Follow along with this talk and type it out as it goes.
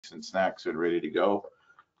and snacks and ready to go.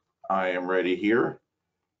 I am ready here.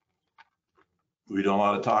 We do a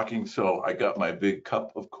lot of talking, so I got my big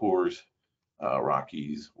cup of Coors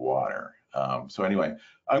Rockies water. So anyway,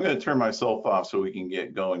 I'm going to turn myself off so we can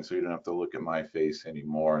get going, so you don't have to look at my face any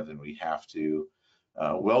more than we have to.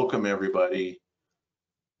 Welcome everybody.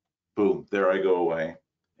 Boom, there I go away,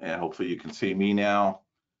 and hopefully you can see me now.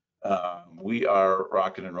 We are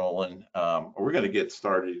rocking and rolling. We're going to get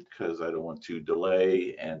started because I don't want to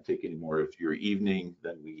delay and take any more of your evening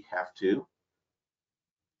than we have to.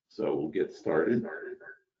 So we'll get started.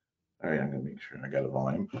 All right, I'm going to make sure I got a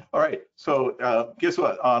volume. All right, so guess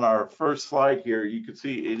what? On our first slide here, you can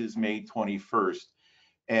see it is May 21st,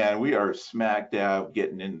 and we are smack dab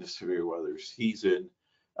getting into severe weather season.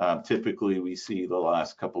 Typically, we see the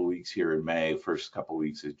last couple of weeks here in May, first couple of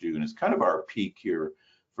weeks of June is kind of our peak here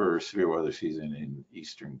for severe weather season in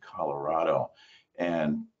eastern Colorado.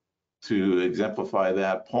 And to exemplify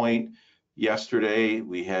that point, yesterday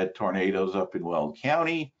we had tornadoes up in Weld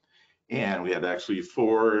County, and we had actually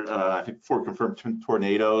four confirmed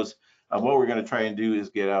tornadoes. What we're going to try and do is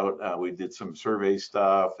get out. We did some survey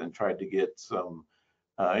stuff and tried to get some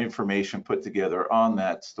information put together on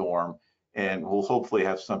that storm, and we'll hopefully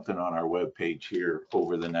have something on our webpage here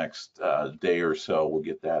over the next day or so. We'll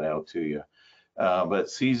get that out to you. But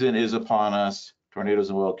season is upon us, tornadoes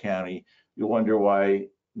in Weld County. You wonder why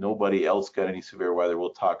nobody else got any severe weather. We'll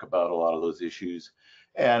talk about a lot of those issues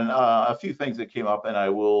and a few things that came up, and I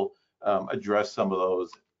will address some of those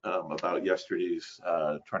about yesterday's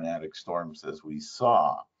tornadic storms as we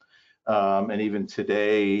saw. And even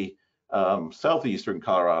today, southeastern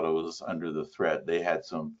Colorado is under the threat. They had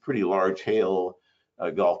some pretty large hail,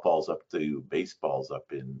 golf balls up to baseballs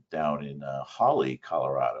up down in Holly,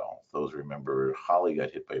 Colorado. If those remember, Holly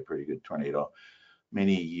got hit by a pretty good tornado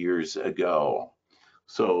many years ago.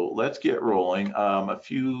 So let's get rolling.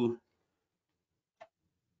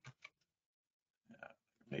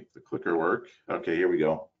 Make the clicker work. Okay, here we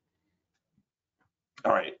go.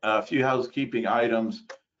 All right, a few housekeeping items.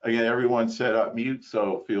 Again, everyone's set up mute,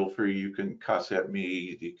 so feel free. You can cuss at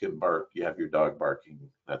me, you can bark, you have your dog barking,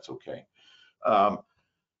 that's okay.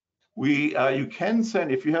 You can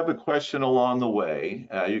send, if you have a question along the way,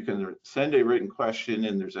 you can send a written question,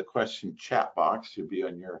 and there's a question chat box. Should be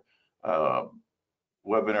on your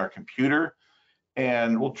webinar computer,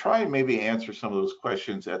 and we'll try and maybe answer some of those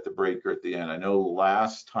questions at the break or at the end. I know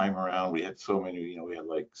last time around we had so many, we had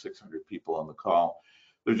like 600 people on the call.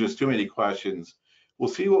 There's just too many questions. We'll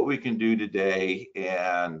see what we can do today,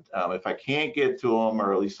 and if I can't get to them,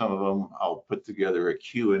 or at least some of them, I'll put together a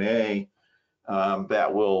Q&A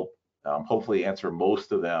that will hopefully answer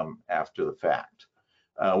most of them after the fact.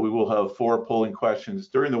 We will have 4 polling questions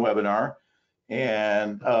during the webinar,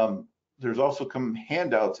 and there's also some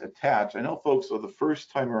handouts attached. I know folks, the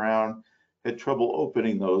first time around, had trouble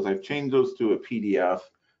opening those. I've changed those to a PDF.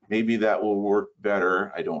 Maybe that will work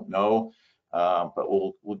better. I don't know, but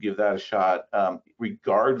we'll give that a shot.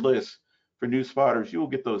 Regardless, for new spotters, you will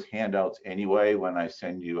get those handouts anyway when I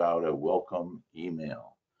send you out a welcome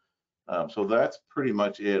email. So that's pretty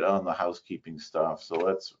much it on the housekeeping stuff. So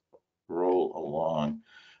let's roll along.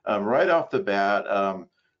 Right off the bat,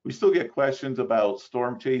 we still get questions about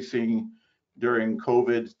storm chasing during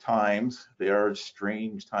COVID times. They are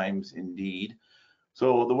strange times indeed.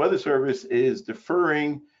 So the Weather Service is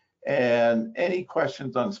deferring, and any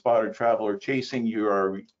questions on spotter travel or chasing, you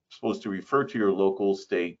are supposed to refer to your local,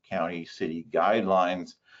 state, county, city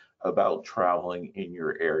guidelines about traveling in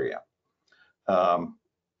your area.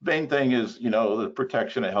 Main thing is, the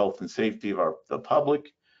protection of health and safety of the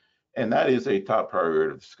public. And that is a top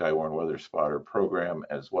priority of the SKYWARN Weather Spotter program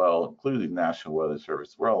as well, including the National Weather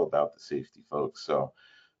Service. We're all about the safety, folks. So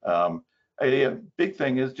a big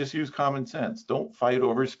thing is just use common sense. Don't fight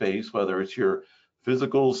over space, whether it's your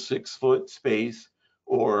physical 6-foot space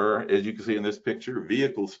or, as you can see in this picture,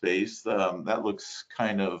 vehicle space. That looks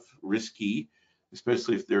kind of risky,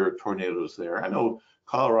 especially if there are tornadoes there. I know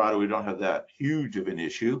Colorado, we don't have that huge of an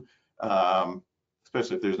issue,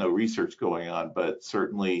 especially if there's no research going on, but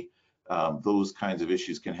certainly those kinds of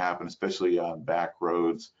issues can happen, especially on back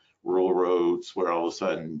roads, rural roads, where all of a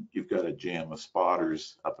sudden you've got a jam of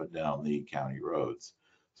spotters up and down the county roads.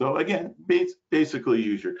 So again, basically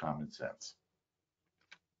use your common sense.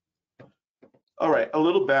 All right, a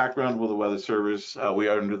little background with the Weather Service. We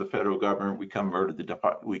are under the federal government. We come under the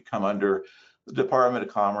Department of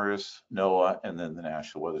Commerce, NOAA, and then the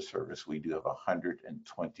National Weather Service. We do have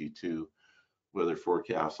 122 weather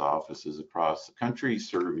forecast offices across the country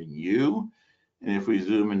serving you. And if we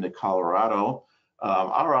zoom into Colorado,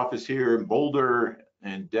 our office here in Boulder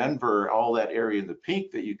and Denver, all that area in the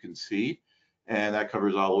pink that you can see, and that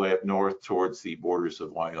covers all the way up north towards the borders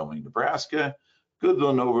of Wyoming, Nebraska.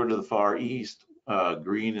 Goodland over to the far east,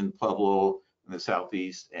 Green and Pueblo in the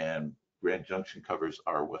southeast, and Grand Junction covers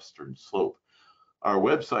our western slope. Our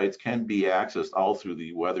websites can be accessed all through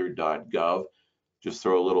the weather.gov. Just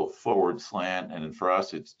throw a little forward slant, and for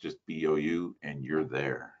us, it's just BOU, and you're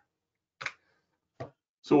there.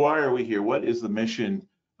 So why are we here? What is the mission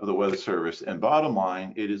of the Weather Service? And bottom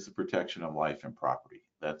line, it is the protection of life and property.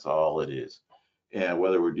 That's all it is. And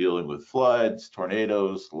whether we're dealing with floods,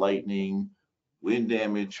 tornadoes, lightning, wind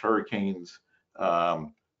damage, hurricanes,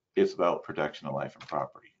 it's about protection of life and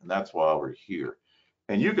property. And that's why we're here.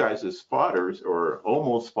 And you guys as spotters or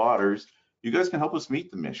almost spotters, you guys can help us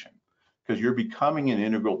meet the mission because you're becoming an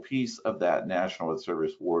integral piece of that National Weather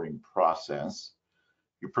Service warning process.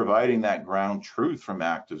 You're providing that ground truth from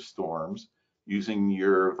active storms using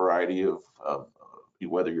your variety of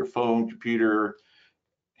whether your phone, computer,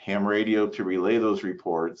 ham radio to relay those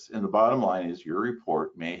reports. And the bottom line is your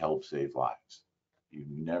report may help save lives. You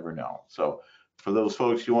never know. So for those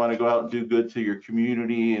folks who want to go out and do good to your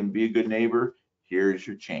community and be a good neighbor, here's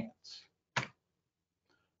your chance.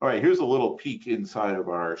 All right, here's a little peek inside of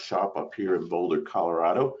our shop up here in Boulder,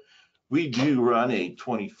 Colorado. We do run a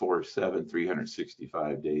 24/7,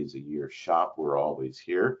 365 days a year shop. We're always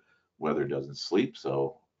here. Weather doesn't sleep,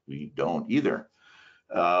 so we don't either.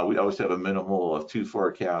 We always have a minimal of 2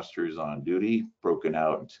 forecasters on duty, broken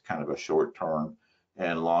out into kind of a short-term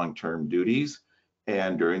and long-term duties.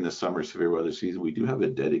 And during the summer severe weather season, we do have a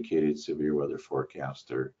dedicated severe weather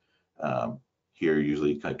forecaster here,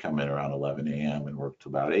 usually come in around 11 a.m. and work to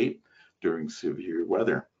about 8 during severe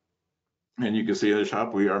weather. And you can see at the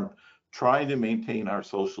shop, we are trying to maintain our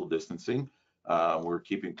social distancing. We're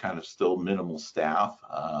keeping kind of still minimal staff,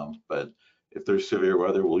 but if there's severe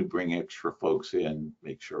weather, we'll bring extra folks in,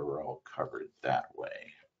 make sure we're all covered that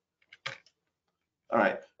way. All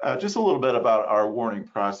right, just a little bit about our warning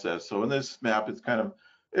process. So in this map, it's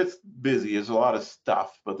busy. There's a lot of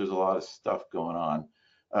stuff, but there's a lot of stuff going on.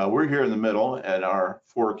 We're here in the middle at our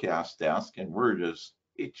forecast desk, and we're just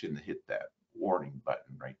itching to hit that warning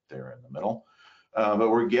button right there in the middle. But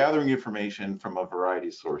we're gathering information from a variety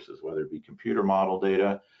of sources, whether it be computer model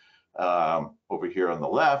data, over here on the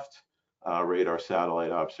left, radar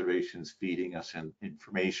satellite observations feeding us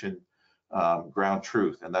information, ground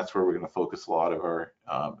truth, and that's where we're going to focus a lot of our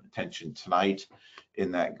attention tonight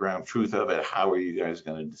in that ground truth of it. How are you guys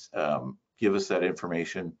going to give us that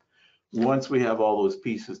information? Once we have all those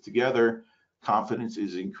pieces together, confidence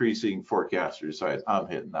is increasing. Forecaster decides I'm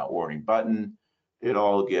hitting that warning button. It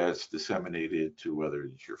all gets disseminated to whether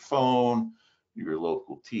it's your phone, your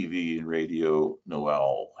local TV and radio,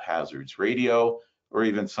 NOAA hazards radio, or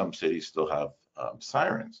even some cities still have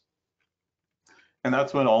sirens. And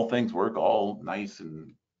that's when all things work, all nice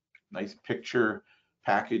and nice picture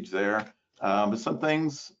package there. But some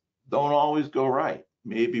things don't always go right.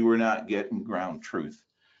 Maybe we're not getting ground truth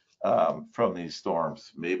from these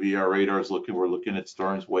storms. Maybe our radar's we're looking at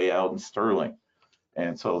storms way out in Sterling.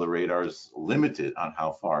 And so the radar is limited on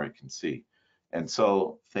how far it can see. And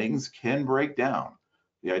so things can break down.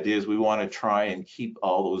 The idea is we want to try and keep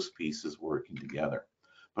all those pieces working together.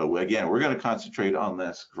 But again, we're going to concentrate on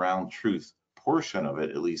this ground truth portion of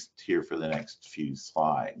it, at least here for the next few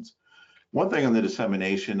slides. One thing on the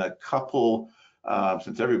dissemination, a couple,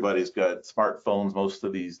 since everybody's got smartphones most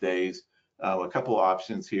of these days, a couple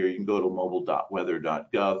options here. You can go to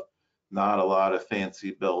mobile.weather.gov. Not a lot of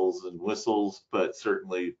fancy bells and whistles, but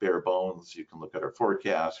certainly bare bones. You can look at our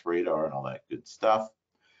forecast, radar, and all that good stuff.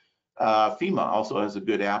 FEMA also has a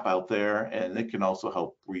good app out there, and it can also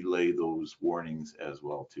help relay those warnings as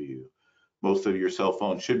well to you. Most of your cell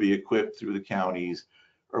phones should be equipped through the counties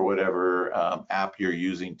or whatever app you're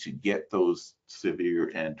using to get those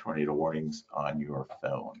severe and tornado warnings on your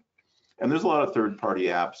phone. And there's a lot of third-party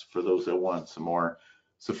apps for those that want some more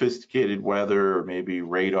sophisticated weather or maybe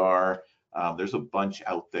radar. There's a bunch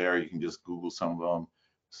out there. You can just Google some of them.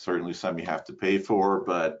 Certainly some you have to pay for,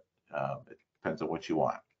 but it depends on what you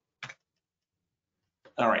want.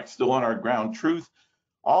 All right, still on our ground truth.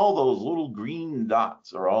 All those little green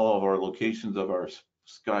dots are all of our locations of our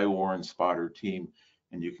SKYWARN spotter team,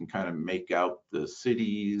 and you can kind of make out the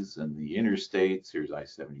cities and the interstates. Here's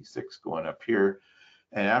I-76 going up here.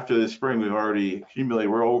 And after this spring, we've already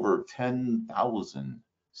accumulated, we're over 10,000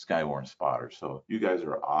 SKYWARN spotters. So you guys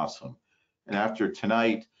are awesome. And after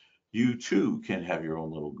tonight, you too can have your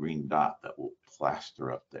own little green dot that will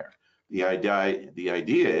plaster up there. The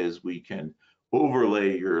idea is we can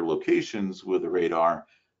overlay your locations with the radar,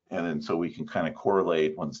 and then so we can kind of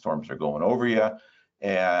correlate when storms are going over you,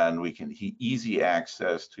 and we can easy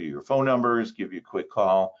access to your phone numbers, give you a quick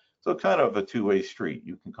call. So kind of a two-way street.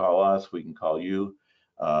 You can call us, we can call you.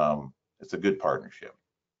 It's a good partnership.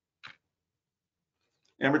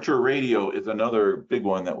 Amateur radio is another big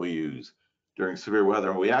one that we use during severe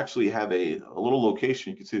weather. And we actually have a little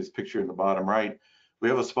location. You can see this picture in the bottom right. We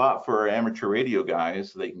have a spot for our amateur radio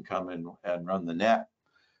guys so they can come in and run the net,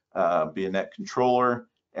 be a net controller,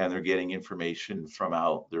 and they're getting information from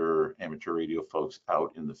out their amateur radio folks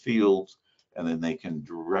out in the fields, and then they can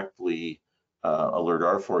directly alert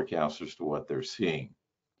our forecasters to what they're seeing.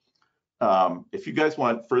 If you guys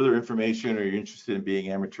want further information or you're interested in being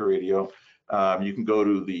amateur radio, you can go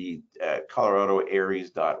to the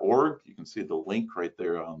coloradoaries.org. You can see the link right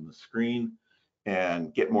there on the screen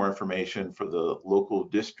and get more information for the local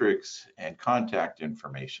districts and contact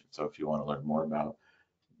information. So if you want to learn more about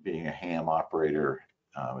being a ham operator,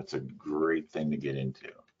 it's a great thing to get into.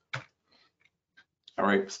 All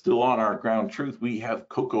right, still on our ground truth, we have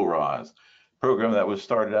CocoRa's program that was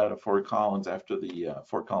started out of Fort Collins after the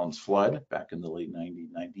Fort Collins flood back in the late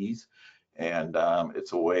 1990s. And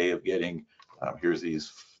it's a way of getting, here's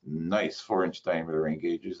these nice 4-inch diameter rain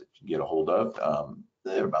gauges that you can get a hold of.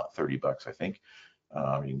 They're about 30 bucks, I think.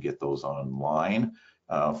 You can get those online.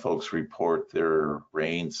 Folks report their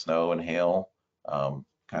rain, snow, and hail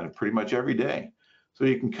kind of pretty much every day. So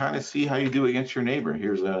you can kind of see how you do against your neighbor.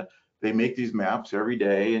 They make these maps every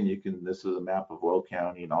day, and this is a map of Will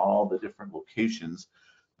County and all the different locations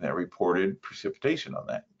that reported precipitation on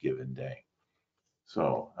that given day.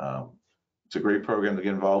 So it's a great program to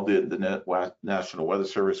get involved in. The National Weather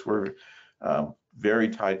Service, we're very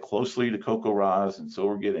tied closely to CocoRa's, and so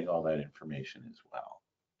we're getting all that information as well.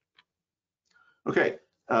 Okay,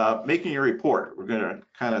 making your report. We're going to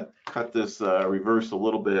kind of cut this reverse a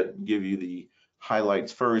little bit and give you the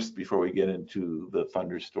highlights first before we get into the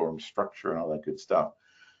thunderstorm structure and all that good stuff.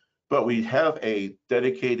 But we have a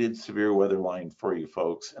dedicated severe weather line for you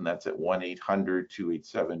folks, and that's at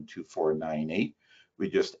 1-800-287-2498. We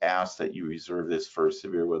just ask that you reserve this for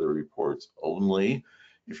severe weather reports only.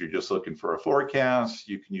 If you're just looking for a forecast,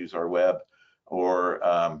 you can use our web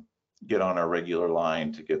or get on our regular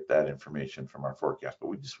line to get that information from our forecast. But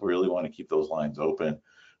we just really want to keep those lines open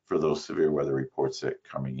for those severe weather reports that are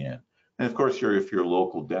coming in. And of course, if you're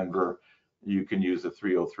local Denver, you can use the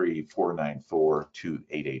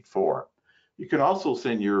 303-494-2884. You can also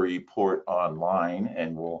send your report online,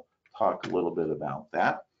 and we'll talk a little bit about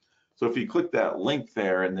that. So if you click that link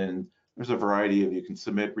there, and then there's a variety of, you can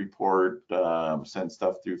submit report, send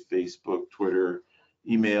stuff through Facebook, Twitter,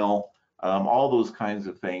 email, all those kinds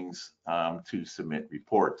of things to submit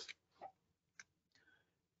reports.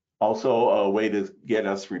 Also, a way to get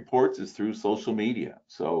us reports is through social media.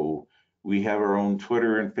 So we have our own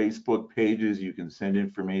Twitter and Facebook pages. You can send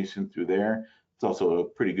information through there. It's also a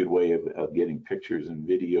pretty good way of getting pictures and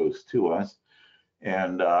videos to us.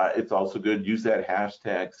 And it's also good, use that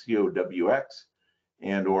hashtag COWX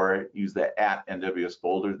and or use that @NWS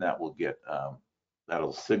Boulder. That will get,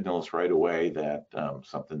 that'll signal us right away that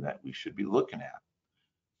something that we should be looking at.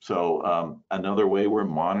 So another way we're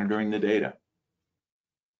monitoring the data.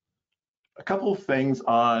 A couple of things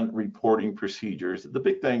on reporting procedures. The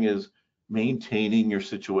big thing is maintaining your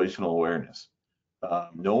situational awareness,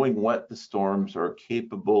 knowing what the storms are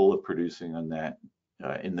capable of producing on that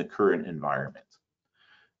in the current environment.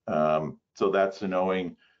 So that's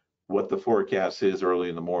knowing what the forecast is early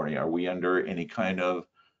in the morning. Are we under any kind of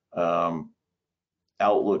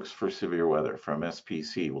outlooks for severe weather from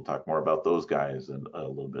SPC? We'll talk more about those guys a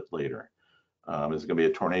little bit later. Is it going to be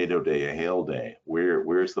a tornado day, a hail day?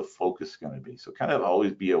 Where's the focus going to be? So kind of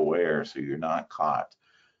always be aware so you're not caught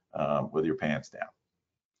with your pants down.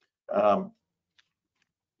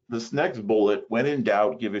 This next bullet, when in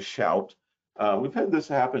doubt, give a shout. We've had this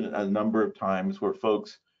happen a number of times where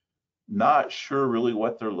folks not sure really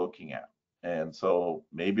what they're looking at. And so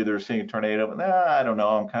maybe they're seeing a tornado, but I don't know,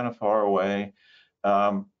 I'm kind of far away.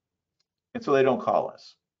 And so they don't call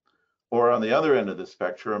us. Or on the other end of the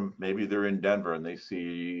spectrum, maybe they're in Denver and they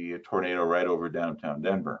see a tornado right over downtown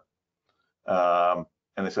Denver. And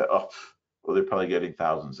they say, oh, well, they're probably getting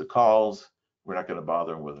thousands of calls. We're not going to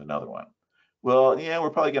bother them with another one. Well, yeah, we're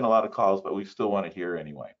probably getting a lot of calls, but we still want to hear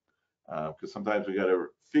anyway. Because sometimes we got to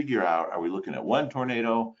figure out, are we looking at one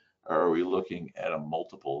tornado or are we looking at a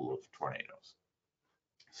multiple of tornadoes?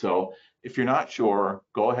 So if you're not sure,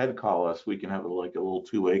 go ahead and call us. We can have like a little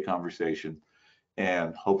two-way conversation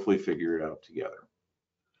and hopefully figure it out together.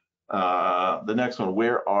 The next one,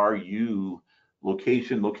 where are you?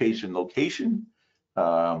 Location, location, location.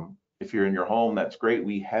 If you're in your home, that's great.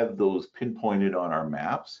 We have those pinpointed on our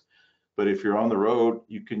maps. But if you're on the road,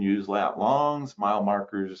 you can use lat longs, mile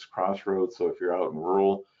markers, crossroads. So if you're out in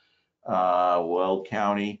rural Weld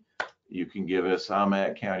County, You can give us, I'm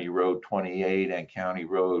at County Road 28 and County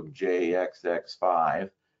Road JXX5,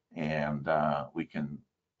 and we can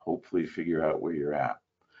hopefully figure out where you're at.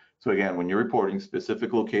 So again, when you're reporting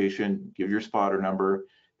specific location, give your spotter number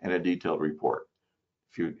and a detailed report.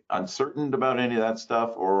 If you're uncertain about any of that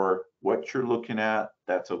stuff or what you're looking at,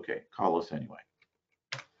 that's okay. Call us anyway.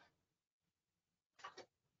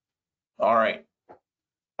 All right.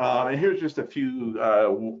 And here's just a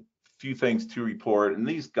few things to report, and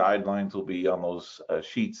these guidelines will be on those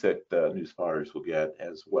sheets that new spotters will get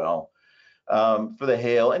as well. For the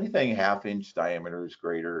hail, anything half-inch diameter is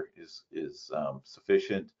greater is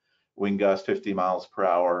sufficient. Wind gust 50 miles per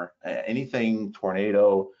hour. Anything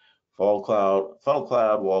tornado, funnel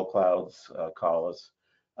cloud, wall clouds, call us.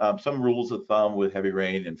 Some rules of thumb with heavy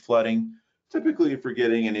rain and flooding. Typically, if we're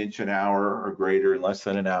getting an inch an hour or greater in less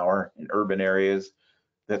than an hour in urban areas,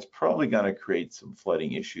 that's probably going to create some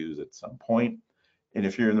flooding issues at some point. And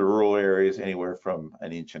if you're in the rural areas, anywhere from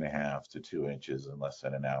 1.5 inches to 2 inches in less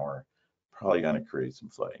than an hour, probably going to create some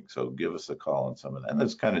flooding. So give us a call on some of that. And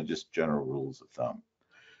that's kind of just general rules of thumb.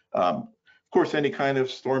 Of course, any kind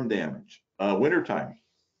of storm damage. Wintertime,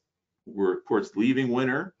 we're of course leaving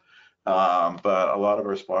winter, but a lot of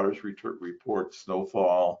our spotters report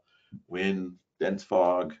snowfall, wind, dense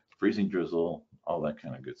fog, freezing drizzle, all that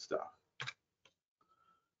kind of good stuff.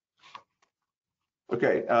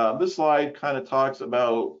 Okay, this slide kind of talks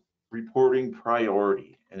about reporting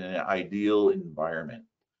priority in an ideal environment.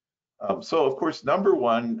 So of course, number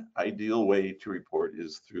one ideal way to report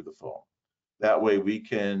is through the phone. That way we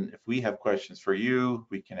can, if we have questions for you,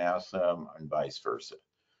 we can ask them and vice versa.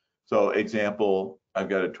 So example, I've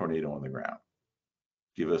got a tornado on the ground.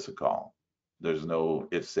 Give us a call. There's no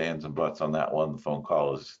ifs, ands, and buts on that one. The phone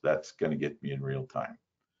call that's going to get me in real time.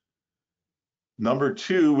 Number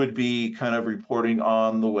two would be kind of reporting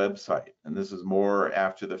on the website. And this is more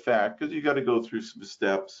after the fact because you got to go through some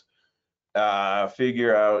steps,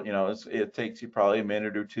 figure out, it takes you probably a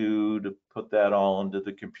minute or two to put that all into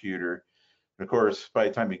the computer. And of course, by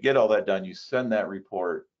the time you get all that done, you send that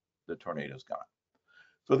report, the tornado's gone.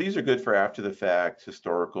 So these are good for after the fact,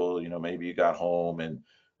 historical, maybe you got home and,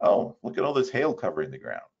 oh, look at all this hail covering the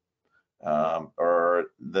ground. Or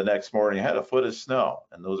the next morning I had a foot of snow,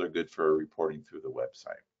 and those are good for reporting through the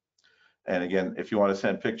website. And again, if you want to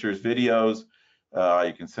send pictures, videos,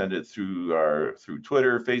 you can send it through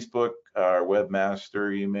Twitter, Facebook, our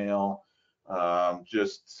webmaster email.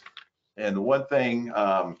 And one thing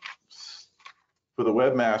for the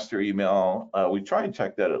webmaster email, we try and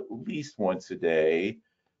check that at least once a day.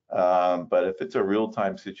 But if it's a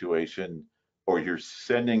real-time situation, or you're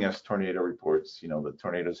sending us tornado reports, the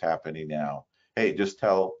tornado's happening now. Hey, just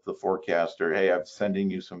tell the forecaster, hey, I'm sending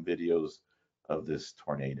you some videos of this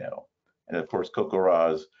tornado. And of course,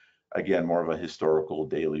 CoCoRa's, again, more of a historical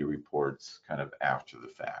daily reports kind of after the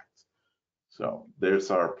fact. So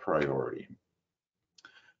there's our priority.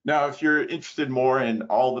 Now, if you're interested more in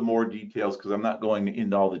all the more details, because I'm not going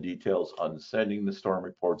into all the details on sending the storm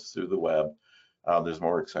reports through the web, there's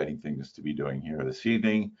more exciting things to be doing here this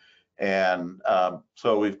evening. And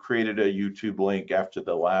so we've created a YouTube link after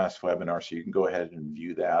the last webinar, so you can go ahead and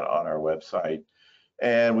view that on our website.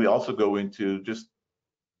 And we also go into just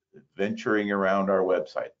venturing around our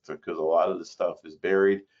website, because a lot of the stuff is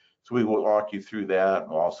buried. So we will walk you through that, and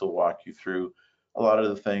we'll also walk you through a lot of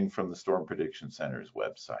the things from the Storm Prediction Center's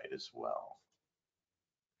website as well.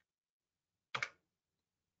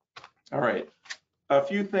 All right, a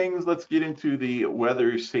few things. Let's get into the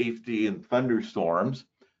weather, safety, and thunderstorms.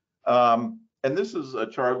 And this is a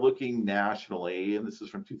chart looking nationally, and this is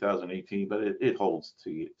from 2018, but it holds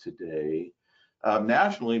to today.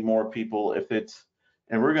 Nationally, more people,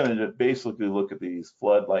 and we're going to basically look at these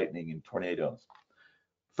flood, lightning, and tornadoes,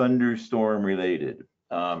 thunderstorm related.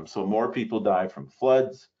 So more people die from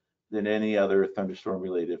floods than any other thunderstorm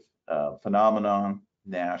related phenomenon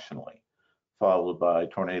nationally, followed by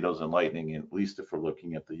tornadoes and lightning, at least if we're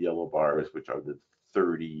looking at the yellow bars, which are the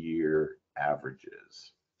 30-year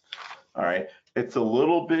averages. All right, it's a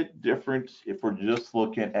little bit different if we're just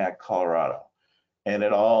looking at Colorado, and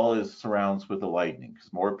it all surrounds with the lightning,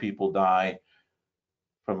 because more people die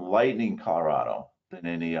from lightning Colorado than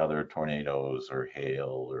any other tornadoes or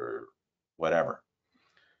hail or whatever.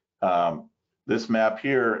 This map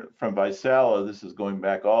here from Vaisala, this is going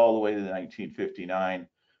back all the way to 1959.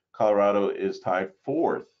 Colorado is tied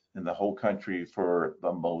 4th in the whole country for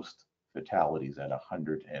the most fatalities at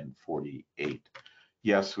 148.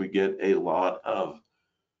 Yes, we get a lot of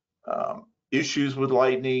issues with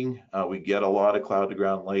lightning. We get a lot of cloud to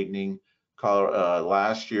ground lightning.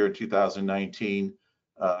 Last year in 2019,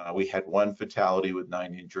 We had 1 fatality with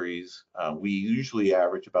 9 injuries. We usually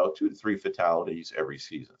average about 2 to 3 fatalities every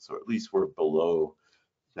season, so at least we're below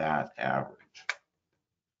that average.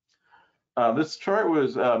 This chart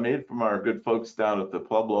was made from our good folks down at the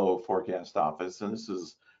Pueblo forecast office, and this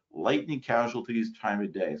is lightning casualties time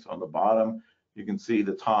of day. So on the bottom, you can see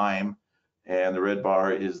the time, and the red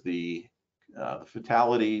bar is the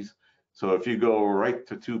fatalities. So if you go right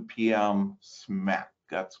to 2 p.m. smack,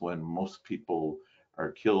 that's when most people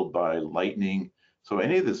are killed by lightning. So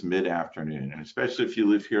any of this mid-afternoon, and especially if you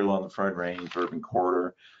live here along the Front Range, Urban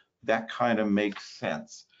Corridor, that kind of makes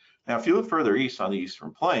sense. Now, if you look further east on the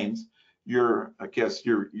Eastern Plains, I guess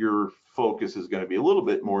your focus is going to be a little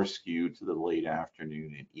bit more skewed to the late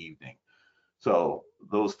afternoon and evening. So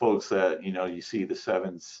those folks that, you see the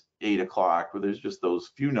 7s, 8 o'clock, where there's just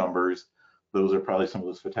those few numbers, those are probably some of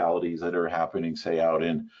those fatalities that are happening, say, out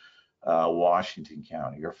in Washington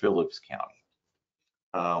County or Phillips County.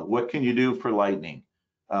 What can you do for lightning?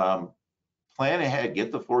 Plan ahead,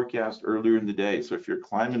 get the forecast earlier in the day. So if you're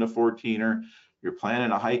climbing a 14er, you're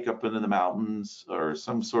planning a hike up into the mountains or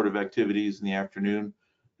some sort of activities in the afternoon,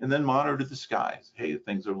 and then monitor the skies. Hey,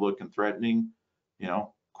 things are looking threatening,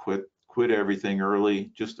 quit everything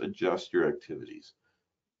early, just adjust your activities.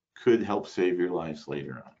 Could help save your lives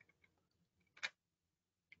later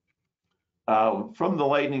on. From the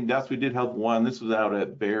lightning deaths, we did have 1. This was out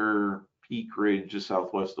at Bear Peak Ridge, just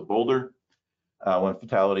southwest of Boulder. 1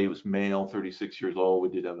 fatality was male, 36 years old. We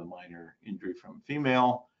did have a minor injury from a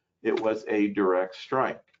female. It was a direct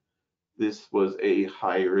strike. This was a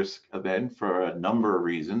high-risk event for a number of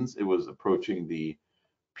reasons. It was approaching the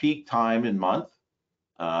peak time and month.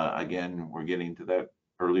 Again, we're getting to that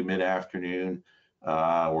early mid-afternoon.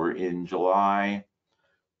 We're in July,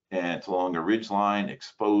 and it's along a ridge line,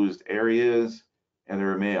 exposed areas, and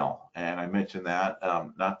they're male. And I mentioned that,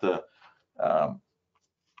 not to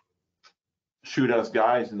shoot us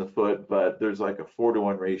guys in the foot, but there's like a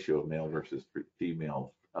 4-to-1 ratio of male versus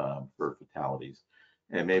female for fatalities.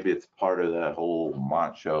 And maybe it's part of that whole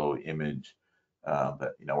macho image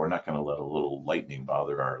that, we're not going to let a little lightning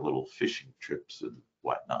bother our little fishing trips and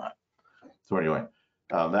whatnot. So anyway,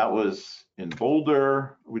 that was in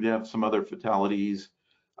Boulder. We did have some other fatalities.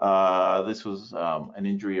 This was an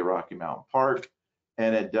injury at Rocky Mountain Park.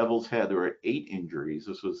 And at Devil's Head, there were 8 injuries.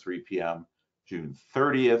 This was 3 p.m. June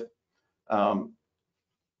 30th.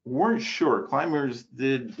 Weren't sure. Climbers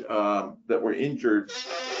that were injured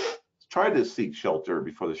tried to seek shelter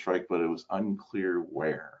before the strike, but it was unclear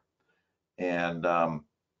where. And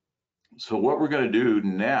so what we're going to do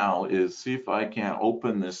now is see if I can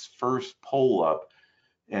open this first poll up,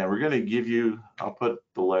 and we're going to give you, I'll put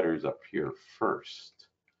the letters up here first.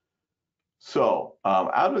 So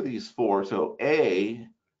out of these 4, so A,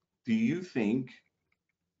 do you think,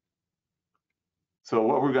 so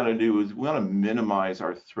what we're going to do is we want to minimize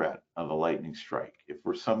our threat of a lightning strike if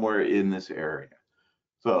we're somewhere in this area.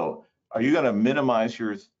 So are you going to minimize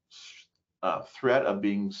your threat of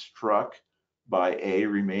being struck by A,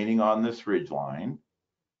 remaining on this ridge line,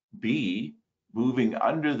 B, moving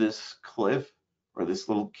under this cliff or this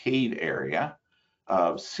little cave area,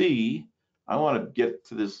 C, I want to get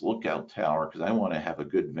to this lookout tower because I want to have a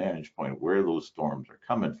good vantage point where those storms are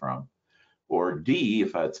coming from, or D,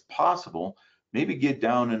 if that's possible, maybe get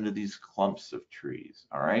down into these clumps of trees.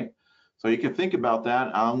 All right, so you can think about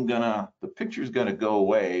that. The picture's gonna go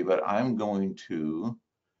away, but I'm going to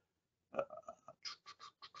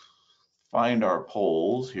find our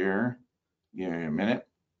polls here. Give me a minute.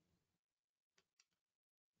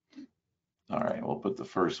 All right, we'll put the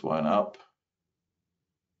first one up.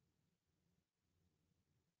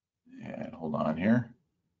 And hold on here.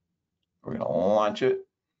 We're gonna launch it.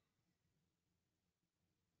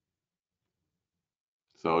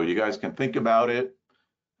 So you guys can think about it.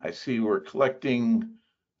 I see we're collecting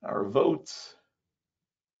our votes.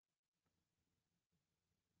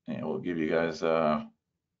 And we'll give you guys probably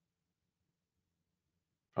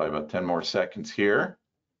about 10 more seconds here.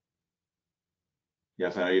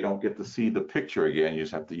 Yes, I know you don't get to see the picture again. You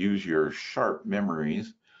just have to use your sharp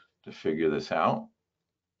memories to figure this out.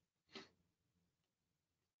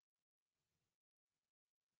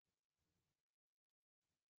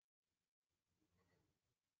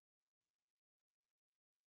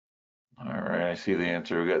 All right, I see the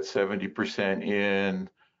answer. We got 70% in.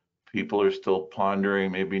 People are still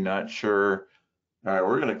pondering, maybe not sure. All right,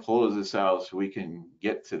 we're going to close this out so we can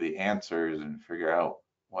get to the answers and figure out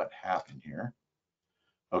what happened here.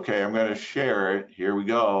 Okay, I'm going to share it. Here we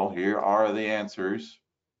go. Here are the answers.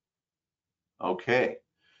 Okay.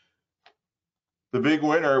 The big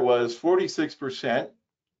winner was 46%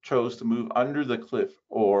 chose to move under the cliff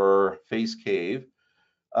or face cave.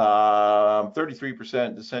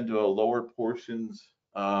 33% descend to lower portions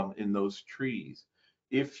in those trees.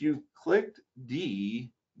 If you clicked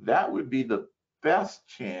D, that would be the best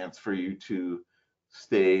chance for you to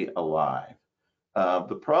stay alive.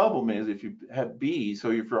 The problem is if you have B,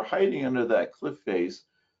 so if you're hiding under that cliff face,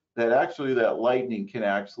 that lightning can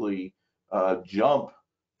actually jump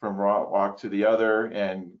from rock to the other,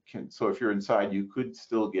 and so if you're inside, you could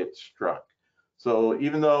still get struck. So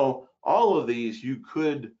even though all of these you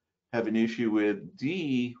could have an issue with,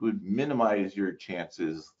 D would minimize your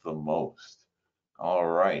chances the most. All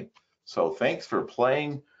right, so thanks for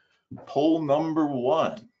playing poll number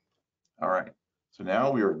 1. All right, so now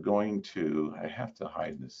we are going to, I have to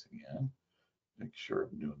hide this again, make sure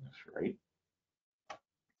I'm doing this right.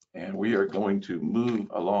 And we are going to move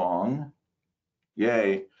along.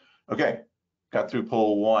 Yay. Okay, got through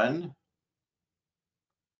poll 1.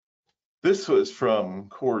 This was from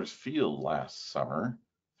Coors Field last summer,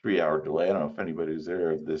 3-hour delay. I don't know if anybody was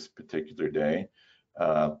there this particular day.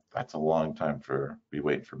 That's a long time for be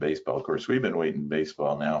waiting for baseball. Of course, we've been waiting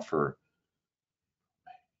baseball now for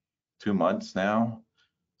 2 months now.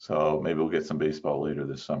 So maybe we'll get some baseball later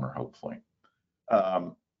this summer, hopefully.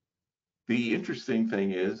 The interesting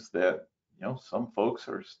thing is that, you know, some folks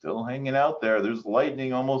are still hanging out there. There's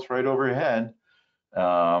lightning almost right overhead.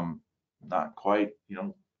 Not quite, you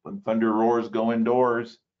know, when thunder roars, go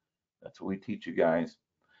indoors. That's what we teach you guys.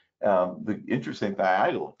 The interesting thing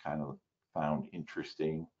I kind of found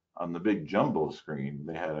interesting on the big jumbo screen,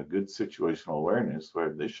 they had a good situational awareness where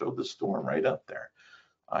they showed the storm right up there.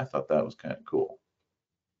 I thought that was kind of cool.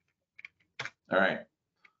 All right.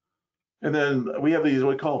 And then we have these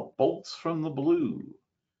what we call bolts from the blue.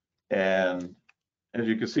 And as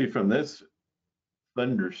you can see from this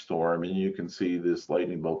thunderstorm, and you can see this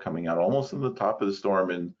lightning bolt coming out almost in the top of the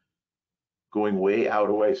storm and going way out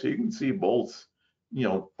away. So you can see bolts, you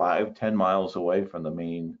know, 5-10 miles away from the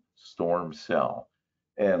main storm cell.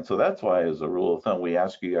 And so that's why, as a rule of thumb, we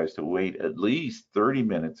ask you guys to wait at least 30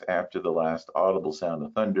 minutes after the last audible sound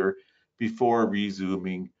of thunder before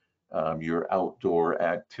resuming your outdoor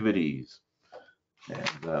activities.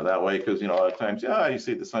 And that way, because, you know, a lot of times, you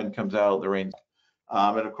see the sun comes out, the rain.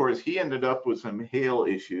 And of course, he ended up with some hail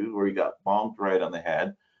issues where he got bonked right on the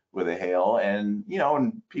head with a hail. And, you know,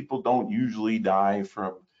 and people don't usually die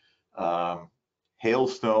from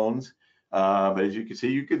hailstones. But as you can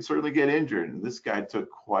see, you can certainly get injured. And this guy took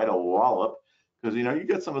quite a wallop because, you know, you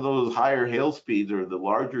get some of those higher hail speeds or the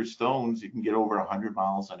larger stones, you can get over 100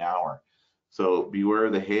 miles an hour. So beware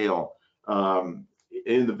of the hail.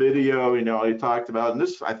 In the video, you know, he talked about, and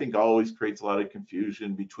this I think always creates a lot of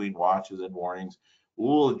confusion between watches and warnings.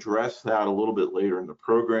 We'll address that a little bit later in the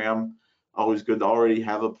program. Always good to already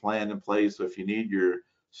have a plan in place. So if you need your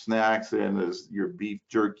snacks and your beef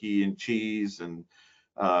jerky and cheese and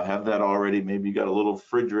have that already, maybe you got a little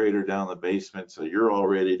refrigerator down the basement, so you're all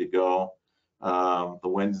ready to go. The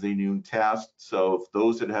Wednesday noon test. So if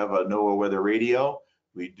those that have a NOAA weather radio,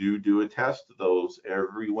 we do a test of those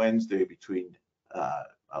every Wednesday between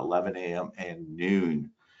 11 a.m. and noon.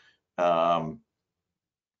 And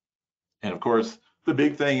of course, the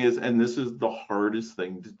big thing is, and this is the hardest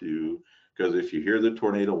thing to do, because if you hear the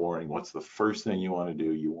tornado warning, what's the first thing you want to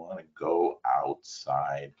do? You want to go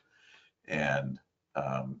outside and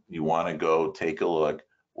you want to go take a look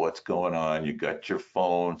what's going on. You got your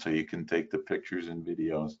phone so you can take the pictures and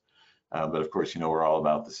videos. But of course, you know, we're all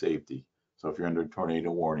about the safety. So if you're under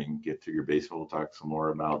tornado warning, get to your basement. We'll talk some more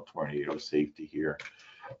about tornado safety here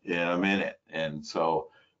in a minute. And so,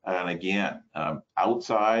 and again,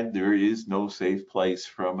 outside, there is no safe place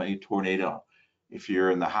from a tornado. If you're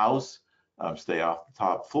in the house, stay off the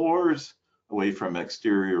top floors, away from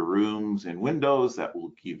exterior rooms and windows. That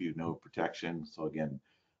will give you no protection. So again,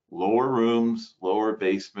 lower rooms, lower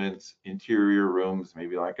basements, interior rooms,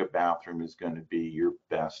 maybe like a bathroom is going to be your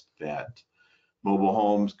best bet. Mobile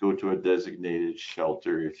homes, go to a designated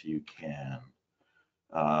shelter if you can.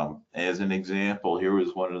 As an example, here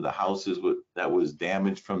was one of the houses that was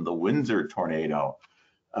damaged from the Windsor tornado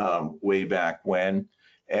way back when.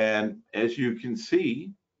 And as you can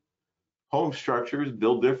see, home structures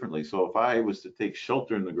build differently. So if I was to take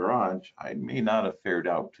shelter in the garage, I may not have fared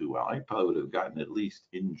out too well. I probably would have gotten at least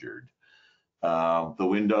injured. The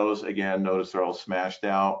windows, again, notice they're all smashed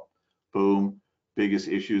out. Boom. Biggest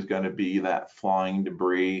issue is going to be that flying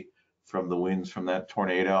debris from the winds from that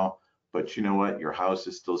tornado. But you know what? Your house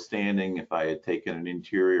is still standing. If I had taken an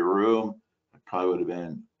interior room, I probably would have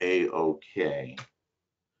been A-okay.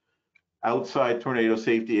 Outside tornado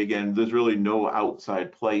safety, again, there's really no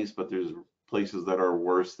outside place, but there's places that are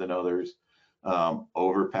worse than others.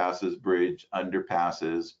 Overpasses, bridge,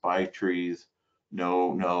 underpasses, by trees,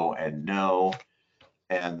 no, no, and no.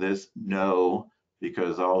 And this no,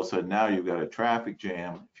 because all of a sudden now you've got a traffic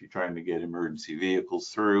jam. If you're trying to get emergency vehicles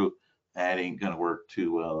through, that ain't gonna work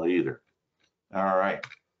too well either. All right,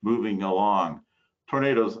 moving along.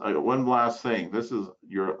 Tornadoes, one last thing. This is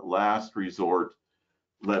your last resort.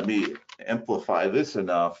 Let me amplify this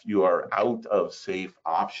enough. You are out of safe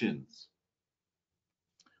options.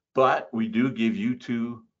 But we do give you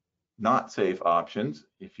two not safe options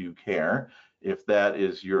if you care. If that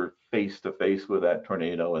is your face-to-face with that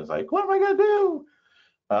tornado, is like, what am I gonna do?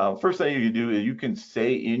 First thing you can do is you can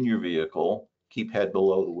stay in your vehicle, keep head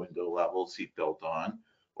below the window level, seatbelt on,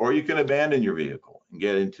 or you can abandon your vehicle and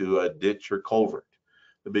get into a ditch or culvert.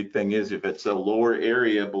 The big thing is if it's a lower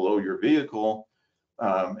area below your vehicle,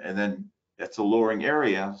 and then it's a lowering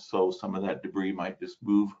area, so some of that debris might just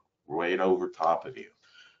move right over top of you.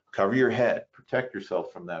 Cover your head, protect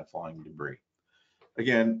yourself from that flying debris.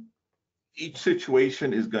 Again, each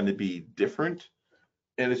situation is going to be different,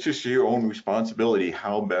 and it's just your own responsibility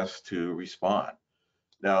how best to respond.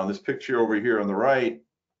 Now, in this picture over here on the right,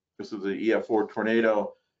 this is an EF4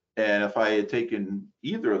 tornado, and if I had taken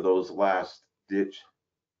either of those last ditch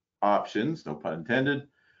options, no pun intended,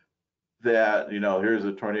 that, you know, here's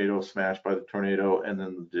a tornado smashed by the tornado, and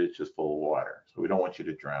then the ditch is full of water. So we don't want you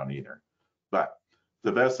to drown either. But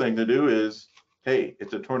the best thing to do is, hey,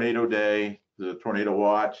 it's a tornado day, there's a tornado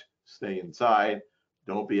watch, stay inside,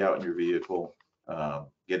 don't be out in your vehicle,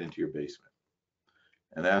 get into your basement.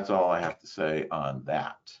 And that's all I have to say on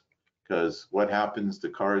that. Because what happens to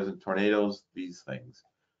cars and tornadoes? These things.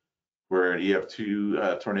 Where you have two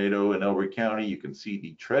tornado in Elbert County, you can see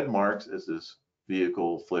the tread marks as this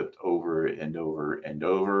vehicle flipped over and over and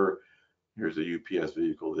over. Here's a UPS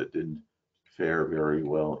vehicle that didn't fare very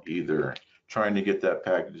well either. Trying to get that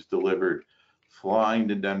package delivered, flying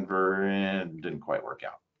to Denver, and didn't quite work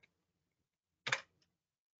out.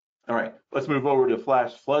 All right, let's move over to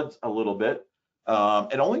flash floods a little bit.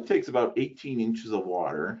 It only takes about 18 inches of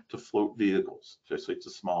water to float vehicles, especially it's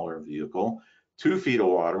a smaller vehicle. 2 feet of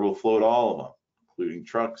water will float all of them, including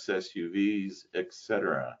trucks, SUVs,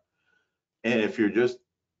 etc. And if you're just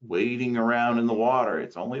wading around in the water,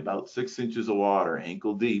 it's only about 6 inches of water,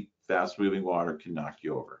 ankle deep. Fast moving water can knock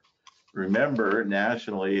you over. Remember,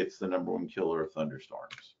 nationally, it's the #1 killer of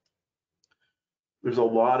thunderstorms. There's a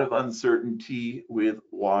lot of uncertainty with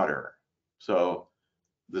water. So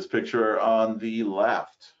this picture on the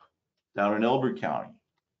left, down in Elbert County,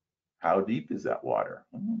 how deep is that water?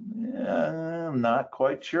 I'm not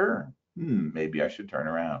quite sure. Maybe I should turn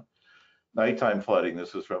around. Nighttime flooding,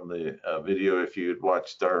 this is from the video. If you had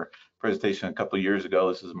watched our presentation a couple of years ago,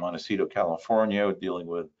 this is Montecito, California, dealing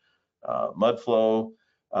with mud flow.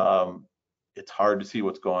 It's hard to see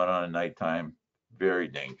what's going on at nighttime, very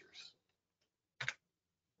dangerous.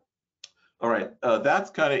 All right, that's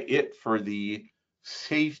kind of it for the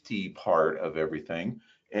safety part of everything.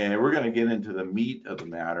 And we're going to get into the meat of the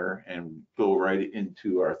matter and go right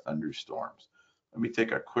into our thunderstorms. Let me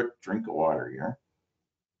take a quick drink of water here.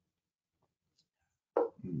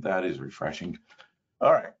 That is refreshing.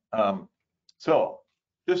 All right, so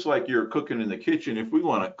just like you're cooking in the kitchen, if we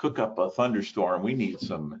want to cook up a thunderstorm, we need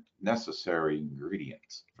some necessary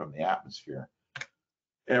ingredients from the atmosphere.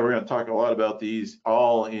 And we're going to talk a lot about these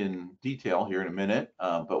all in detail here in a minute.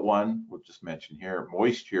 But one, we'll just mention here,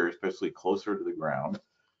 moisture, especially closer to the ground.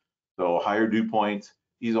 So higher dew points,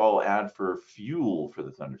 these all add for fuel for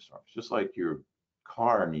the thunderstorms. Just like your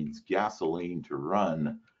car needs gasoline to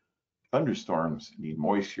run, thunderstorms need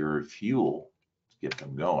moisture, fuel to get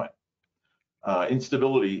them going.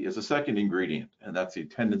 Instability is a second ingredient, and that's the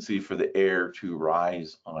tendency for the air to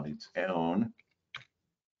rise on its own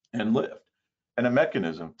and lift, and a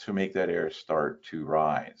mechanism to make that air start to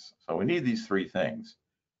rise. So we need these three things.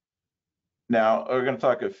 Now, we're going to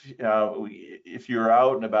talk if you're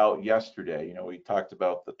out and about yesterday, you know, we talked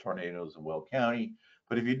about the tornadoes in Will County,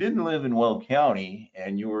 but if you didn't live in Will County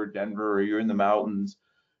and you were Denver or you're in the mountains,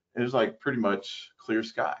 it was like pretty much clear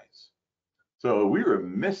skies. So we were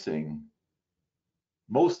missing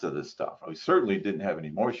most of this stuff. We certainly didn't have any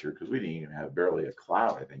moisture because we didn't even have barely a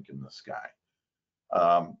cloud, I think, in the sky.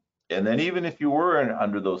 And then even if you were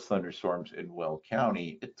under those thunderstorms in Will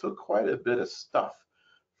County, it took quite a bit of stuff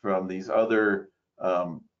from these other,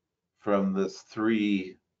 from this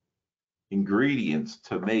three ingredients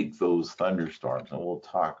to make those thunderstorms. And we'll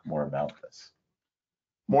talk more about this.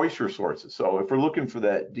 Moisture sources. So if we're looking for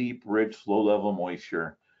that deep, rich, low-level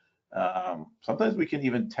moisture, sometimes we can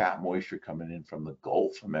even tap moisture coming in from the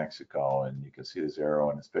Gulf of Mexico, and you can see this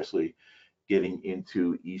arrow, and especially getting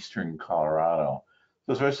into eastern Colorado.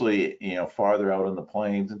 So especially, you know, farther out in the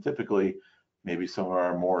plains, and typically Maybe some of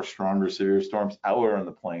our more stronger severe storms out on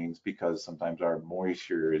the plains because sometimes our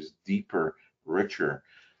moisture is deeper, richer,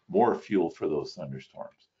 more fuel for those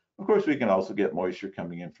thunderstorms. Of course, we can also get moisture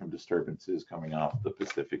coming in from disturbances coming off the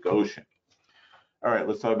Pacific Ocean. All right,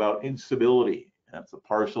 let's talk about instability. That's a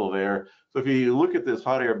parcel of air. So if you look at this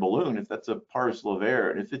hot air balloon, if that's a parcel of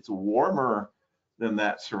air, and if it's warmer than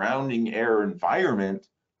that surrounding air environment,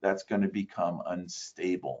 that's going to become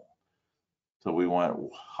unstable. So we want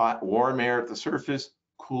hot, warm air at the surface,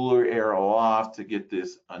 cooler air aloft to get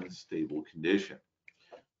this unstable condition.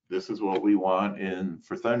 This is what we want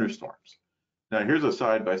for thunderstorms. Now here's a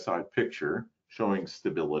side-by-side picture showing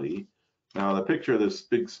stability. Now the picture of this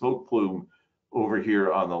big smoke plume over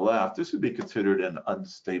here on the left, this would be considered an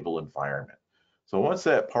unstable environment. So once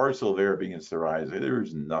that parcel of air begins to rise,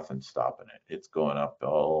 there's nothing stopping it. It's going up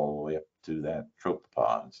all the way up to that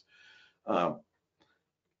tropopause.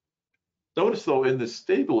 Notice though, in the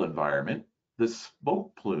stable environment, the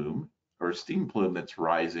smoke plume or steam plume that's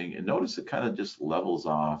rising, and notice it kind of just levels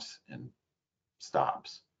off and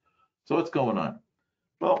stops. So what's going on?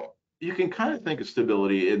 Well, you can kind of think of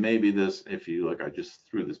stability. It may be this, if you look, I just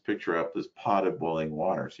threw this picture up, this pot of boiling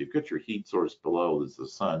water. So you've got your heat source below, this is the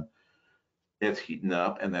sun. It's heating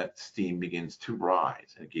up and that steam begins to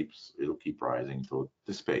rise. And it'll keep rising until it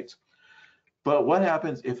dissipates. But what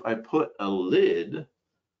happens if I put a lid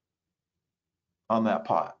on that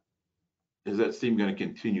pot? Is that steam going to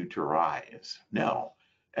continue to rise? No.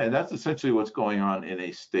 And that's essentially what's going on in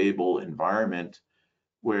a stable environment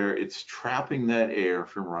where it's trapping that air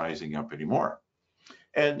from rising up anymore.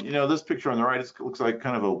 And you know, this picture on the right, it looks like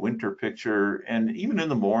kind of a winter picture. And even in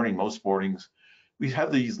the morning, most mornings, we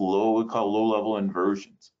have these we call low-level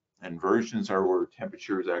inversions. Inversions are where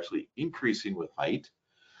temperature is actually increasing with height.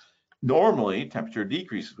 Normally, temperature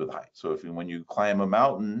decreases with height. So when you climb a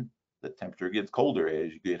mountain, the temperature gets colder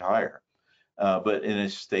as you get higher. But in a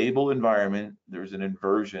stable environment, there's an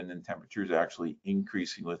inversion and temperature is actually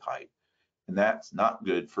increasing with height. And that's not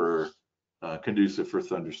good for conducive for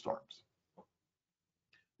thunderstorms.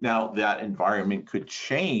 Now that environment could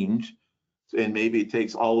change, and maybe it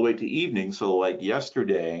takes all the way to evening. So like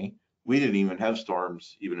yesterday, we didn't even have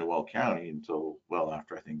storms even in Will County until well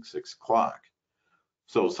after I think 6 o'clock.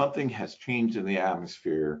 So something has changed in the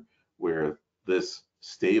atmosphere where this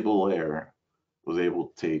stable air was able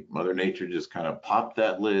to take, Mother Nature just kind of popped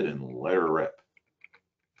that lid and let her rip.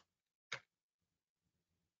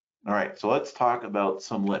 All right, so let's talk about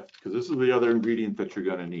some lift, because this is the other ingredient that you're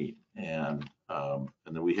going to need. And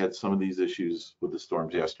then we had some of these issues with the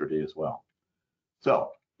storms yesterday as well.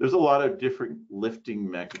 So there's a lot of different lifting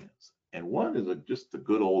mechanisms. And one is just the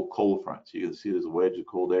good old cold front. So you can see there's a wedge of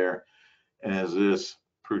cold air. And as this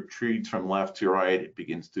protrudes from left to right, it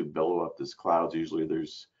begins to billow up this clouds. Usually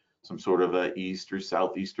there's some sort of a east or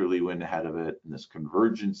southeasterly wind ahead of it. And this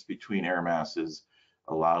convergence between air masses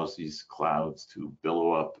allows these clouds to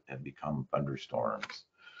billow up and become thunderstorms.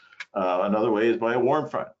 Another way is by a warm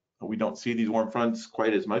front. We don't see these warm fronts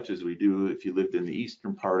quite as much as we do if you lived in the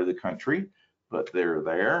eastern part of the country, but they're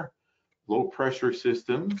there. Low pressure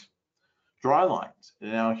systems, dry lines.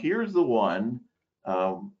 Now here's the one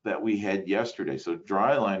that we had yesterday. So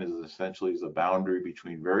dry line is essentially the boundary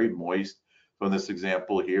between very moist. So in this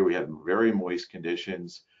example here, we had very moist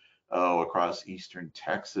conditions across eastern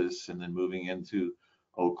Texas, and then moving into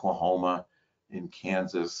Oklahoma, in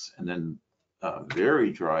Kansas, and then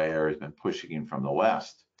very dry air has been pushing in from the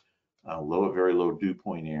west, very low dew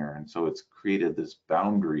point air, and so it's created this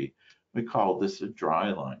boundary. We call this a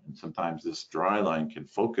dry line, and sometimes this dry line can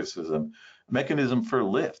focus as a mechanism for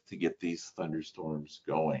lift to get these thunderstorms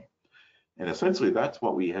going. And essentially that's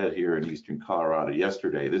what we had here in eastern Colorado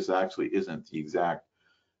yesterday. This actually isn't the exact,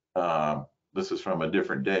 this is from a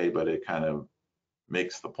different day, but it kind of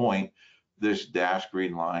makes the point. This dashed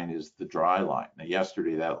green line is the dry line. Now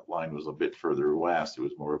yesterday that line was a bit further west. It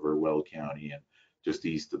was more over Will County and just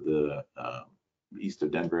east of the east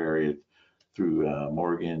of Denver area through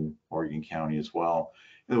Morgan County as well.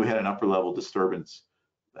 And then we had an upper level disturbance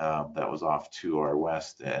that was off to our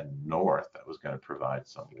west and north that was going to provide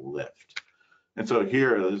some lift. And so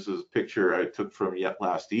here, this is a picture I took from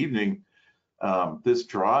last evening. This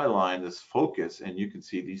dry line, this focus, and you can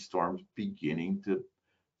see these storms beginning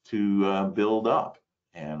to build up,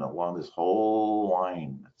 and along this whole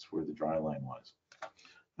line, that's where the dry line was.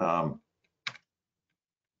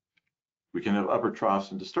 We can have upper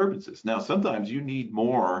troughs and disturbances. Now, sometimes you need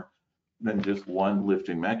more than just one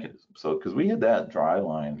lifting mechanism. So, because we had that dry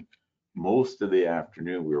line most of the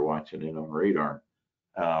afternoon, we were watching it on radar,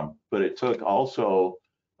 but it took also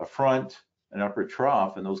a front, an upper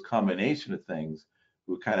trough, and those combination of things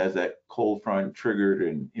kind of as that cold front triggered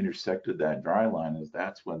and intersected that dry line, is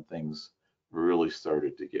that's when things really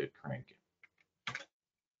started to get cranky.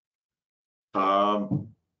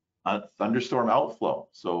 A thunderstorm outflow.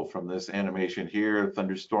 So from this animation here,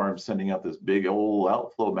 thunderstorm sending out this big old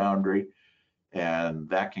outflow boundary, and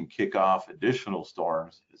that can kick off additional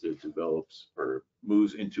storms as it develops or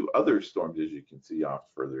moves into other storms, as you can see off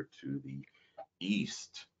further to the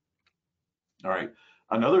east. All right,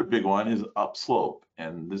 another big one is upslope,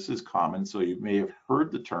 and this is common. So you may have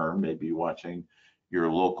heard the term, maybe watching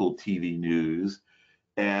your local TV news.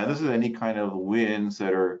 And this is any kind of winds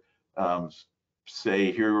that are,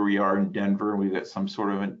 say here we are in Denver, and we've got some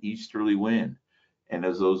sort of an easterly wind. And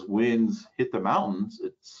as those winds hit the mountains,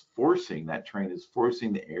 it's forcing, that terrain is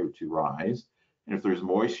forcing the air to rise. And if there's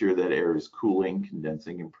moisture, that air is cooling,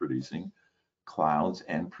 condensing, and producing clouds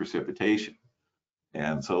and precipitation.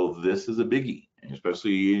 And so this is a biggie,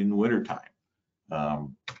 especially in wintertime.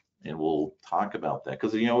 And we'll talk about that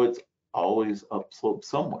because, you know, it's always upslope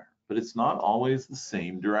somewhere, but it's not always the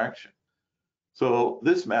same direction. So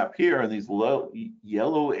this map here and these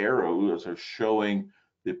yellow arrows are showing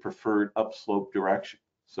the preferred upslope direction.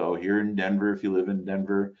 So here in Denver, if you live in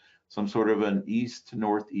Denver, some sort of an east to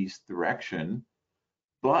northeast direction,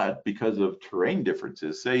 but because of terrain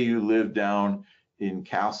differences, say you live down in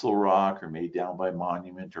Castle Rock or maybe down by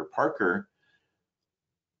Monument or Parker,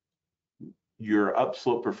 your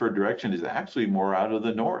upslope preferred direction is actually more out of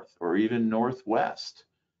the north or even northwest.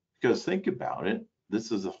 Because think about it,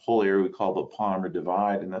 this is a whole area we call the Palmer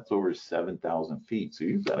Divide, and that's over 7,000 feet. So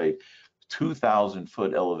you've got a 2,000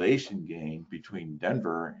 foot elevation gain between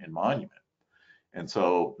Denver and Monument. And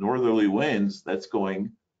so northerly winds, that's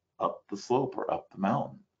going up the slope or up the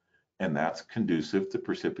mountain, and that's conducive to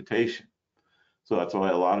precipitation. So that's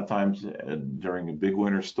why a lot of times during big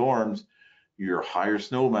winter storms, your higher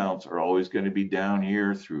snow mounts are always going to be down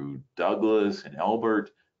here through Douglas and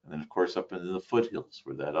Elbert, and then of course up into the foothills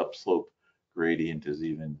where that upslope gradient is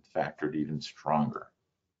even factored even stronger.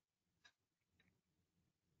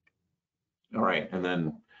 All right, and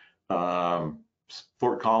then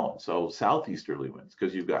Fort Collins, so southeasterly winds,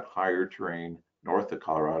 because you've got higher terrain north of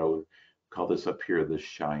Colorado. We call this up here the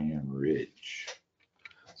Cheyenne Ridge.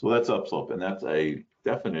 So that's upslope, and that's a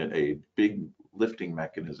big lifting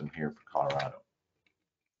mechanism here for Colorado.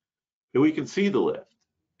 And we can see the lift,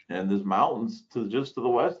 and the mountains just to the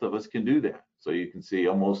west of us can do that. So you can see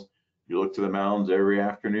almost, you look to the mountains every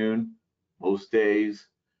afternoon, most days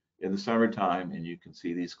in the summertime, and you can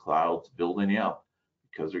see these clouds building up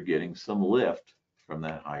because they're getting some lift from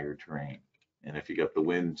that higher terrain. And if you got the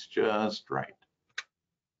winds just right.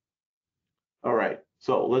 All right,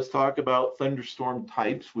 so let's talk about thunderstorm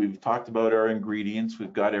types. We've talked about our ingredients.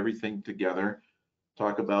 We've got everything together.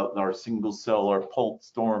 Talk about our single cell, our pulse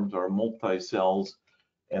storms, our multi-cells,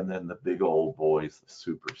 and then the big old boys, the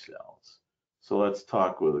supercells. So let's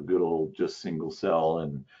talk with a good old just single cell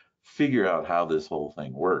and figure out how this whole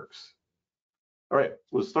thing works. All right,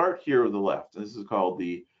 we'll start here with the left. This is called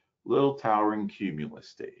the little towering cumulus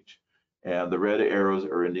stage. And the red arrows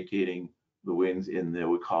are indicating the winds in what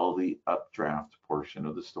we call the updraft portion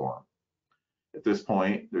of the storm. At this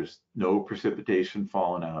point, there's no precipitation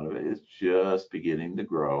falling out of it. It's just beginning to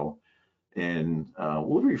grow. And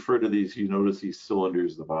we'll refer to these, you notice these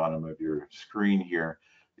cylinders at the bottom of your screen here.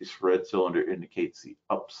 This red cylinder indicates the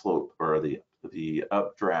upslope or the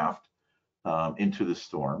updraft into the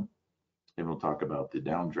storm. And we'll talk about the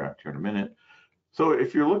downdraft here in a minute. So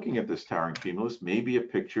if you're looking at this towering cumulus, maybe a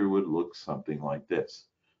picture would look something like this.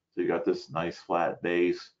 So you got this nice flat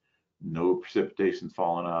base, no precipitation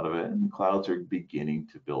falling out of it, and clouds are beginning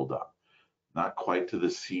to build up. Not quite to the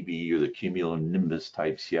CB or the cumulonimbus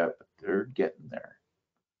types yet, but they're getting there.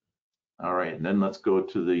 All right, and then let's go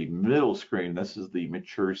to the middle screen. This is the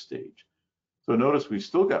mature stage. So notice we've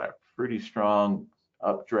still got a pretty strong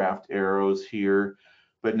updraft arrows here,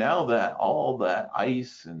 but now that all that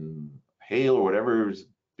ice and hail or whatever is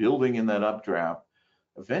building in that updraft,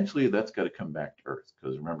 eventually that's got to come back to Earth,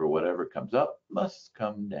 because remember, whatever comes up must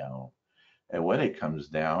come down. And when it comes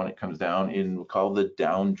down in what's called the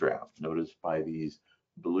downdraft. Notice by these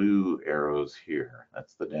blue arrows here,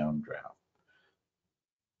 that's the downdraft.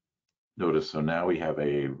 Notice, so now we have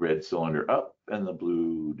a red cylinder up and the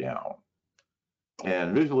blue down.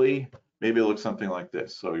 And visually, maybe it looks something like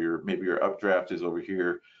this. So maybe your updraft is over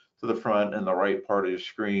here to the front and the right part of your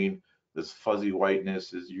screen. This fuzzy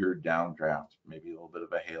whiteness is your downdraft, maybe a little bit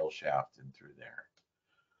of a hail shaft in through there.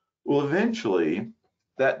 Well, eventually,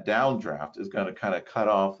 that downdraft is going to kind of cut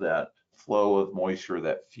off that flow of moisture,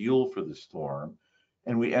 that fuel for the storm,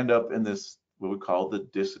 and we end up in this, what we call the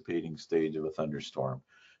dissipating stage of a thunderstorm.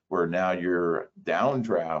 where now your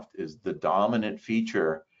downdraft is the dominant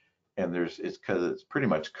feature, and it's because it's pretty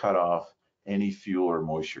much cut off any fuel or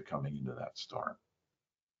moisture coming into that storm.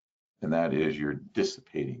 And that is your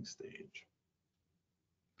dissipating stage.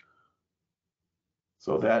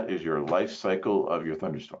 So that is your life cycle of your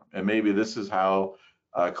thunderstorm. And maybe this is how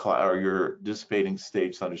your dissipating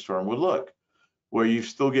stage thunderstorm would look, where you're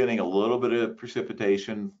still getting a little bit of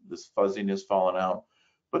precipitation, this fuzziness falling out.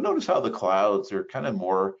 But notice how the clouds are kind of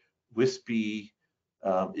more wispy,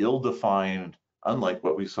 ill-defined, unlike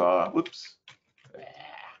what we saw, whoops,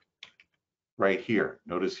 right here.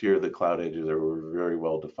 Notice here the cloud edges are very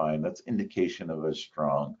well defined. That's indication of a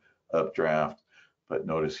strong updraft. But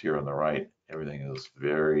notice here on the right, everything is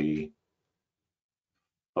very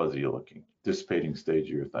fuzzy looking. Dissipating stage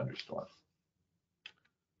of your thunderstorm.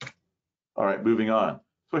 All right, moving on.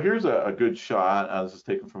 So here's a good shot. This is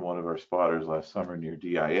taken from one of our spotters last summer near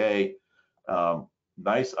DIA.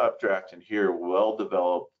 Nice updraft in here,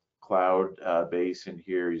 well-developed cloud base in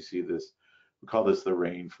here. You see this, we call this the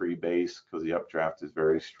rain-free base because the updraft is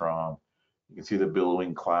very strong. You can see the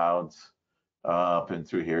billowing clouds up and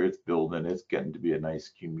through here. It's building, it's getting to be a nice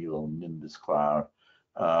cumulonimbus cloud.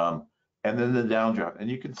 And then the downdraft. And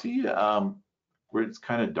you can see where it's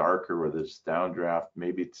kind of darker, where this downdraft,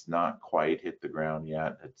 maybe it's not quite hit the ground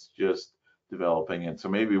yet. It's just developing. And so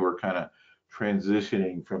maybe we're kind of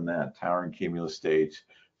transitioning from that towering cumulus stage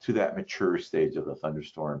to that mature stage of the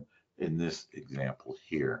thunderstorm in this example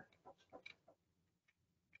here.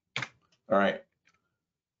 All right,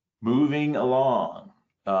 moving along.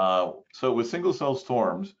 So with single cell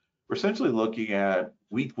storms, we're essentially looking at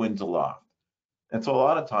weak winds aloft. And so a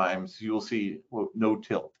lot of times you'll see no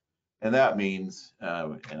tilt. And that means,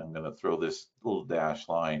 and I'm going to throw this little dash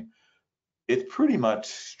line, it's pretty much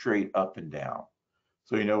straight up and down.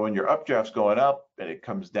 So, you know, when your updraft's going up and it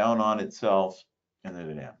comes down on itself and then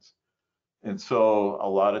it ends. And so a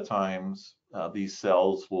lot of times these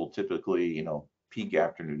cells will typically, you know, peak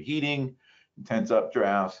afternoon heating, intense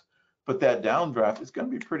updrafts, but that downdraft is going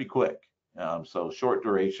to be pretty quick. So short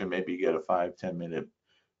duration, maybe you get a 5-10 minute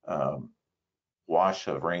wash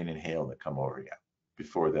of rain and hail that come over you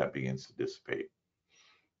before that begins to dissipate.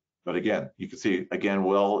 But again, you can see, again,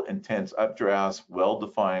 well intense updrafts,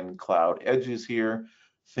 well-defined cloud edges here.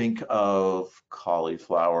 Think of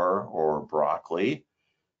cauliflower or broccoli,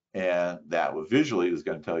 and that visually is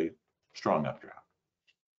going to tell you strong updraft.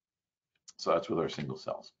 So that's with our single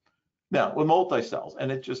cells. Now, with multi-cells,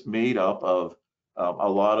 and it's just made up of a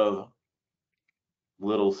lot of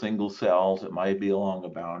little single cells. It might be along a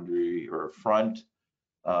boundary or a front,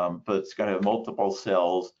 but it's going to have multiple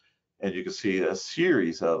cells. And you can see a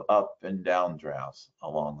series of up and down drafts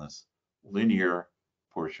along this linear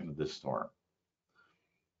portion of this storm.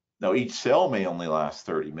 Now, each cell may only last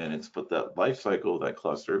 30 minutes, but that life cycle of that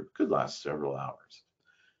cluster could last several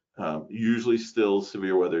hours. Usually still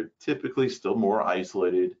severe weather, typically still more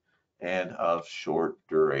isolated and of short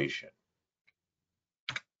duration.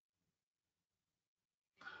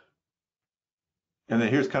 And then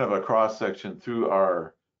here's kind of a cross section through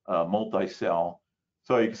our multi-cell.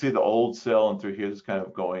 So you can see the old cell and through here is kind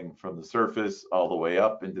of going from the surface all the way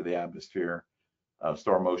up into the atmosphere.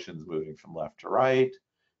 Storm motions moving from left to right.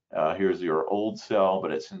 Here's your old cell,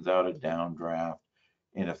 but it sends out a downdraft.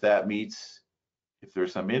 And if that meets, if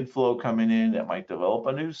there's some inflow coming in, it might develop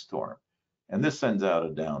a new storm. And this sends out a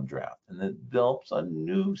downdraft and it develops a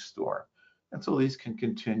new storm. And so these can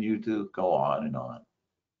continue to go on and on.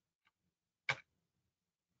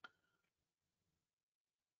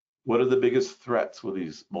 What are the biggest threats with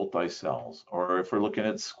these multi-cells? Or if we're looking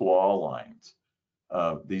at squall lines,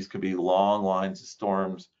 these could be long lines of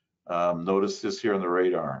storms. Notice this here on the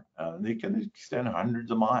radar. They can extend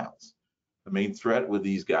hundreds of miles. The main threat with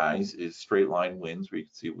these guys is straight line winds, where you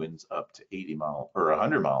can see winds up to 80 miles or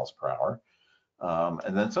 100 miles per hour.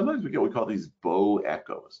 And then sometimes we get what we call these bow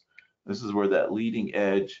echoes. This is where that leading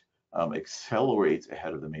edge accelerates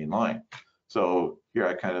ahead of the main line. So here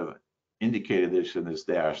I kind of indicated this in this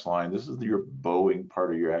dashed line. This is your bowing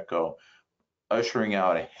part of your echo, ushering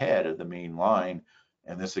out ahead of the main line.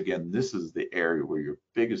 And this, again, this is the area where your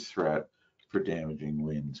biggest threat for damaging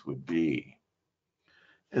winds would be.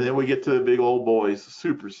 And then we get to the big old boys, the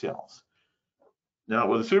supercells. Now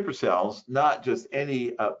with the supercells, not just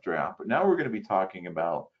any updraft, but now we're going to be talking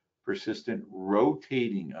about persistent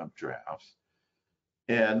rotating updrafts.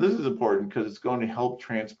 And this is important because it's going to help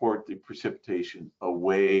transport the precipitation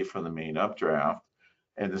away from the main updraft.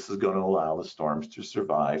 And this is going to allow the storms to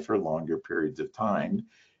survive for longer periods of time,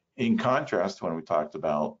 in contrast to when we talked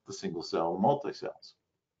about the single cell and multi-cells.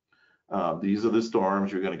 These are the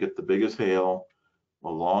storms. You're going to get the biggest hail, the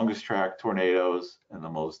longest track tornadoes, and the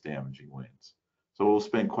most damaging winds. So we'll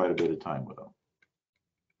spend quite a bit of time with them.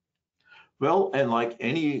 Well, and like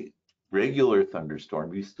any regular thunderstorm,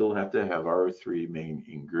 we still have to have our three main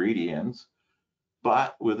ingredients,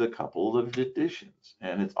 but with a couple of additions.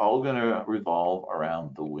 And it's all going to revolve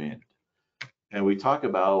around the wind. And we talk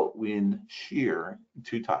about wind shear in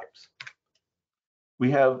two types.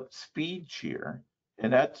 We have speed shear,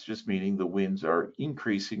 and that's just meaning the winds are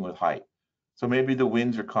increasing with height. So maybe the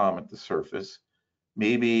winds are calm at the surface.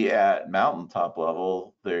 Maybe at mountaintop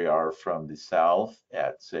level, they are from the south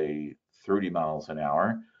at, say, 30 miles an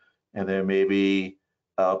hour. And then maybe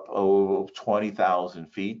up 20,000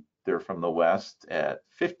 feet, they're from the west at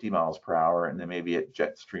 50 miles per hour. And then maybe at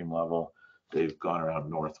jet stream level, they've gone around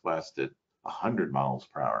northwest at 100 miles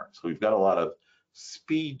per hour. So we've got a lot of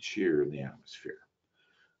speed shear in the atmosphere.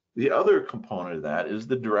 The other component of that is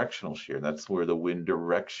the directional shear. That's where the wind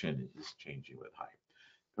direction is changing with height.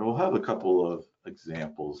 And we'll have a couple of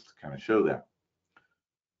examples to kind of show that.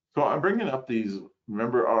 So I'm bringing up these,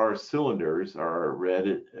 remember our cylinders are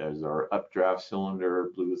red as our updraft cylinder,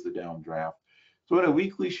 blue is the downdraft. So in a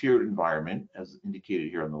weakly sheared environment, as indicated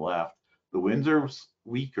here on the left, the winds are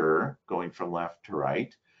weaker going from left to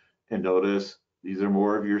right. And notice these are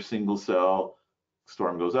more of your single cell.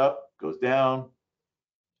 Storm goes up, goes down,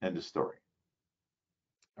 end of story.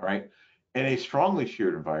 All right. In a strongly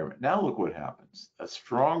sheared environment, now look what happens. A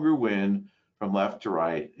stronger wind from left to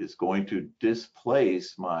right is going to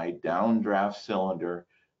displace my downdraft cylinder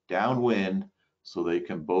downwind so they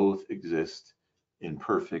can both exist in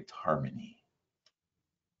perfect harmony.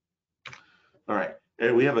 All right,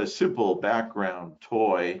 and we have a simple background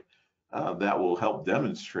toy that will help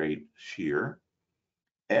demonstrate shear.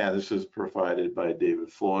 And this is provided by David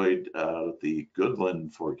Floyd of the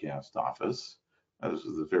Goodland Forecast Office. This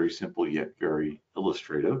is a very simple yet very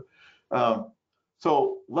illustrative.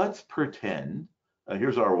 So let's pretend,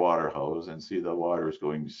 here's our water hose, and see the water is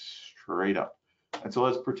going straight up. And so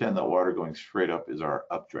let's pretend that water going straight up is our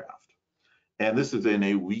updraft. And this is in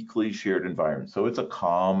a weakly sheared environment. So it's a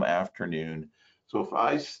calm afternoon. So if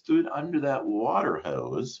I stood under that water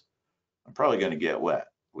hose, I'm probably going to get wet,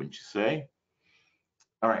 wouldn't you say?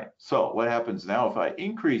 All right, so what happens now if I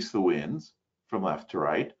increase the winds from left to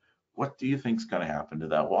right? What do you think is going to happen to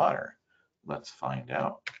that water? Let's find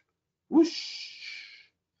out. Whoosh.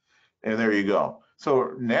 And there you go.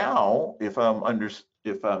 So now if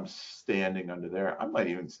I'm standing under there, I might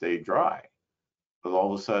even stay dry. But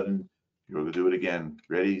all of a sudden, you're going to do it again.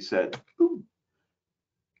 Ready, set, boom.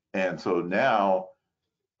 And so now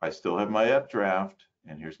I still have my updraft,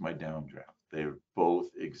 and here's my downdraft. They're both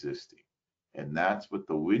existing. And that's what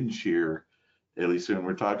the wind shear, at least when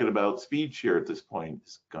we're talking about speed shear at this point,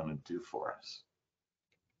 is going to do for us.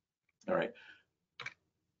 All right.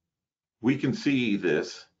 We can see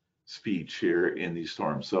this speed shear in these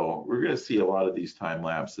storms. So we're going to see a lot of these time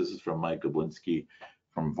lapse. This is from Mike Gablinski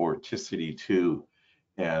from Vorticity 2.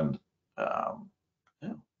 And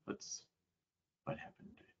yeah, what happened?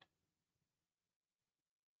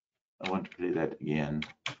 I want to play that again.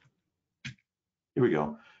 Here we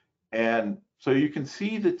go. And so you can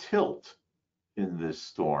see the tilt in this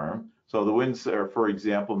storm. So the winds are, for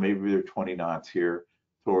example, maybe they're 20 knots here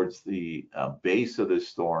towards the base of this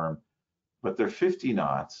storm, but they're 50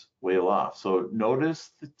 knots way off. So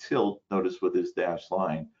notice the tilt, notice with this dashed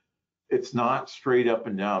line, it's not straight up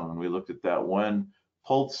and down. When we looked at that one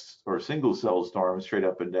pulse or single cell storm, straight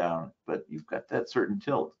up and down, but you've got that certain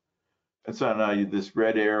tilt. And so now this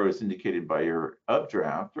red arrow is indicated by your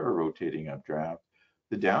updraft or rotating updraft.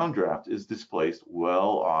 The downdraft is displaced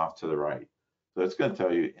well off to the right. So it's going to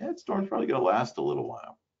tell you, that storm's probably going to last a little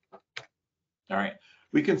while. All right,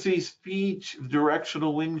 we can see speed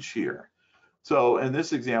directional wind shear. So in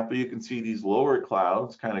this example, you can see these lower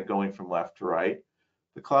clouds kind of going from left to right.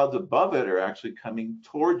 The clouds above it are actually coming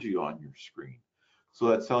towards you on your screen. So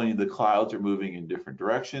that's telling you the clouds are moving in different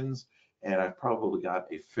directions. And I've probably got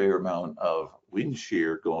a fair amount of wind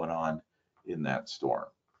shear going on in that storm.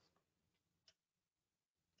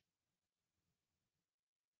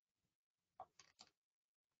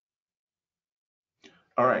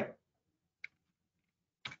 All right.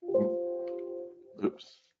 Oops,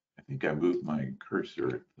 I think I moved my cursor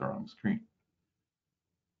to the wrong screen.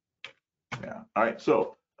 Yeah, all right,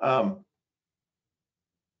 so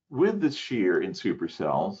with the shear in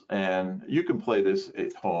supercells, and you can play this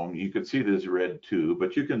at home, you can see this red tube,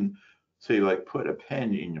 but you can say like put a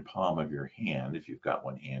pen in your palm of your hand if you've got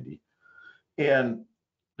one handy. And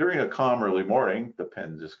during a calm early morning, the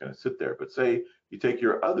pen's just going to sit there. But say you take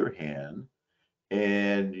your other hand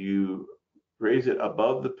and you raise it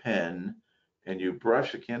above the pen and you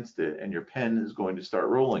brush against it, and your pen is going to start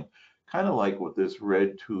rolling, kind of like what this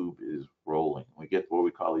red tube is rolling. We get what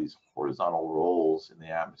we call these horizontal rolls in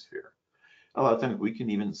the atmosphere. A lot of times we can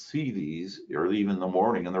even see these early even in the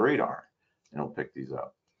morning in the radar, and it'll pick these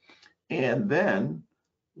up. And then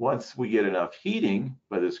once we get enough heating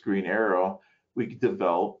by this green arrow, we can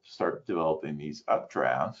start developing these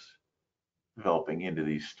updrafts, developing into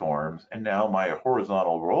these storms. And now my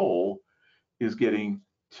horizontal roll is getting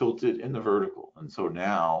tilted in the vertical. And so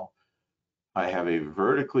now I have a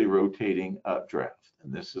vertically rotating updraft.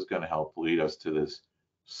 And this is going to help lead us to this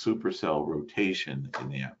supercell rotation in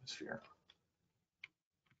the atmosphere.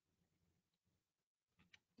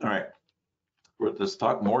 All right, let's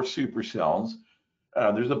talk more supercells.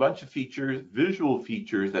 There's a bunch of features, visual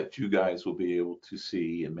features that you guys will be able to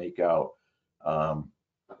see and make out, kind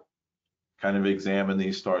of examine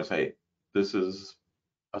these stars. Hey, this is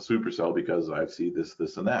a supercell because I see this,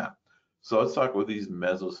 this, and that. So let's talk about these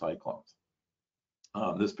mesocyclones.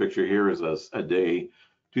 This picture here is a day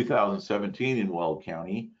 2017 in Weld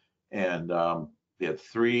County, and they had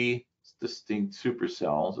 3 distinct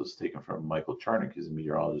supercells. It was taken from Michael Charnick, who's a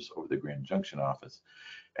meteorologist over the Grand Junction office.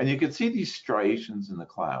 And you can see these striations in the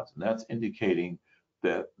clouds, and that's indicating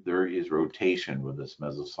that there is rotation with this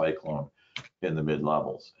mesocyclone in the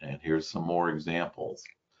mid-levels. And here's some more examples.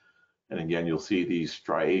 And again, you'll see these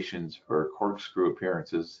striations or corkscrew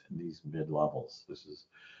appearances in these mid-levels. This is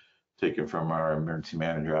taken from our emergency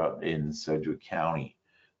manager out in Sedgwick County.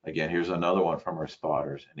 Again, here's another one from our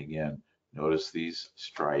spotters. And again, notice these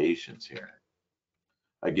striations here.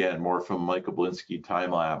 Again, more from Michael Blinsky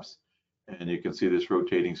time lapse. And you can see this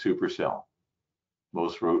rotating supercell.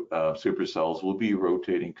 Most supercells will be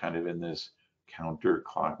rotating kind of in this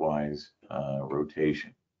counterclockwise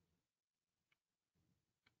rotation.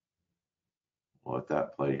 We'll let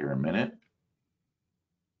that play here a minute.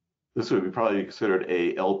 This would be probably considered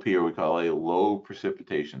a LP, or we call a low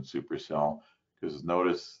precipitation supercell, because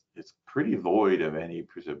notice it's pretty void of any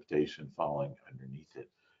precipitation falling underneath it.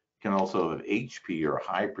 You can also have HP, or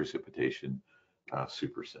high precipitation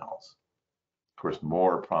supercells. Of course,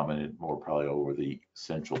 more prominent, more probably over the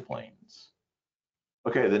central plains.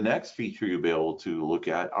 Okay, the next feature you'll be able to look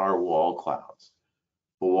at are wall clouds.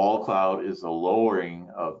 The wall cloud is a lowering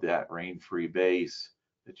of that rain-free base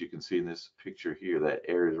that you can see in this picture here. That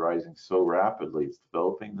air is rising so rapidly, it's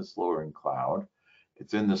developing this lowering cloud.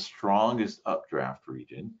 It's in the strongest updraft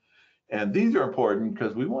region. And these are important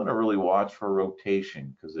because we want to really watch for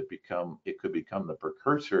rotation, because it could become the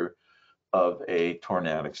precursor of a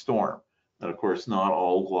tornadic storm. And of course, not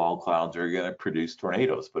all wall clouds are going to produce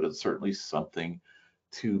tornadoes, but it's certainly something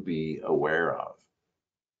to be aware of.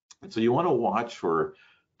 And so you want to watch for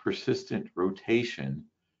persistent rotation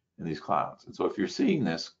in these clouds. And so if you're seeing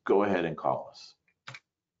this, go ahead and call us.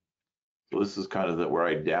 So this is kind of where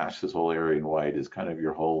I dash this whole area in white, is kind of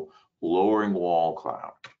your whole lowering wall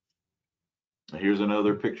cloud. Here's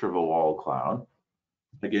another picture of a wall cloud.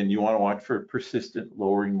 Again, you want to watch for persistent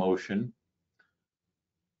lowering motion.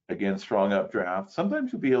 Again, strong updraft.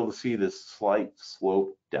 Sometimes you'll be able to see this slight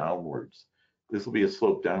slope downwards. This will be a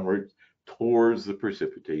slope downwards towards the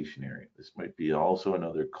precipitation area. This might be also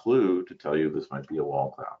another clue to tell you this might be a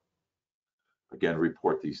wall cloud. Again,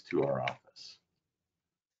 report these to our office.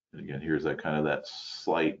 And again, here's that kind of that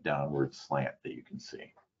slight downward slant that you can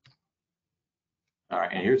see. All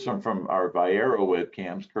right, and here's some from our Viera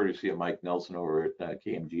webcams, courtesy of Mike Nelson over at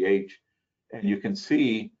KMGH. And you can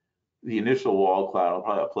see the initial wall cloud. I'll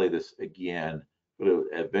probably play this again, but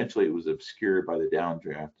eventually it was obscured by the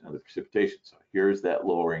downdraft and the precipitation. So here's that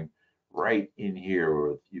lowering right in here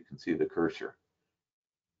where you can see the cursor.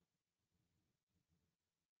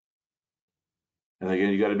 And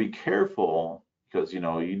again, you got to be careful, because you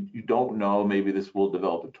don't know, maybe this will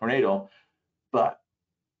develop a tornado, but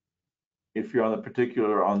if you're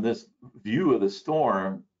on this view of the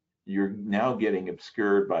storm, you're now getting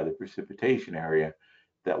obscured by the precipitation area,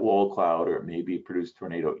 that wall cloud, or maybe produce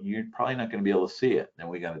tornado. You're probably not going to be able to see it. Then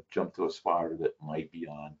we got to jump to a spotter that might be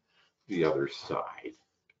on the other side.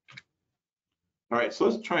 All right, so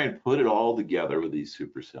let's try and put it all together with these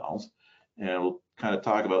supercells, and we'll kind of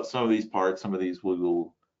talk about some of these parts. Some of these we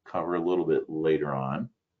will cover a little bit later on.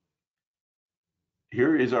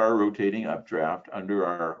 Here is our rotating updraft under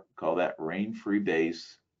our, call that rain-free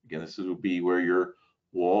base. Again, this would be where your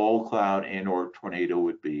wall cloud and or tornado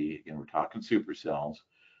would be. Again, we're talking supercells.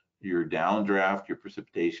 Your downdraft, your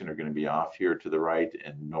precipitation are going to be off here to the right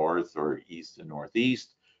and north, or east and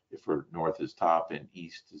northeast. If north is top and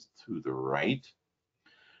east is to the right.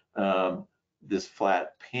 This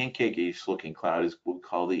flat pancake-ish looking cloud is what we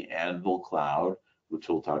call the anvil cloud, which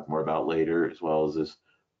we'll talk more about later, as well as this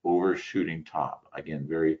overshooting top. Again,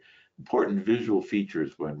 very important visual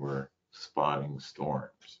features when we're spotting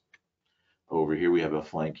storms. Over here we have a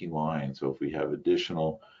flanking line. So if we have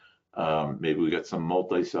additional, maybe we got some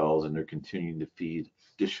multi-cells and they're continuing to feed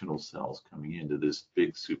additional cells coming into this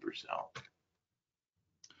big supercell.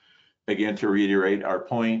 Again, to reiterate our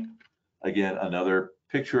point, again, another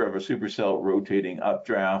picture of a supercell rotating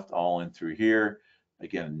updraft all in through here.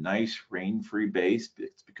 Again, nice rain-free base.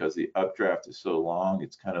 It's because the updraft is so long,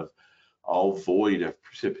 it's kind of all void of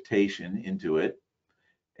precipitation into it.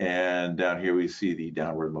 And down here we see the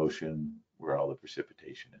downward motion where all the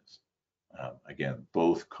precipitation is. Again,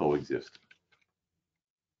 both coexist.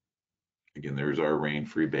 Again, there's our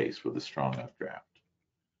rain-free base with a strong updraft.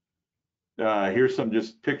 Here's some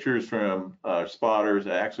just pictures from spotters.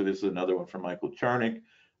 Actually, this is another one from Michael Charnick.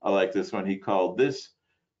 I like this one. He called this,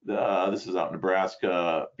 this is out in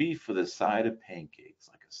Nebraska, beef with a side of pancakes,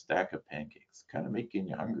 like a stack of pancakes. Kind of making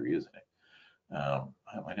you hungry, isn't it?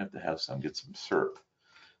 I might have to have some, get some syrup.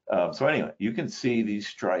 So anyway, you can see these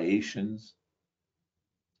striations.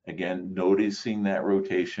 Again, noticing that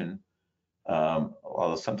rotation.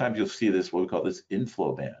 Sometimes you'll see this, what we call this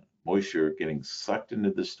inflow band, moisture getting sucked into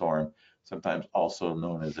the storm, sometimes also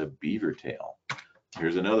known as a beaver tail.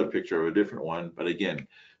 Here's another picture of a different one, but again,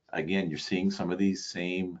 you're seeing some of these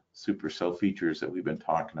same supercell features that we've been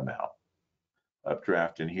talking about.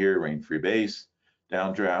 Updraft in here, rain-free base,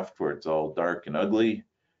 downdraft where it's all dark and ugly,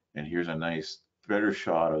 and here's a nice better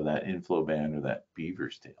shot of that inflow band or that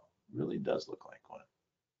beaver's tail. It really does look like one.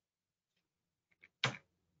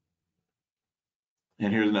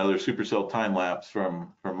 And here's another supercell time lapse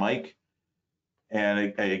from Mike.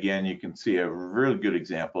 And again, you can see a really good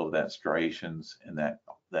example of that striations and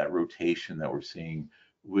that rotation that we're seeing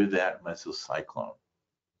with that mesocyclone.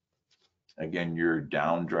 Again, your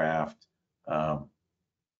downdraft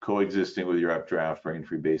coexisting with your updraft,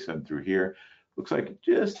 rain-free base on through here. Looks like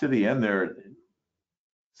just to the end there,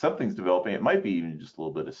 something's developing. It might be even just a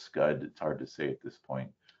little bit of scud. It's hard to say at this point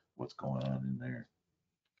what's going on in there.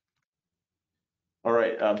 All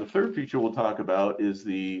right, the third feature we'll talk about is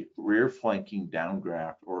the rear flanking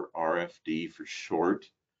downdraft, or RFD for short.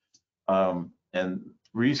 And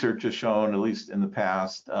research has shown, at least in the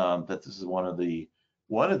past, that this is one of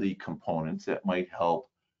the components that might help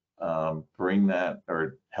bring that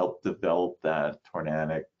or help develop that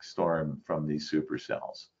tornadic storm from these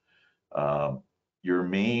supercells. Your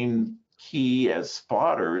main key as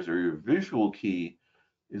spotters, or your visual key,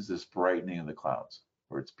 is this brightening of the clouds,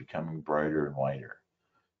 where it's becoming brighter and whiter.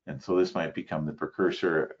 And so this might become the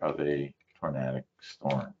precursor of a tornadic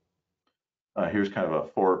storm. Here's kind of a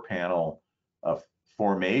 4-panel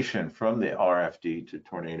formation from the RFD to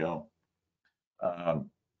tornado.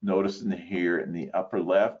 Notice here in the upper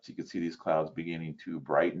left, you can see these clouds beginning to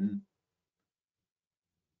brighten.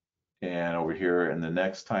 And over here in the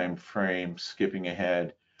next time frame, skipping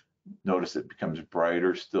ahead, notice it becomes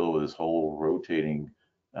brighter still with this whole rotating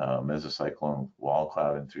mesocyclone wall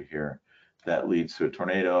cloud in through here. That leads to a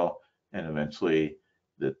tornado, and eventually,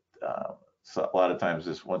 so a lot of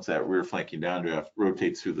times, once that rear flanking downdraft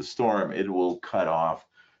rotates through the storm, it will cut off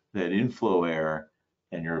that inflow air,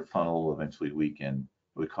 and your funnel will eventually weaken.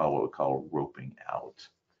 What we call roping out.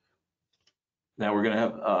 Now we're going to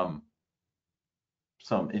have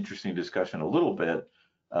some interesting discussion a little bit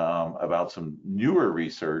about some newer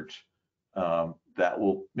research that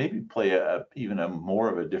will maybe play even more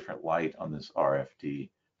of a different light on this RFD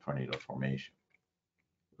tornado formation.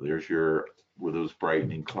 There's with those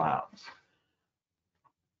brightening clouds.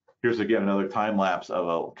 Here's again another time lapse of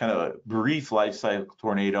a kind of a brief life cycle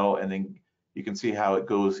tornado, and then you can see how it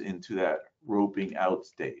goes into that roping out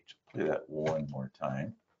stage. Play that one more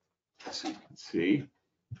time so you can see.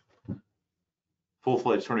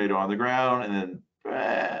 Full-fledged tornado on the ground, and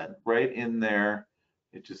then right in there,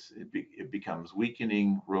 it becomes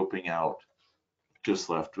weakening, roping out, just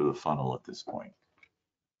left with a funnel at this point.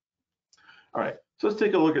 All right, so let's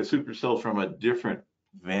take a look at supercells from a different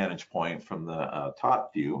vantage point, from the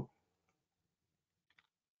top view.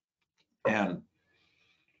 And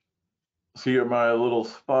see my little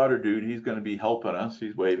spotter dude, he's going to be helping us.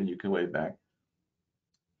 He's waving, you can wave back.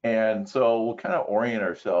 And so we'll kind of orient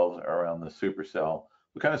ourselves around the supercell.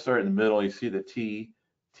 We'll kind of start in the middle. You see the T.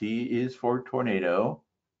 T is for tornado.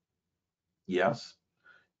 Yes.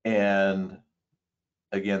 And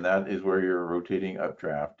again, that is where your rotating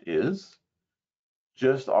updraft is.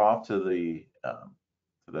 Just off to the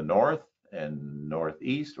north and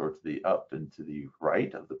northeast, or to the up and to the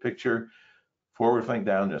right of the picture, forward flank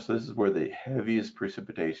downdraft. So this is where the heaviest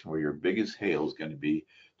precipitation, where your biggest hail is going to be,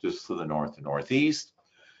 just to the north and northeast.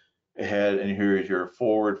 ahead, and here's your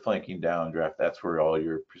forward flanking downdraft. That's where all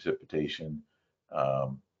your precipitation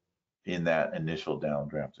in that initial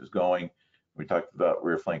downdraft is going. We talked about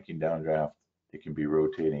rear flanking downdraft. It can be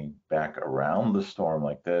rotating back around the storm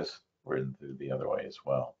like this, or the other way as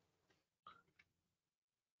well.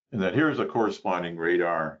 And then here's a corresponding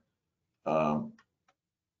radar.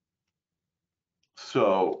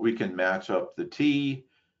 So we can match up the T,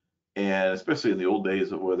 and especially in the old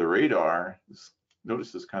days of weather radar,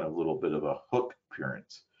 notice this kind of little bit of a hook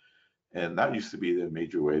appearance. And that used to be the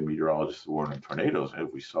major way meteorologists warn on tornadoes.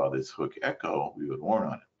 If we saw this hook echo, we would warn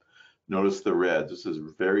on it. Notice the red. This is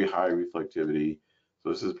very high reflectivity. So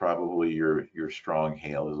this is probably your strong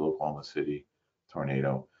hail, is Oklahoma City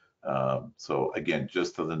tornado. So again,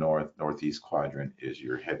 just to the northeast quadrant is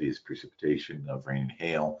your heaviest precipitation of rain and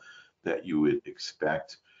hail that you would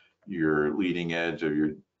expect. Your leading edge of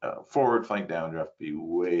your forward flank downdraft be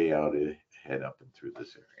way out ahead up and through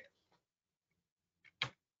this area.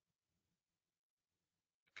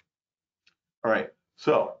 All right,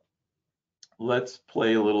 so let's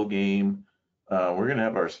play a little game. We're going to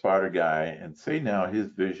have our spotter guy, and say now his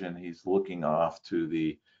vision, he's looking off to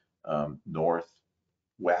the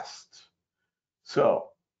northwest. So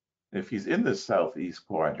if he's in the southeast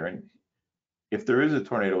quadrant, if there is a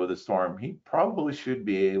tornado with a storm, he probably should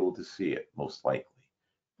be able to see it, most likely,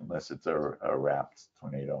 unless it's a wrapped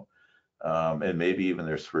tornado. And maybe even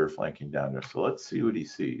there's rear flanking down there. So let's see what he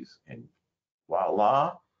sees. And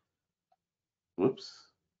voila. Whoops.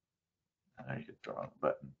 I hit the wrong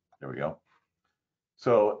button. There we go.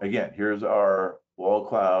 So again, here's our wall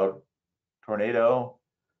cloud tornado.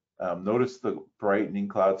 Notice the brightening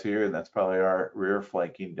clouds here, and that's probably our rear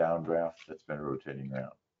flanking downdraft that's been rotating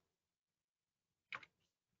around.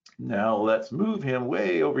 Now let's move him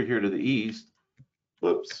way over here to the east.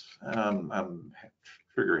 Whoops, I'm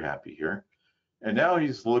trigger happy here. And now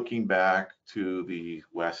he's looking back to the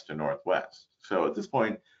west and northwest. So at this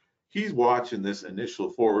point, he's watching this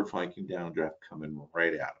initial forward flanking downdraft coming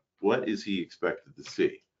right at him. What is he expected to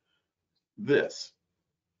see? This.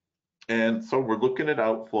 And so we're looking at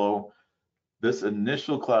outflow. This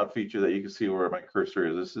initial cloud feature that you can see where my cursor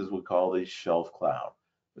is, this is what we call the shelf cloud.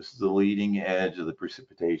 This is the leading edge of the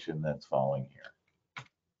precipitation that's falling here.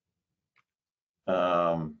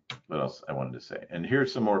 What else I wanted to say? And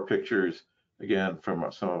here's some more pictures, again, from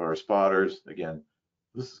some of our spotters. Again,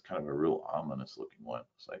 this is kind of a real ominous looking one.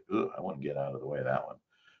 It's like, ugh, I want to get out of the way of that one.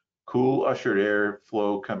 Cool ushered air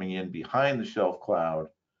flow coming in behind the shelf cloud.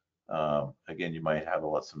 Again, you might have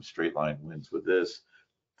some straight line winds with this,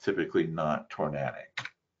 typically not tornadic.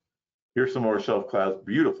 Here's some more shelf clouds,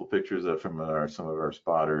 beautiful pictures from some of our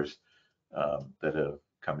spotters that have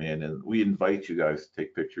come in, and we invite you guys to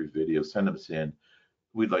take pictures, videos, send them in.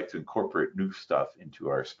 We'd like to incorporate new stuff into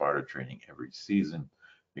our spotter training every season.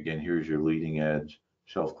 Again, here's your leading edge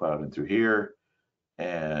shelf cloud in through here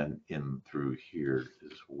and in through here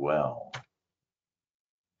as well.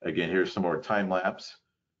 Again, here's some more time lapse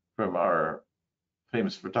from our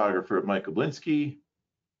famous photographer, Mike Oblinsky.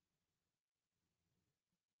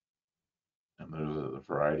 And there's a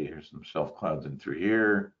variety. Here's some shelf clouds in through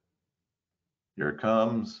here. Here it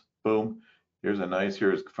comes, boom. Here's a nice,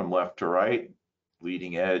 here's from left to right,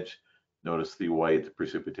 leading edge. Notice the white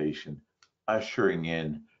precipitation ushering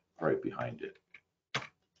in right behind it.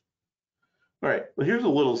 All right, well, here's a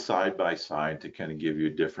little side by side to kind of give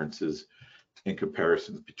you differences in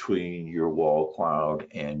comparisons between your wall cloud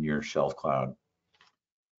and your shelf cloud.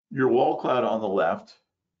 Your wall cloud on the left,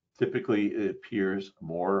 typically it appears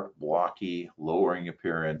more blocky, lowering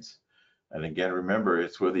appearance. And again, remember,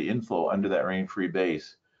 it's where the inflow under that rain-free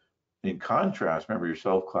base. In contrast, remember your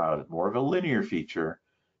shelf cloud is more of a linear feature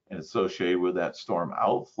and associated with that storm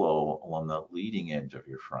outflow along the leading edge of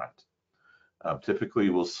your front. Typically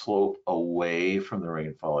will slope away from the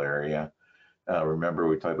rainfall area. Remember,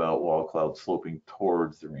 we talked about wall clouds sloping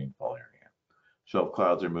towards the rainfall area. Shelf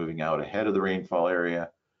clouds are moving out ahead of the rainfall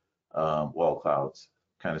area. Wall clouds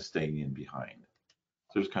kind of staying in behind.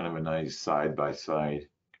 So there's kind of a nice side-by-side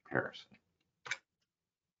comparison.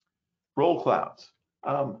 Roll clouds.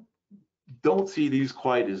 Don't see these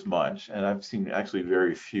quite as much, and I've seen actually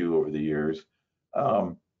very few over the years.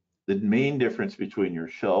 The main difference between your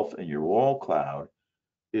shelf and your wall cloud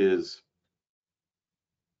is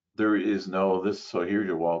there is no this. So here's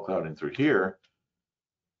your wall cloud in through here,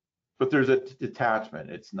 but there's a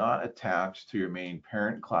detachment. It's not attached to your main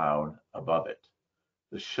parent cloud above it.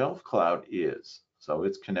 The shelf cloud is, so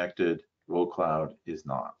it's connected. Roll cloud is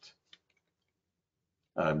not.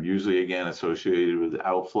 Usually, again, associated with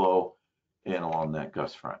outflow and along that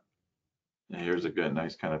gust front. And here's a good,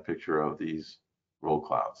 nice kind of picture of these roll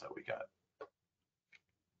clouds that we got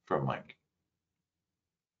from Mike.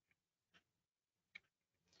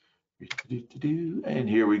 And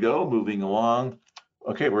here we go, moving along.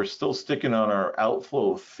 Okay, we're still sticking on our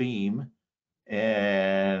outflow theme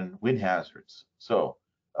and wind hazards. So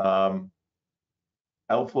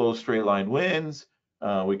outflow straight line winds.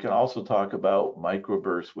 We can also talk about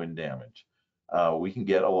microburst wind damage. We can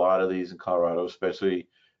get a lot of these in Colorado, especially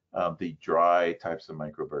the dry types of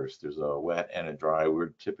microbursts. There's a wet and a dry.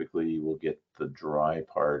 We're typically will get the dry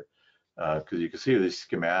part because you can see these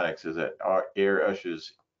schematics is that our air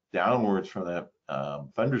ushers downwards from that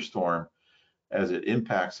thunderstorm. As it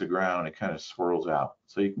impacts the ground, it kind of swirls out.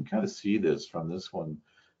 So you can kind of see this from this one,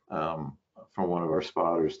 from one of our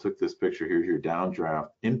spotters. Took this picture. Here's your downdraft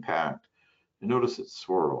impact. And notice it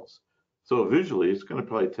swirls. So visually, it's going to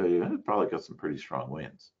probably tell you it probably got some pretty strong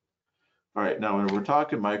winds. All right, now when we're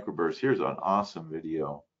talking microbursts, here's an awesome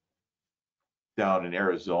video down in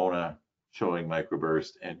Arizona showing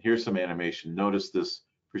microburst. And here's some animation. Notice this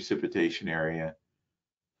precipitation area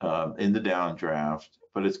in the downdraft,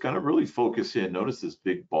 but it's going to really focus in. Notice this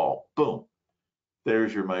big ball. Boom.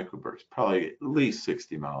 There's your microburst. Probably at least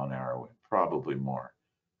 60-mile-an-hour wind, probably more.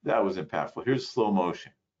 That was impactful. Here's slow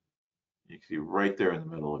motion. You can see right there in the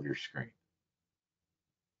middle of your screen.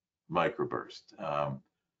 Microburst.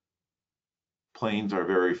 Planes are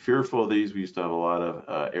very fearful of these. We used to have a lot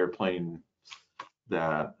of airplane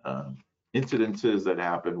that incidences that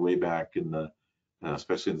happened way back in the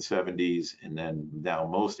especially in the 70s, and then now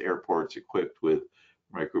most airports equipped with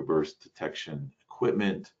microburst detection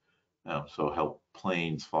equipment, so help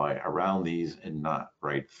planes fly around these and not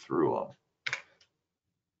right through them.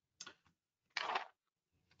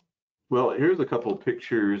 Well, here's a couple of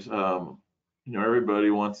pictures. You know,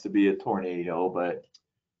 everybody wants to be a tornado, but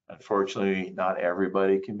unfortunately, not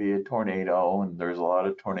everybody can be a tornado, and there's a lot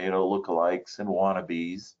of tornado lookalikes and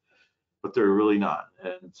wannabes, but they're really not.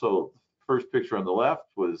 And so first picture on the left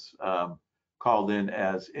was called in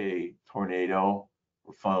as a tornado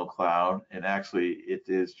or funnel cloud, and actually it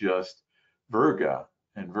is just virga,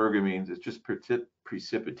 and virga means it's just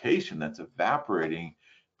precipitation that's evaporating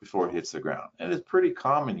before it hits the ground. And it's pretty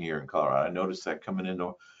common here in Colorado. I noticed that coming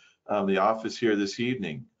into the office here this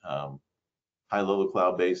evening. High-level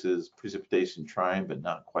cloud bases, precipitation trying, but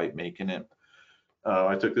not quite making it.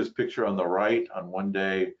 I took this picture on the right on one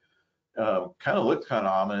day. Kind of looked kind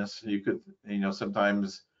of ominous. You could, you know,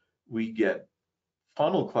 sometimes we get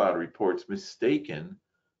funnel cloud reports mistaken,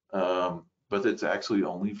 but it's actually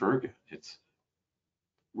only virga. It's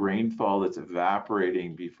rainfall that's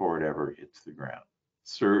evaporating before it ever hits the ground.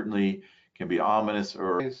 Certainly can be ominous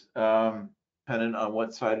or depending on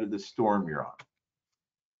what side of the storm you're on.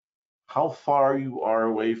 How far you are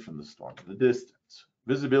away from the storm, the distance,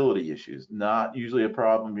 visibility issues, not usually a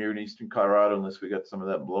problem here in Eastern Colorado unless we got some of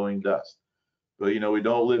that blowing dust. But, you know, we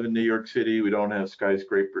don't live in New York City. We don't have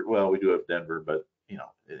skyscraper. Well, we do have Denver, but, you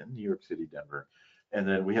know, in New York City, Denver. And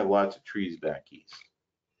then we have lots of trees back east.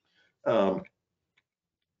 Our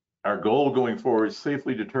goal going forward is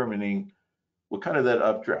safely determining what kind of that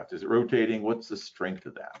updraft. Is it rotating? What's the strength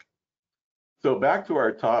of that? So back to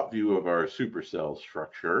our top view of our supercell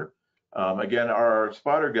structure. Again, our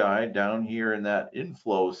spotter guide down here in that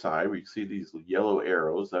inflow side, we see these yellow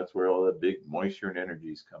arrows. That's where all the big moisture and energy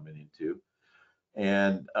is coming into.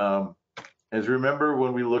 And as remember,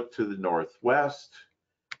 when we look to the northwest,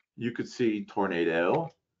 you could see tornado,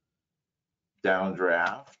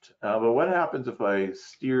 downdraft. But what happens if I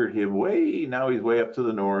steer him way, now he's way up to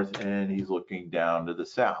the north and he's looking down to the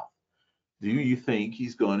south? Do you think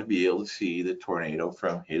he's going to be able to see the tornado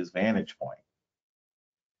from his vantage point?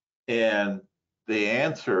 And the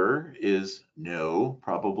answer is no,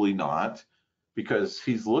 probably not, because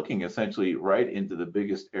he's looking essentially right into the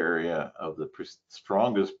biggest area of the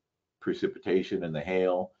strongest precipitation and the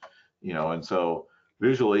hail, you know, and so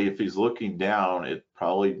visually, if he's looking down, it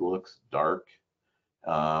probably looks dark.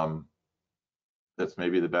 That's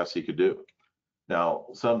maybe the best he could do. Now,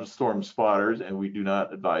 some storm spotters, and we do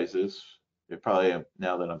not advise this, it probably,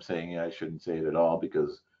 now that I'm saying it, I shouldn't say it at all,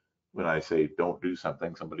 because when I say don't do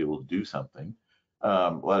something, somebody will do something. A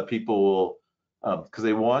lot of people will, because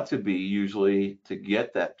they want to be usually to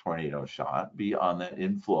get that tornado shot, be on that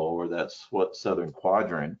inflow or that southern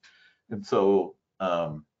quadrant. And so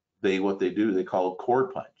what they do, they call it core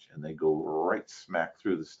punch, and they go right smack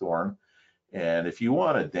through the storm. And if you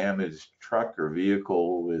want a damaged truck or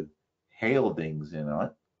vehicle with hail dings in on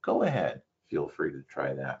it, go ahead. Feel free to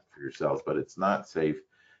try that for yourselves, but it's not safe.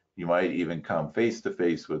 You might even come face to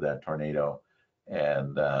face with that tornado,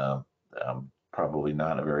 and probably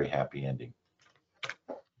not a very happy ending.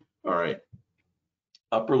 All right.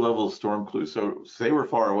 upper level storm clues. So say we're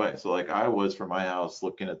far away. So like I was from my house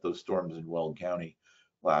looking at those storms in Weld County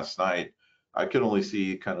last night, I could only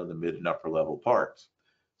see kind of the mid and upper level parts.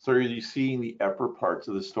 So are you seeing the upper parts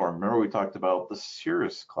of the storm? Remember we talked about the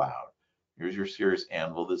cirrus cloud. Here's your cirrus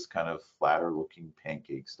anvil, this kind of flatter looking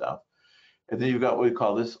pancake stuff. And then you've got what we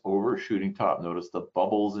call this overshooting top. Notice the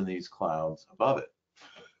bubbles in these clouds above it.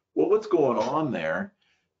 Well, what's going on there?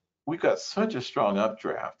 We've got such a strong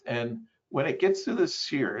updraft, and when it gets to the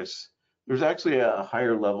cirrus, there's actually a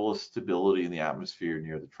higher level of stability in the atmosphere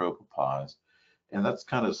near the tropopause, and that's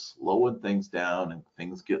kind of slowing things down and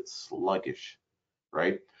things get sluggish,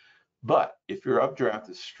 right? But if your updraft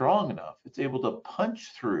is strong enough, it's able to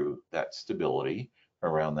punch through that stability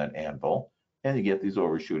around that anvil, and you get these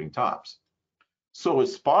overshooting tops. So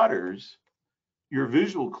as spotters, your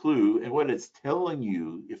visual clue and what it's telling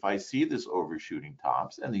you, if I see this overshooting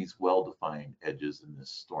tops and these well-defined edges in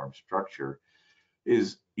this storm structure,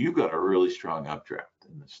 is you've got a really strong updraft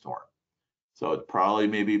in the storm. So it's probably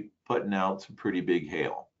maybe putting out some pretty big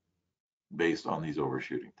hail based on these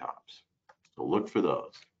overshooting tops. So look for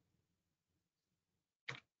those.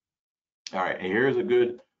 All right, and here's a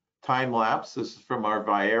good time lapse. This is from our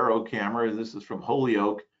Viero camera. This is from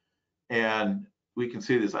Holyoke, and we can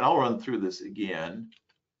see this, and I'll run through this again.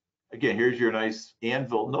 Again, here's your nice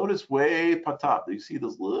anvil. Notice way up top, you see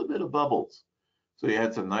those little bit of bubbles. So you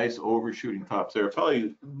had some nice overshooting tops there.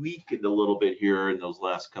 Probably weakened a little bit here in those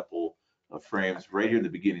last couple of frames. Right here in the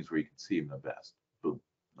beginnings where you can see them the best. Boom,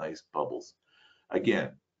 nice bubbles.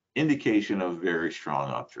 Again, indication of very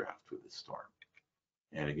strong updraft with this storm.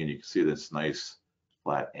 And again, you can see this nice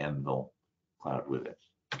flat anvil cloud with it.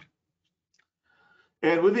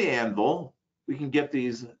 And with the anvil, we can get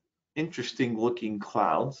these interesting looking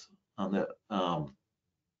clouds on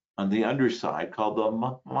the underside called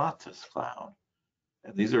the Matus cloud.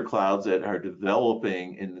 And these are clouds that are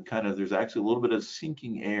developing in kind of, there's actually a little bit of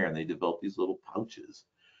sinking air, and they develop these little pouches.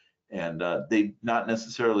 And they not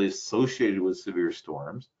necessarily associated with severe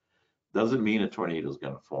storms. Doesn't mean a tornado is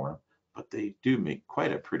going to form, but they do make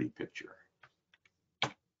quite a pretty picture.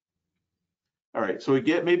 All right, so we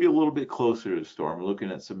get maybe a little bit closer to the storm. We're looking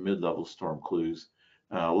at some mid-level storm clues.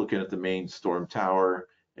 Looking at the main storm tower,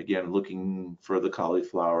 again, looking for the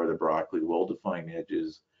cauliflower, the broccoli, well-defined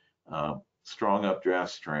edges, strong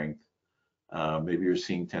updraft strength. Maybe you're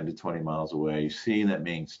seeing 10 to 20 miles away. You're seeing that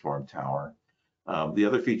main storm tower. The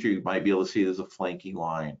other feature you might be able to see is a flanking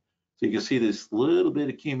line. So you can see this little bit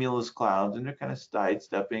of cumulus clouds, and they're kind of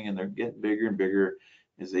sidestepping, and they're getting bigger and bigger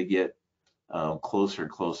as they get closer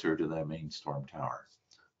and closer to that main storm tower.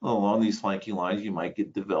 Well, along these flanking lines, you might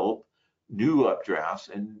get develop new updrafts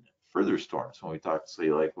and further storms when we talk,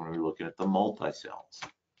 say, like when we're looking at the multi-cells.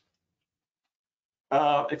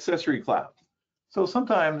 Accessory cloud. So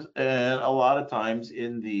sometimes, and a lot of times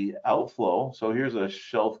in the outflow, so here's a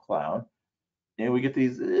shelf cloud, and we get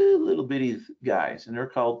these little bitty guys, and they're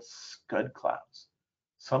called scud clouds.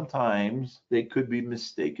 Sometimes they could be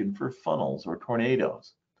mistaken for funnels or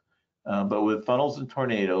tornadoes. But with funnels and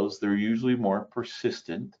tornadoes, they're usually more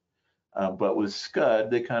persistent. But with scud,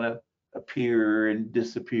 they kind of appear and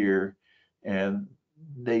disappear, and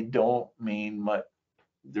they don't mean much.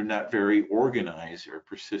 They're not very organized or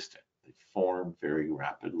persistent. They form very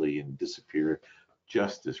rapidly and disappear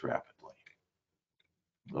just as rapidly.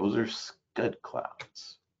 Those are scud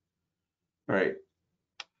clouds. All right,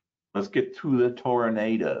 let's get to the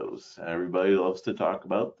tornadoes. Everybody loves to talk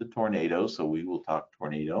about the tornado, so we will talk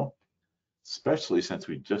tornado, especially since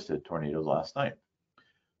we just had tornadoes last night.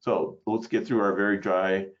 So let's get through our very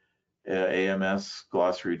dry AMS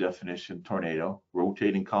glossary definition. Tornado,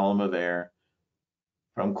 rotating column of air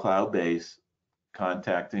from cloud base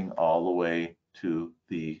contacting all the way to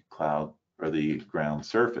the cloud or the ground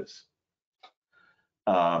surface.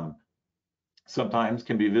 Sometimes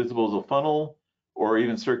can be visible as a funnel or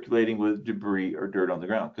even circulating with debris or dirt on the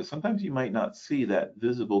ground, because sometimes you might not see that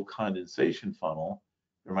visible condensation funnel.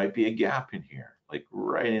 There might be a gap in here, like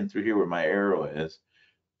right in through here where my arrow is.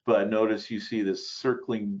 But notice you see this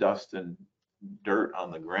circling dust and dirt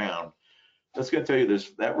on the ground. That's going to tell you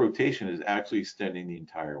that rotation is actually extending the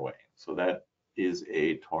entire way. So that is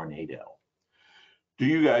a tornado. Do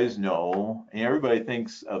you guys know, and everybody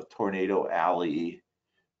thinks of Tornado Alley,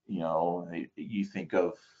 you know, you think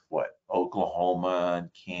of what, Oklahoma and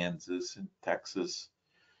Kansas and Texas,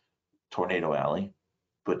 Tornado Alley.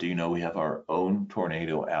 But do you know we have our own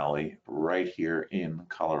Tornado Alley right here in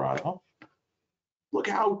Colorado? Look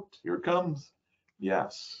out, here it comes.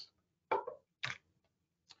 Yes.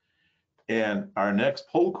 And our next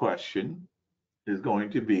poll question is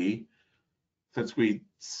going to be, since we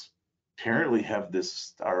apparently have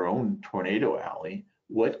our own Tornado Alley,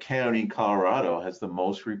 What county in Colorado has the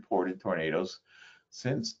most reported tornadoes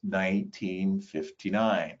since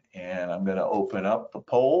 1959? And I'm going to open up the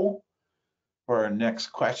poll for our next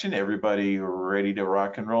question. Everybody ready to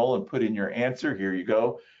rock and roll and put in your answer? Here you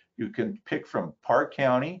go. You can pick from Park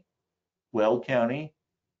County, Weld County,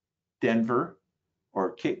 Denver,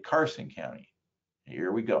 or Kit Carson County.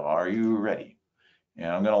 Here we go. Are you ready? And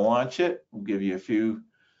I'm going to launch it. We'll give you a few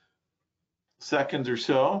seconds or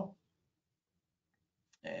so.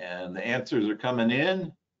 And the answers are coming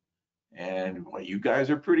in. And well, you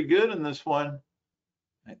guys are pretty good in this one.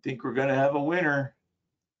 I think we're going to have a winner.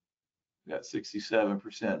 We got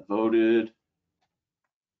 67% voted,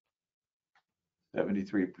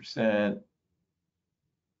 73%.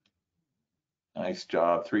 Nice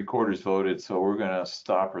job. 3/4 voted. So we're going to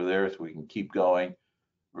stop her there so we can keep going.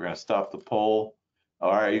 We're going to stop the poll.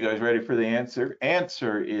 All right, you guys ready for the answer?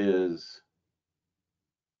 Answer is,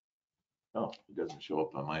 oh, it doesn't show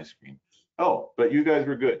up on my screen. Oh, but you guys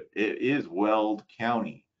were good. It is Weld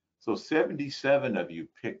County. So 77 of you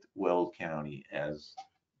picked Weld County as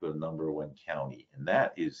the #1 county, and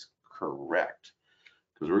that is correct.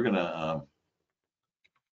 Because we're gonna,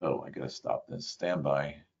 oh, I gotta stop this. Stand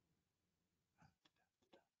by.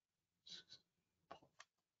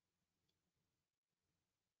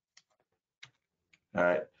 All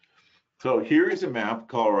right. So here is a map of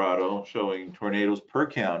Colorado showing tornadoes per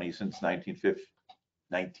county since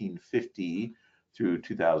 1950 through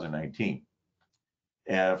 2019.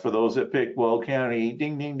 And for those that picked Weld County,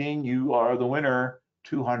 ding, ding, ding, you are the winner,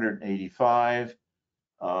 285.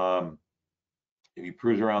 If you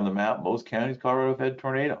cruise around the map, most counties in Colorado have had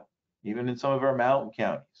tornado, even in some of our mountain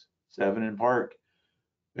counties, 7 in Park.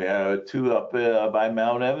 We had 2 up by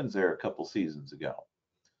Mount Evans there a couple seasons ago.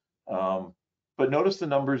 But notice the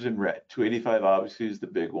numbers in red. 285 obviously is the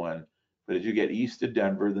big one, but as you get east of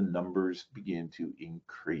Denver, the numbers begin to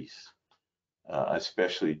increase,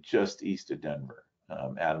 especially just east of Denver.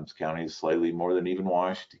 Adams County is slightly more than even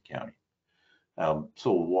Washington County.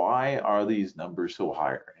 So why are these numbers so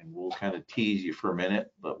higher? And we'll kind of tease you for a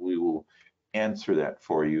minute, but we will answer that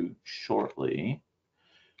for you shortly.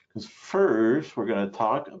 Because first, we're going to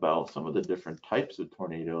talk about some of the different types of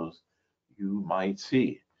tornadoes you might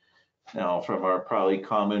see. Now, from our probably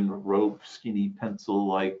common rope, skinny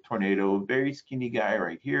pencil-like tornado, very skinny guy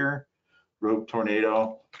right here, rope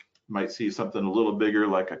tornado. You might see something a little bigger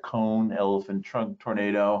like a cone, elephant trunk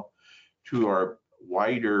tornado, to our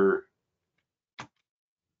wider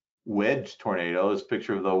wedge tornado. This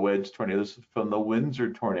picture of the wedge tornado. This is from the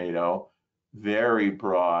Windsor tornado. Very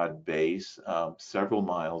broad base, several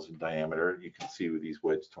miles in diameter. You can see with these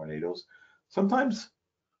wedge tornadoes. Sometimes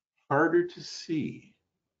harder to see.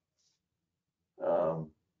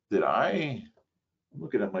 I'm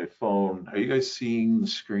looking at my phone. Are you guys seeing the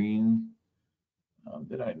screen?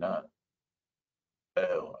 Did I not?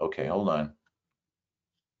 Oh, okay, hold on.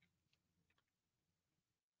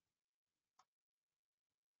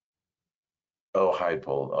 Oh, hide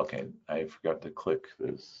poll. Okay, I forgot to click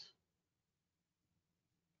this.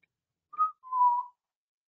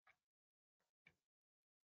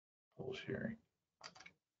 Poll sharing.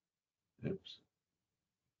 Oops.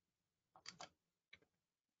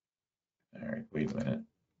 All right, wait a minute.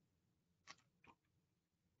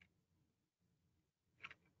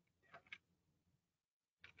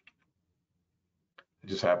 It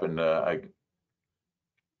just happened, I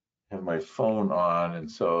have my phone on, and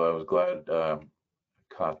so I was glad I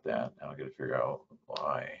caught that. Now I gotta figure out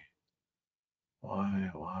why. Why?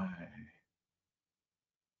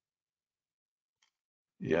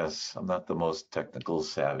 Yes, I'm not the most technical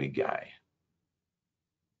savvy guy.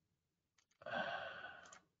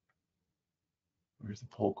 Where's the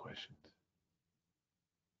poll questions?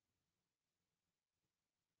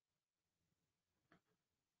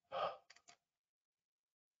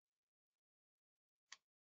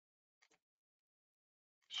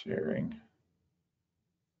 Sharing.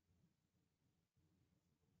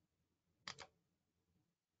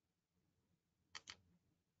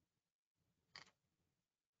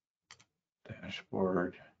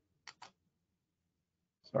 Dashboard.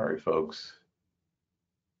 Sorry, folks.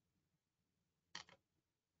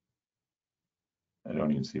 I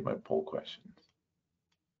don't even see my poll questions.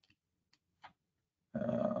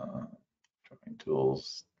 Drawing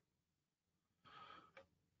tools.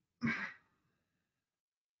 Let's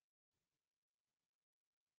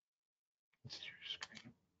see your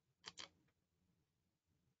screen.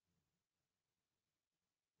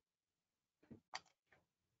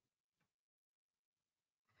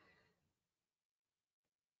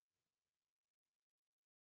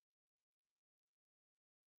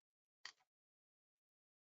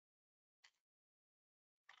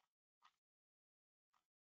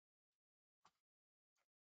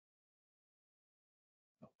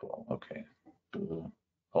 Okay,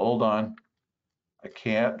 hold on. I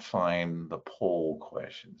can't find the poll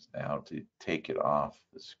questions now to take it off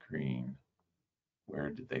the screen. Where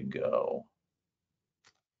did they go?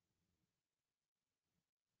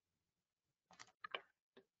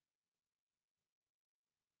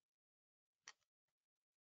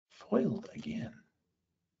 Foiled again.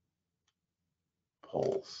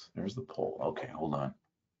 Polls. There's the poll. Okay, hold on.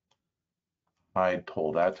 Hide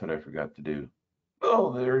poll. That's what I forgot to do.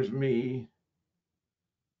 Oh, there's me.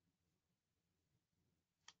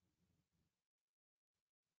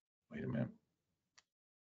 Wait a minute.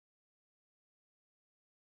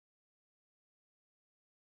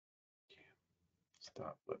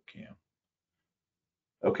 Stop webcam.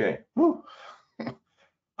 Okay. Whew.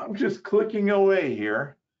 I'm just clicking away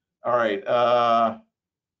here. All right. All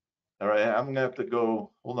right. I'm gonna have to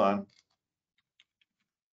go. Hold on.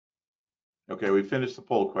 Okay, we finished the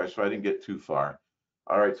poll question, so I didn't get too far.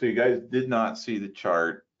 All right, so you guys did not see the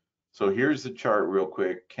chart. So here's the chart real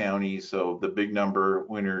quick, county. So the big number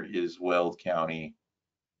winner is Weld County.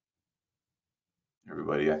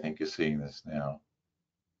 Everybody, I think, is seeing this now.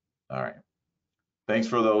 All right. Thanks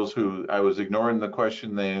for those who, I was ignoring the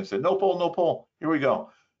question. They said, no poll, no poll. Here we go.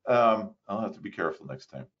 I'll have to be careful next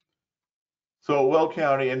time. So Weld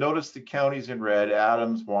County, and notice the counties in red: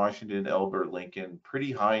 Adams, Washington, Elbert, Lincoln,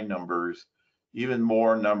 pretty high numbers, even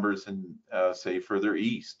more numbers in, say, further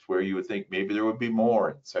east, where you would think maybe there would be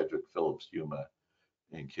more in Sedgwick, Phillips, Yuma,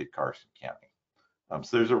 and Kit Carson County.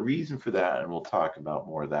 So there's a reason for that, and we'll talk about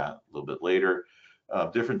more of that a little bit later.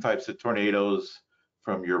 Different types of tornadoes,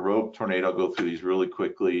 from your rope tornado, go through these really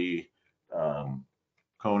quickly. Cone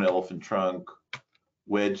elephant trunk,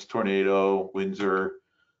 wedge tornado, Windsor,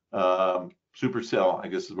 supercell, I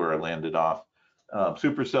guess is where I landed off.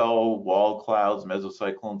 Supercell, wall clouds,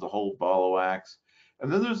 mesocyclones, a whole ball of wax.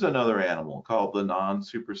 And then there's another animal called the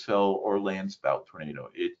non-supercell or landspout tornado.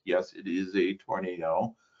 Yes, it is a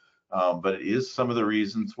tornado, but it is some of the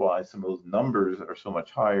reasons why some of those numbers are so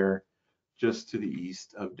much higher just to the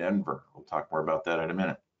east of Denver. We'll talk more about that in a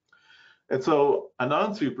minute. And so a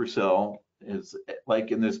non-supercell is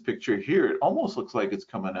like in this picture here. It almost looks like it's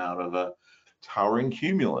coming out of a towering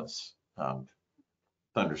cumulus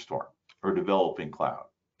thunderstorm or developing cloud.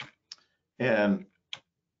 And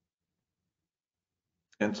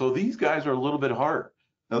so these guys are a little bit hard.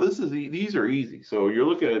 Now these are easy. So you're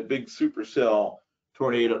looking at big supercell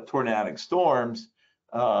tornadic storms.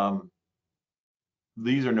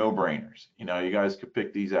 These are no-brainers. You know, you guys could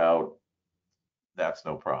pick these out. That's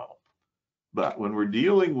no problem. But when we're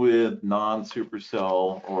dealing with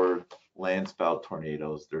non-supercell or landspout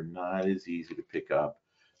tornadoes, they're not as easy to pick up.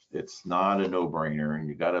 It's not a no-brainer, and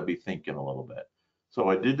you got to be thinking a little bit. So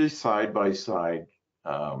I did this side-by-side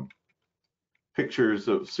pictures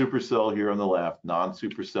of supercell here on the left,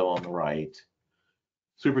 non-supercell on the right.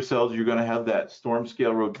 Supercells, you're going to have that storm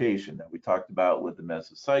scale rotation that we talked about with the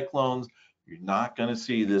mesocyclones. You're not going to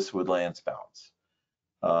see this with landspouts.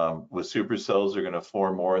 With supercells, they're going to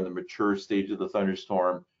form more in the mature stage of the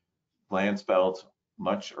thunderstorm. Landspouts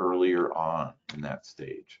much earlier on in that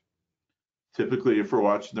stage. Typically, if we're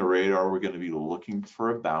watching the radar, we're going to be looking for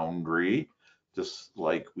a boundary, just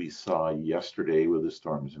like we saw yesterday with the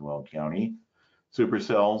storms in Weld County.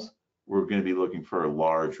 Supercells, we're going to be looking for a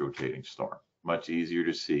large rotating storm, much easier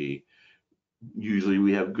to see. Usually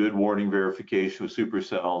we have good warning verification with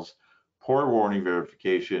supercells, poor warning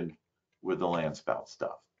verification with the landspout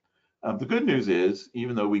stuff. The good news is,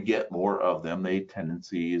 even though we get more of them, their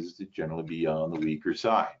tendency is to generally be on the weaker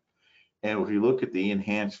side. And if you look at the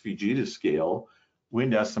enhanced Fujita scale,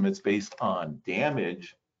 wind estimates based on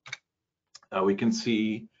damage, we can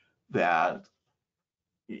see that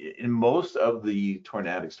in most of the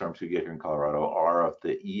tornadic storms we get here in Colorado are of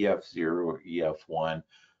the EF0 or EF1,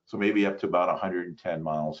 so maybe up to about 110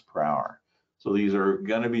 miles per hour. So these are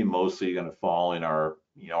going to be mostly going to fall in our,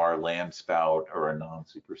 our landspout or a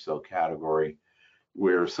non-supercell category,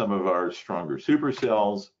 where some of our stronger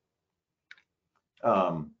supercells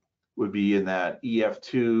would be in that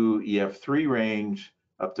EF2, EF3 range,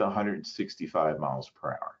 up to 165 miles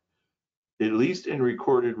per hour. At least in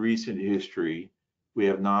recorded recent history, we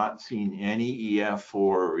have not seen any EF4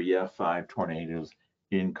 or EF5 tornadoes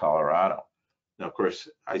in Colorado. Now, of course,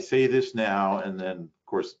 I say this now, and then, of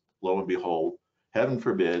course, lo and behold, heaven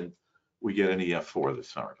forbid, we get an EF4 this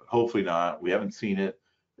summer, but hopefully not. We haven't seen it,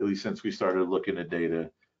 at least since we started looking at data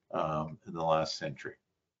in the last century.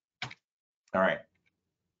 All right.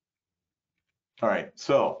 All right,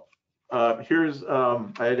 so here's, I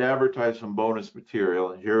had advertised some bonus material,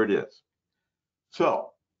 and here it is.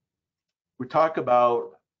 So we talk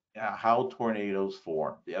about how tornadoes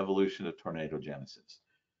form, the evolution of tornado genesis.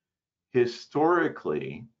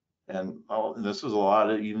 historically, and this is a lot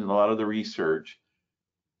of the research,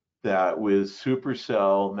 that with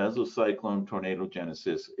supercell mesocyclone tornado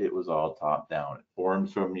genesis, it was all top down. It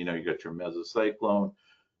forms from, you got your mesocyclone,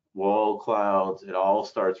 wall clouds, it all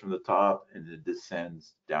starts from the top and it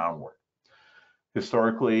descends downward.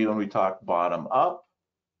 Historically, when we talk bottom up,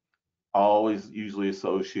 always usually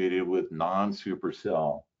associated with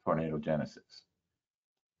non-supercell tornado genesis.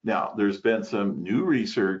 Now, there's been some new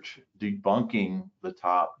research debunking the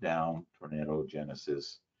top-down tornado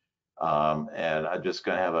genesis. And I'm just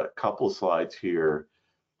going to have a couple slides here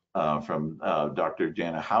from Dr.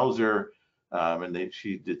 Jana Hauser, and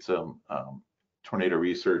she did some tornado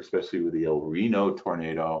research, especially with the El Reno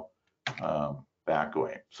tornado back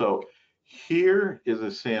away. So here is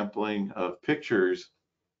a sampling of pictures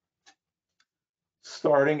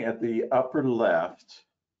starting at the upper left,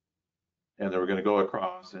 and then we're going to go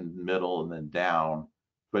across and middle and then down.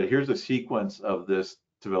 But here's a sequence of this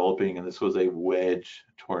developing, and this was a wedge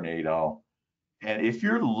tornado. And if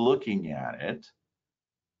you're looking at it,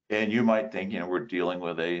 and you might think, we're dealing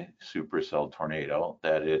with a supercell tornado,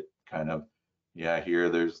 that it kind of, here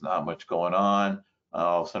there's not much going on.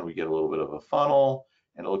 All of a sudden we get a little bit of a funnel,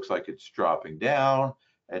 and it looks like it's dropping down.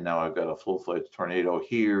 And now I've got a full-fledged tornado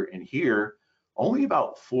here and here. Only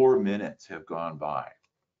about 4 minutes have gone by.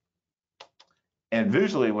 And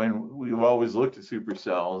visually, when we've always looked at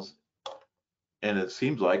supercells, and it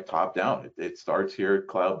seems like top down, it starts here at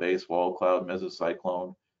cloud base, wall cloud,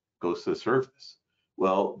 mesocyclone, goes to the surface.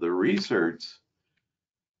 Well, the research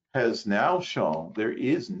has now shown there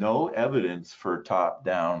is no evidence for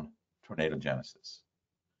top-down tornado genesis.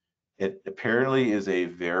 It apparently is a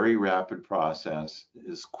very rapid process,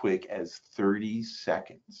 as quick as 30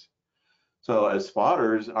 seconds. So as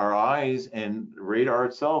spotters, our eyes and radar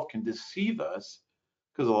itself can deceive us,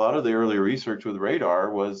 because a lot of the early research with radar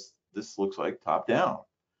was, this looks like top-down,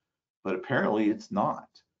 but apparently it's not.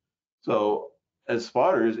 So as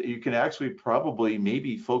spotters, you can actually probably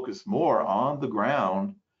maybe focus more on the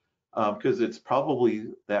ground, because it's probably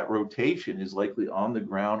that rotation is likely on the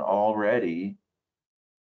ground already,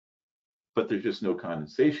 but there's just no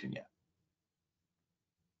condensation yet.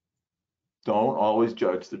 Don't always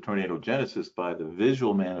judge the tornado genesis by the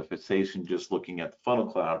visual manifestation, just looking at the funnel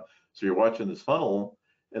cloud. So you're watching this funnel,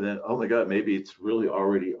 and then, oh my God, maybe it's really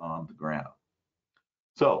already on the ground.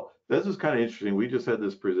 So this is kind of interesting. We just had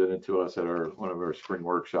this presented to us at one of our spring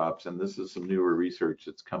workshops, and this is some newer research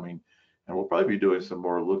that's coming, and we'll probably be doing some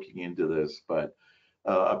more looking into this. But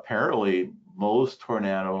apparently, most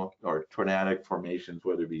tornado or tornadic formations,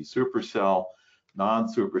 whether it be supercell,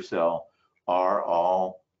 non-supercell, are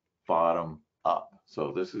all bottom up.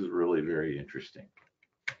 So this is really very interesting.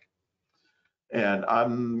 And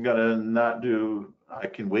I'm gonna not do, I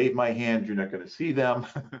can wave my hand, you're not gonna see them.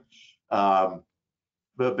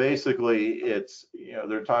 But basically it's,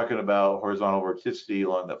 they're talking about horizontal vorticity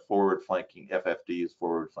along the forward flanking, FFD is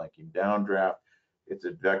forward flanking downdraft. It's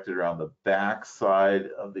advected around the back side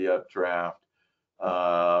of the updraft.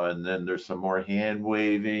 And then there's some more hand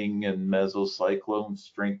waving and mesocyclone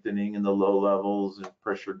strengthening in the low levels and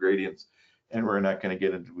pressure gradients. And we're not going to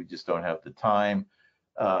get into, we just don't have the time.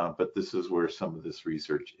 But this is where some of this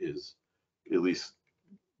research is at least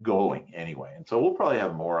going anyway. And so we'll probably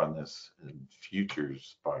have more on this in future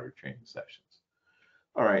spotter training sessions.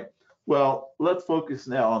 All right, well, let's focus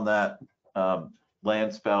now on that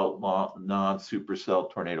land spout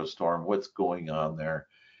non-supercell tornado storm. What's going on there?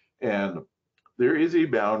 And there is a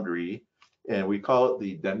boundary, and we call it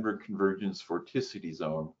the Denver Convergence Vorticity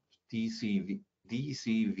Zone, DCVZ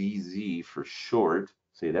for short.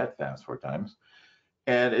 Say that fast 4 times.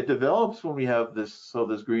 And it develops when we have this, so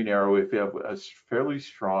this green arrow, if you have a fairly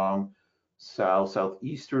strong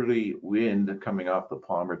southeasterly wind coming off the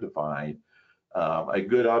Palmer Divide. A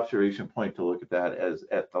good observation point to look at that is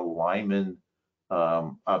at the Lyman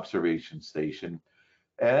observation station.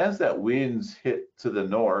 And as that winds hit to the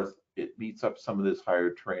north, it meets up some of this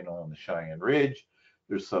higher terrain along the Cheyenne Ridge.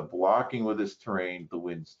 There's some blocking with this terrain, the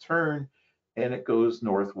winds turn, and it goes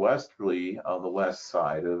northwesterly on the west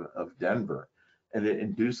side of Denver. And it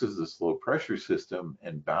induces this low pressure system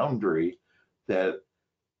and boundary that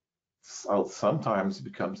sometimes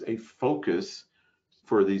becomes a focus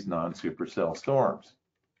for these non-supercell storms.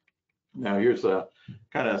 Now here's a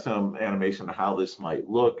kind of some animation of how this might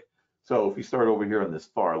look. So if we start over here on this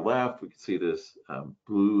far left, we can see this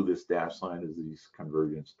blue, this dashed line is the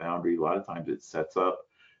convergence boundary. A lot of times it sets up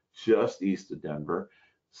just east of Denver,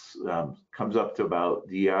 comes up to about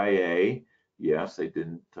DIA. Yes, they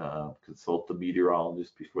didn't consult the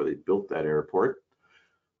meteorologist before they built that airport.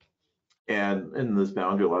 And in this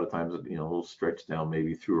boundary, a lot of times, you know, it'll stretch down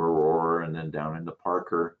maybe through Aurora and then down into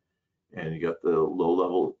Parker. And you got the low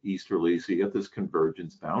level easterlies. So you got this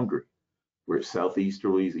convergence boundary where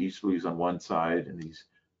southeasterlies, easterlies on one side, and these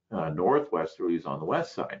northwesterlies on the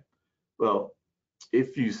west side. Well,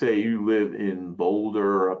 if you say you live in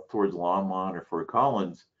Boulder up towards Longmont or Fort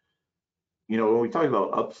Collins, you know, when we talk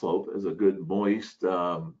about upslope as a good moist,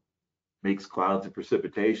 makes clouds and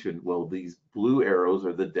precipitation, well, these blue arrows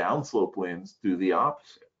are the downslope winds do the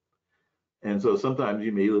opposite. And so sometimes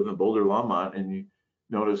you may live in Boulder, Longmont, and you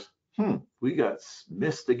notice, we got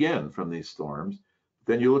missed again from these storms.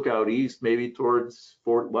 Then you look out east, maybe towards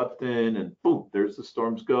Fort Lupton, and boom, there's the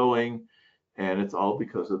storms going. And it's all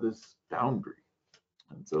because of this boundary.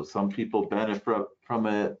 And so some people benefit from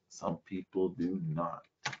it, some people do not.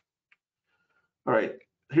 All right,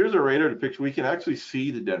 here's a radar depiction. We can actually see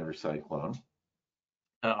the Denver cyclone.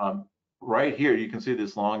 Right here, you can see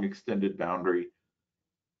this long extended boundary.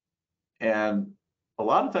 And a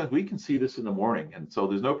lot of times we can see this in the morning. And so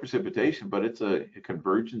there's no precipitation, but it's a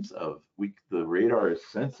convergence of, the radar is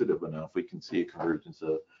sensitive enough. We can see a convergence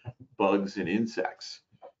of bugs and insects.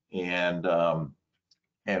 And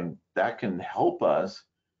that can help us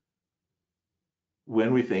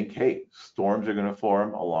when we think, hey, storms are going to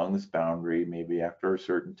form along this boundary, maybe after a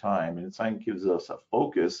certain time. And it gives us a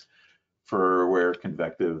focus for where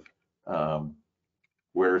convective,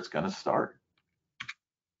 where it's going to start.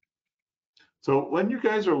 So when you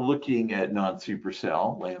guys are looking at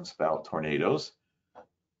non-supercell landspout tornadoes,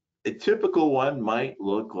 a typical one might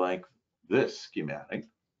look like this schematic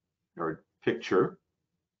or picture.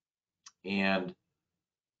 And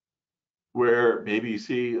where maybe you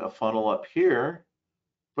see a funnel up here,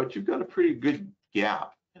 but you've got a pretty good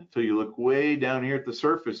gap until you look way down here at the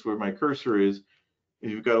surface where my cursor is,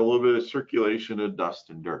 and you've got a little bit of circulation of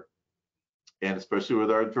dust and dirt. And especially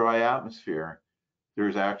with our dry atmosphere,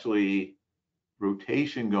 there's actually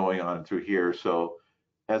rotation going on through here. So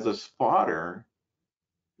as a spotter,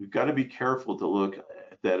 we've got to be careful to look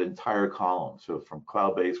at that entire column. So from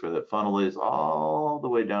cloud base where that funnel is all the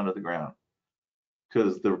way down to the ground.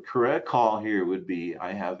 Because the correct call here would be,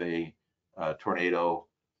 I have a tornado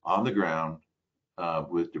on the ground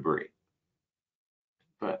with debris.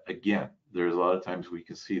 But again, there's a lot of times we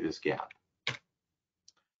can see this gap.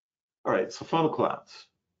 All right, so funnel clouds.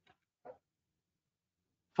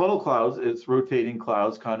 Funnel clouds, it's rotating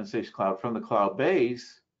clouds, condensation cloud from the cloud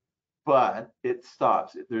base, but it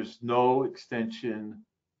stops. There's no extension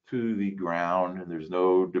to the ground, and there's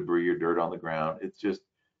no debris or dirt on the ground. It's just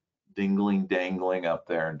dangling up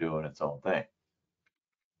there and doing its own thing.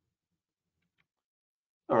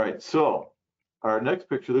 All right, so our next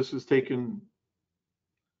picture, this was taken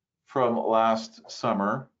from last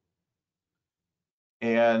summer,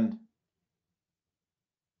 and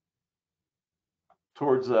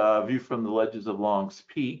towards a view from the ledges of Long's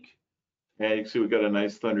Peak. And you can see we got a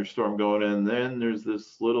nice thunderstorm going, and then there's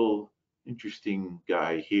this little interesting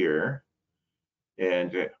guy here.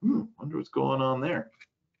 And wonder what's going on there.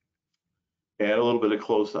 And a little bit of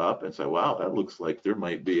close up and say, wow, that looks like there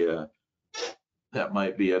might be a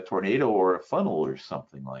tornado or a funnel or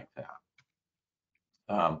something like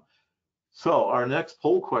that. So our next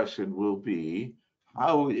poll question will be,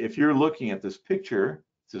 if you're looking at this picture,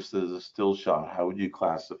 just as a still shot, how would you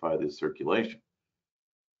classify this circulation?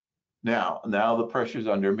 Now the pressure's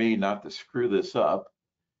under me not to screw this up.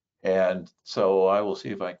 And so I will see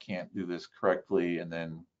if I can't do this correctly and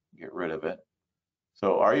then get rid of it.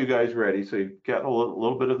 So are you guys ready? So you've got a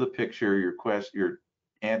little bit of the picture. Your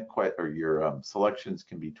selections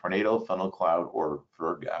can be tornado, funnel cloud, or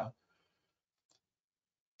virga.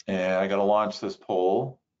 And I got to launch this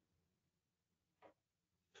poll.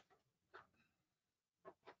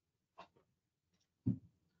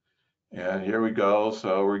 And here we go.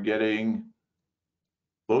 So we're getting,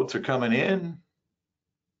 votes are coming in.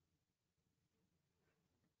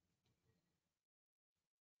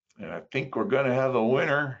 And I think we're going to have a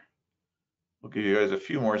winner. We'll give you guys a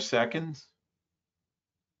few more seconds.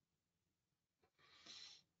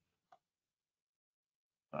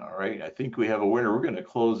 All right, I think we have a winner. We're going to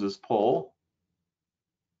close this poll.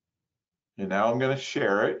 And now I'm going to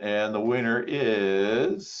share it. And the winner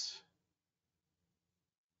is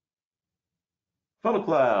funnel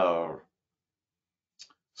cloud.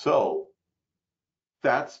 So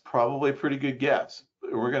that's probably a pretty good guess.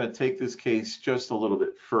 We're going to take this case just a little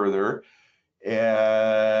bit further.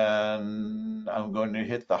 And I'm going to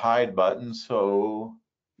hit the hide button. So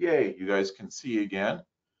yay, you guys can see again.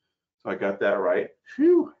 So I got that right.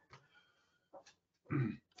 Phew.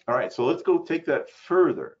 All right, so let's go take that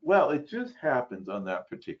further. Well, it just happens on that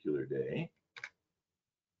particular day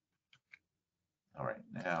All right,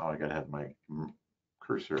 now I gotta have my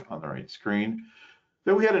cursor on the right screen.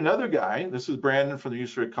 Then we had another guy. This is Brandon from the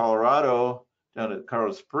University of Colorado down at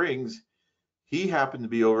Colorado Springs. He happened to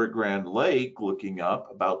be over at Grand Lake looking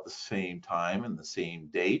up about the same time and the same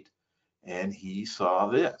date, and he saw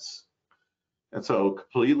this. And so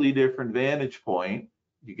completely different vantage point.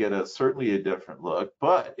 You get certainly a different look,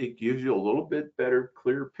 but it gives you a little bit better,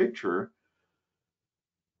 clear picture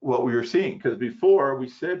what we were seeing. Because before we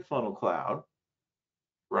said funnel cloud,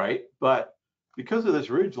 right? But because of this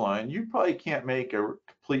ridge line, you probably can't make a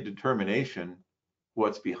complete determination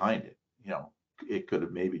what's behind it. You know, it could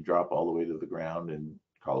have maybe drop all the way to the ground and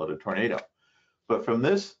call it a tornado. But from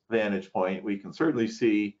this vantage point, we can certainly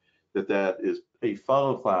see that that is a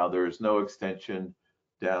funnel cloud. There is no extension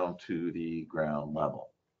down to the ground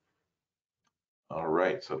level. All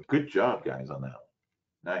right, so good job, guys, on that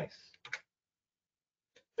one. Nice.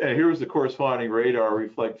 And here's the corresponding radar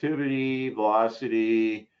reflectivity,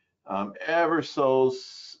 velocity, ever so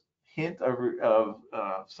hint of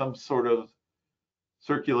some sort of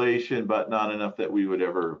circulation, but not enough that we would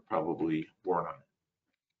ever probably warn on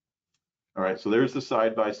it. All right, so there's the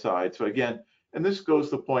side by side. So again, and this goes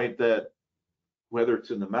to the point that whether it's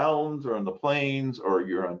in the mountains or on the plains or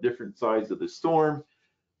you're on different sides of the storm,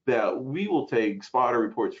 that we will take spotter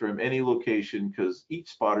reports from any location because each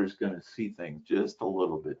spotter is going to see things just a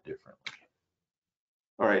little bit differently.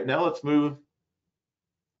 All right, now let's move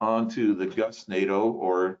on to the gustnado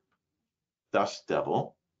or dust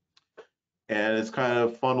devil. And it's kind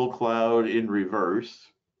of funnel cloud in reverse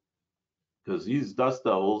because these dust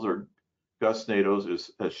devils or gustnados is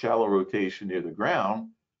a shallow rotation near the ground,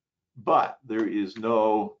 but there is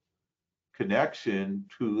no connection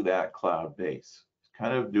to that cloud base. It's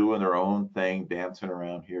kind of doing their own thing, dancing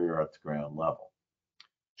around here at the ground level.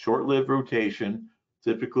 Short-lived rotation.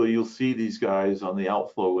 Typically, you'll see these guys on the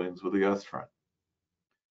outflow winds with a gust front.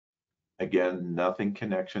 Again, nothing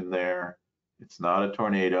connection there. It's not a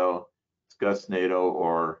tornado. It's gustnado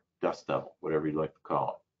or dust devil, whatever you'd like to call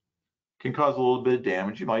it. Can cause a little bit of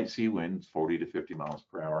damage. You might see winds 40 to 50 miles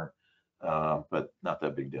per hour, but not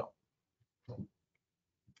that big deal.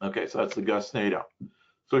 Okay, so that's the gustnado.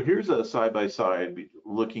 So here's a side-by-side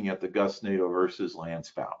looking at the gustnado versus land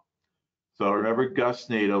spout. So remember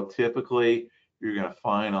gustnado, typically you're going to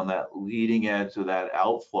find on that leading edge of that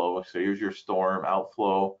outflow. So here's your storm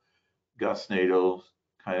outflow, gustnado's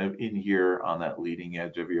kind of in here on that leading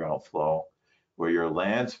edge of your outflow, where your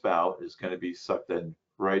land spout is going to be sucked in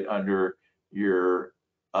right under your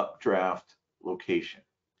updraft location.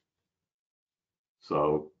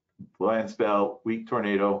 So land spout, weak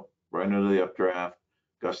tornado, right under the updraft,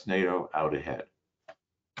 gustnado out ahead.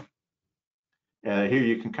 And here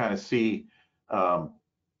you can kind of see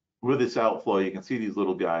with this outflow, you can see these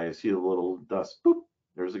little guys, see the little dust, boop,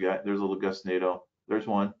 there's a guy, there's a little gustnado, there's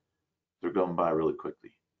one, they're going by really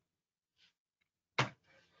quickly.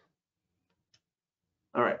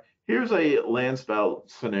 All right, here's a land spout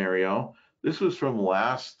scenario. This was from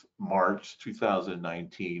last March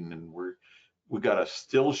 2019, and we got a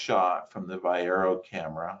still shot from the Viero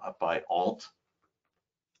camera up by Alt.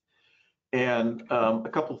 And a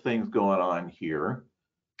couple things going on here.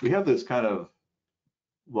 We have this kind of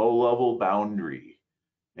low-level boundary,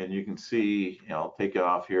 and you can see, you know, I'll take it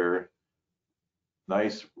off here.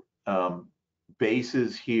 Nice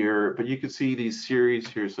bases here, but you can see these series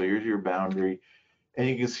here. So here's your boundary, and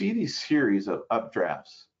you can see these series of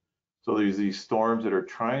updrafts. So there's these storms that are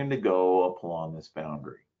trying to go up along this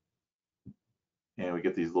boundary. And we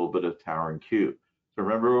get these little bit of tower and cube. So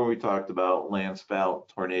remember when we talked about land spout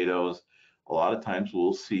tornadoes, a lot of times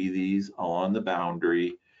we'll see these along the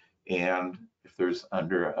boundary, and if there's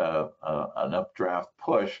under an updraft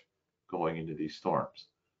push going into these storms.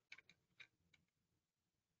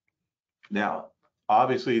 Now,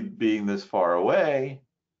 obviously being this far away,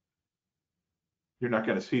 you're not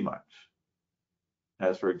going to see much.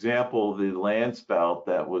 As for example, the land spout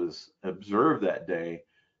that was observed that day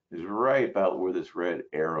is right about where this red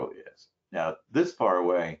arrow is. Now, this far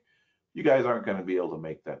away, you guys aren't going to be able to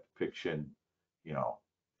make that depiction, you know,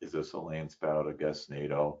 is this a land spout, a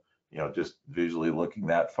gustnado? You know, just visually looking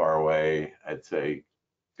that far away, I'd say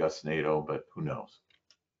gustnado, but who knows?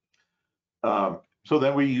 So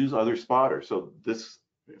then we use other spotters. So this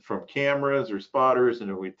from cameras or spotters, and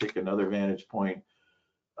then we take another vantage point.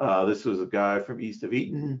 This was a guy from east of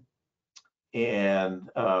Eaton, and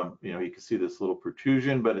you know, you can see this little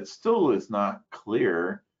protrusion, but it still is not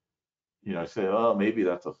clear. You know, say, oh, maybe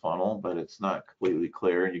that's a funnel, but it's not completely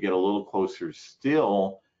clear. And you get a little closer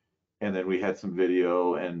still, and then we had some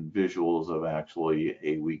video and visuals of actually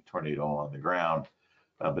a weak tornado on the ground.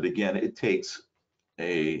 But again, it takes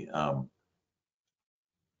a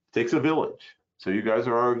Takes a village. So you guys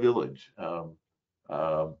are our village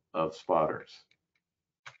of spotters.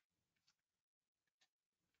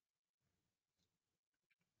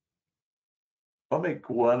 I'll make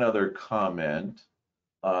one other comment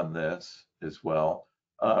on this as well.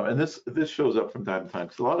 And this shows up from time to time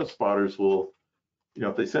because a lot of spotters will, you know,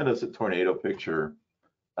 if they send us a tornado picture,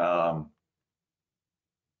 they'll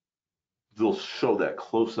show that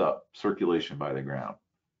close-up circulation by the ground.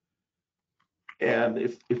 And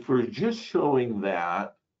if we're just showing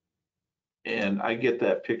that, and I get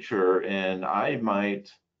that picture, and I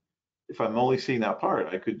might, if I'm only seeing that part,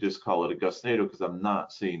 I could just call it a gustnado because I'm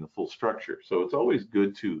not seeing the full structure. So it's always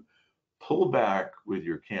good to pull back with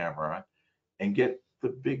your camera and get the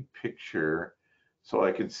big picture so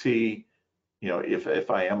I can see, you know, if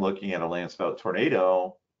I am looking at a landspout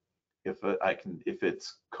tornado, if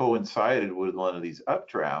it's coincided with one of these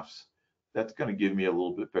updrafts, that's going to give me a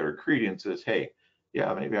little bit better credence as, hey,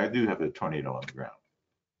 yeah, maybe I do have a tornado on the ground.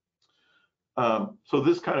 So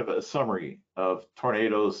this kind of a summary of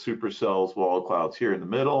tornadoes, supercells, wall clouds here in the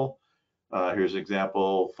middle. Here's an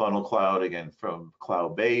example, funnel cloud, again, from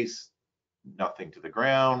cloud base, nothing to the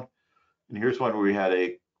ground. And here's one where we had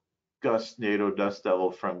a gustnado dust devil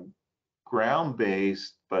from ground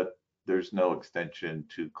base, but there's no extension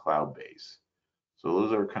to cloud base. So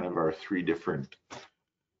those are kind of our three different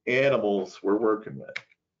animals we're working with.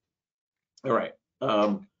 All right,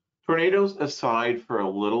 tornadoes aside for a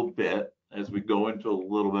little bit as we go into a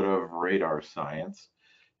little bit of radar science.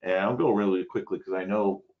 And I'll go really quickly because I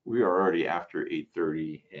know we are already after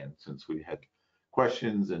 8:30, and since we had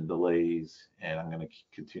questions and delays, and I'm going to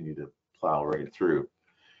continue to plow right through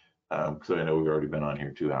because I know we've already been on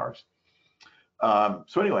here 2 hours.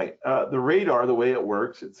 So anyway, the radar, the way it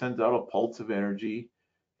works, it sends out a pulse of energy,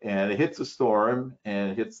 and it hits a storm,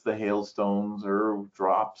 and it hits the hailstones or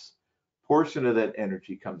drops. Portion of that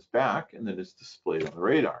energy comes back, and then it's displayed on the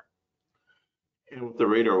radar. And what the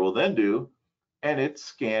radar will then do, and it's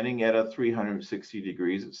scanning at a 360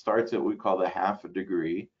 degrees. It starts at what we call the half a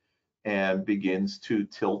degree and begins to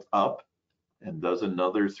tilt up and does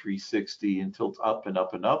another 360 and tilts up and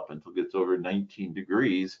up and up until it gets over 19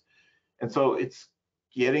 degrees. And so it's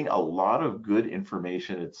getting a lot of good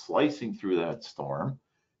information. It's slicing through that storm.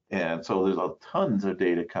 And so there's tons of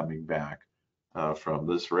data coming back from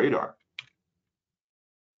this radar.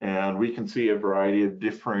 And we can see a variety of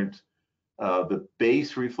different, the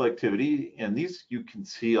base reflectivity, and these you can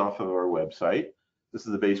see off of our website. This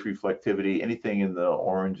is the base reflectivity. Anything in the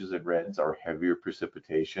oranges and reds are heavier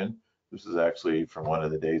precipitation. This is actually from one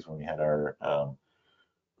of the days when we had our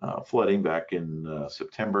flooding back in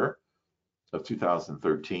September of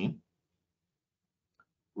 2013.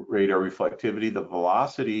 Radar reflectivity, the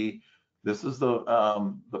velocity, this is the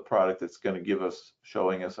product that's going to give us,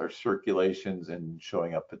 showing us our circulations and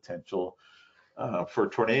showing up potential for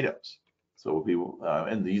tornadoes. So we'll be,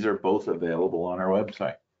 and these are both available on our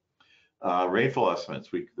website. Rainfall estimates,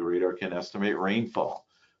 the radar can estimate rainfall.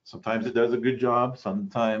 Sometimes it does a good job,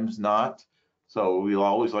 sometimes not. So we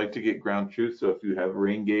always like to get ground truth. So if you have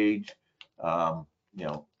rain gauge, you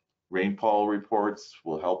know, rainfall reports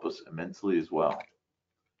will help us immensely as well.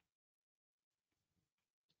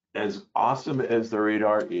 As awesome as the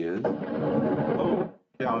radar is, oh,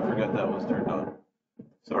 yeah, I forgot that was turned on.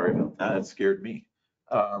 Sorry about that, it scared me.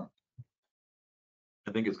 I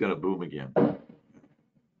think it's gonna boom again.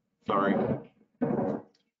 Sorry.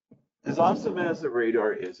 As awesome as the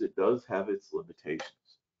radar is, it does have its limitations.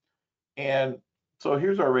 And so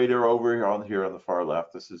here's our radar over here on the far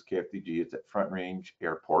left. This is KFDG. It's at Front Range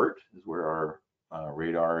Airport is where our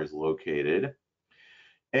radar is located.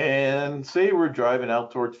 And say we're driving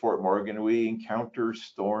out towards Fort Morgan, and we encounter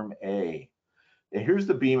Storm A. And here's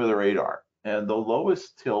the beam of the radar and the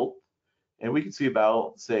lowest tilt, and we can see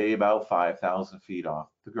about, say, about 5,000 feet off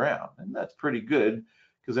the ground. And that's pretty good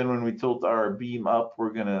because then when we tilt our beam up,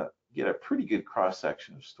 we're gonna get a pretty good cross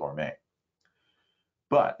section of Storm A.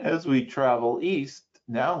 But as we travel east,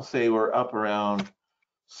 now say we're up around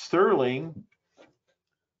Sterling,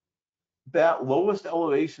 that lowest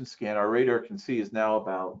elevation scan our radar can see is now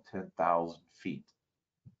about 10,000 feet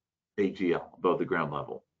AGL above the ground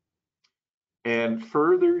level. And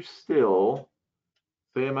further still,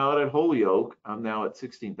 say I'm out at Holyoke, I'm now at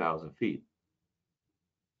 16,000 feet.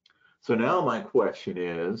 So now my question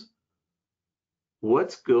is,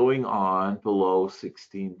 what's going on below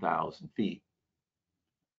 16,000 feet?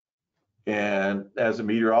 And as a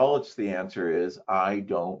meteorologist, the answer is, I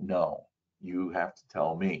don't know. You have to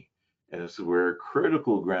tell me. And this is where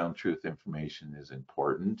critical ground truth information is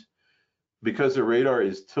important because the radar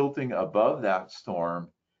is tilting above that storm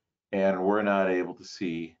and we're not able to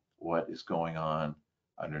see what is going on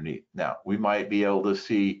underneath. Now, we might be able to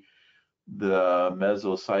see the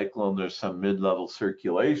mesocyclone, there's some mid-level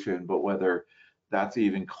circulation, but whether that's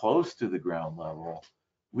even close to the ground level,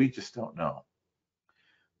 we just don't know.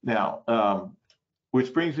 Now,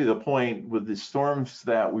 which brings me to the point with the storms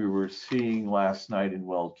that we were seeing last night in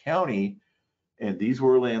Weld County, and these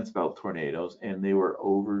were landspout tornadoes, and they were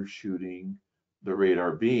overshooting the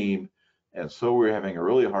radar beam. And so we're having a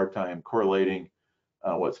really hard time correlating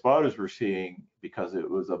what spotters were seeing because it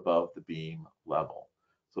was above the beam level.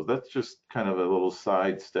 So that's just kind of a little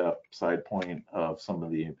side point of some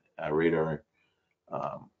of the radar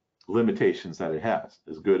limitations that it has,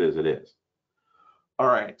 as good as it is. All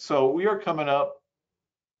right, so we are coming up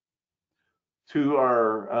to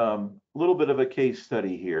our little bit of a case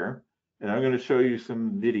study here, and I'm going to show you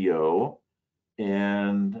some video,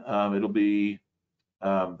 and it'll be,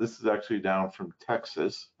 this is actually down from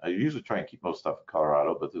Texas. I usually try and keep most stuff in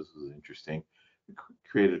Colorado, but this was interesting. It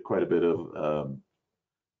created quite a bit of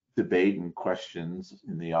debate and questions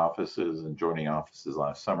in the offices and joining offices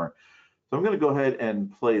last summer. So I'm going to go ahead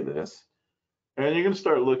and play this, and you're going to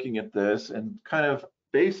start looking at this and kind of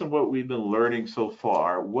based on what we've been learning so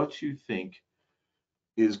far, what you think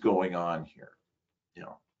is going on here. You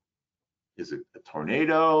know, is it a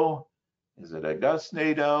tornado? Is it a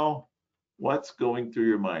gustnado? What's going through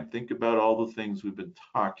your mind? Think about all the things we've been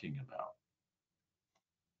talking about.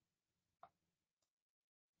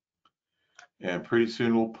 And pretty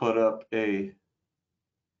soon we'll put up a,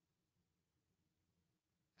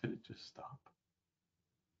 did it just stop?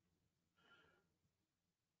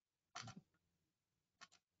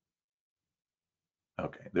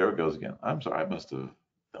 Okay, there it goes again. I'm sorry, I must have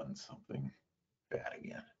done something bad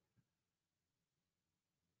again.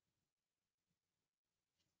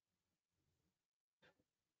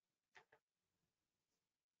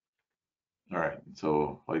 All right,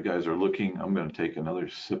 so while you guys are looking, I'm going to take another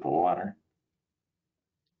sip of water.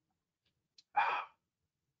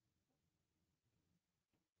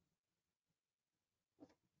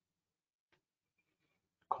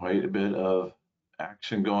 Quite a bit of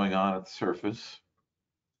action going on at the surface.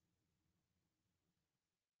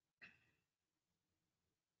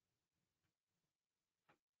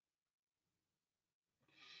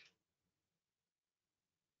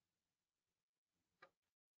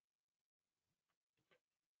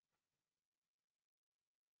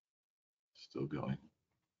 Still going.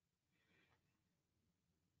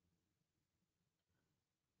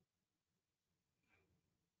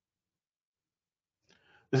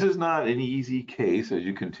 This is not an easy case as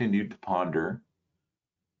you continue to ponder.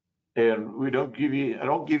 And we don't give you, I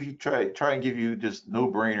don't give you, try and give you just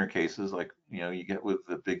no-brainer cases like, you know, you get with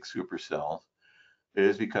the big supercells. It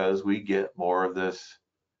is because we get more of this,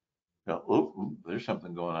 you know, oh, there's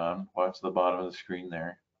something going on. Watch the bottom of the screen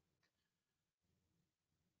there.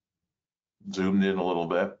 Zoomed in a little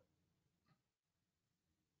bit.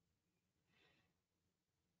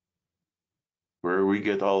 Where we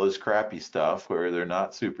get all this crappy stuff where they're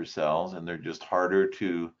not supercells and they're just harder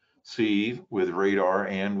to see with radar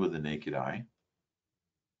and with the naked eye.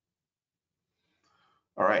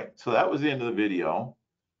 All right, so that was the end of the video.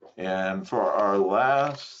 And for our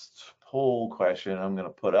last poll question, I'm going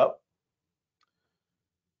to put up.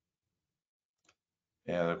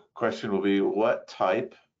 And the question will be, what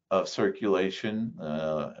type of circulation,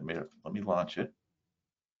 let me launch it.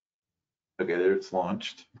 Okay, there it's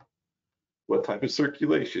launched. What type of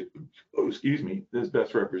circulation, oh, excuse me, is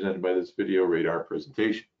best represented by this video radar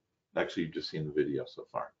presentation? Actually, you've just seen the video so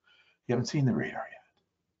far. You haven't seen the radar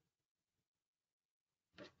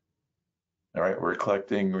yet. All right, we're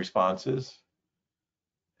collecting responses.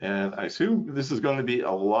 And I assume this is going to be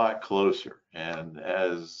a lot closer. And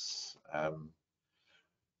as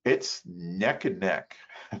it's neck and neck.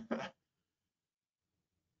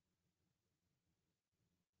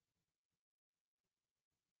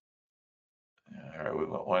 All right, we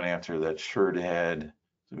want one answer that's sure to head.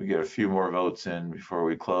 So we get a few more votes in before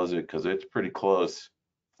we close it because it's pretty close,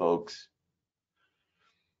 folks.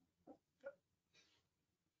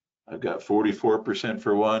 I've got 44%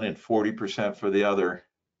 for one and 40% for the other.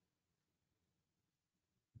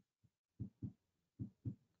 A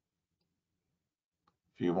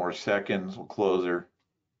few more seconds, we'll close her.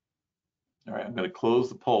 All right, I'm going to close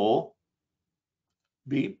the poll.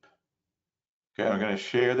 Beep. Okay, I'm going to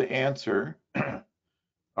share the answer.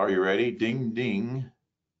 Are you ready? Ding, ding.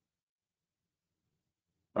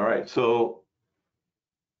 All right, so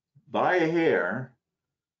by a hair,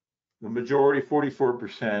 the majority,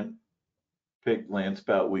 44%, picked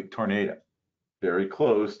landspout weak tornado. Very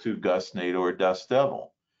close to gustnado or dust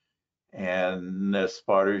devil. And as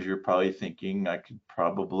spotters, you're probably thinking I could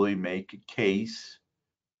probably make a case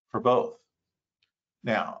for both.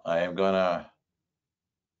 Now, I am gonna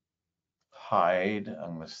hide.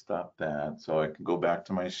 I'm gonna stop that so I can go back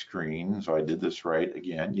to my screen. So I did this right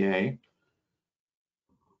again, yay.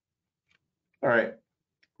 All right,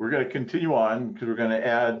 we're gonna continue on because we're gonna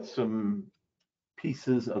add some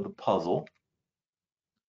pieces of the puzzle.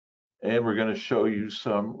 And we're gonna show you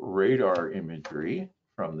some radar imagery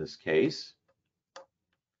from this case.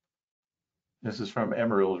 This is from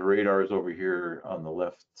Emerald's radars over here on the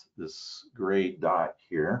left, this gray dot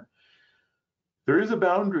here. There is a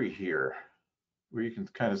boundary here where you can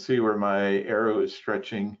kind of see where my arrow is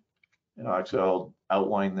stretching. And actually, I'll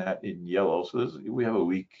outline that in yellow. So we have a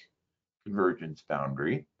weak convergence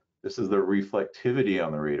boundary. This is the reflectivity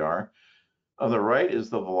on the radar. On the right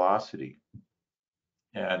is the velocity.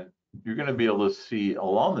 And you're going to be able to see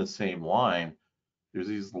along the same line, there's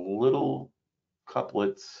these little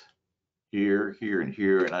couplets here, here, and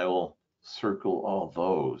here, and I will circle all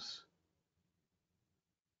those.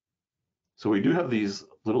 So we do have these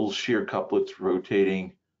little shear couplets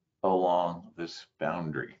rotating along this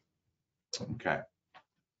boundary. Okay.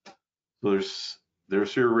 So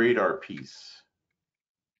there's your radar piece.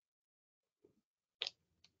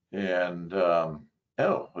 And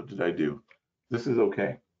oh, what did I do? This is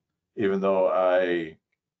okay. Even though I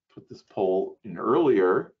put this poll in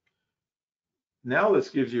earlier, now this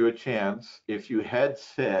gives you a chance. If you had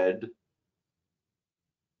said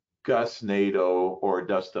Gus, NATO, or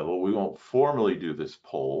Dust Devil, we won't formally do this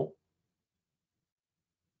poll.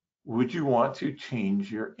 Would you want to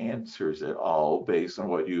change your answers at all based on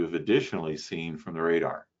what you have additionally seen from the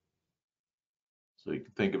radar? So you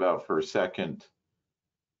can think about for a second,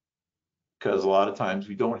 because a lot of times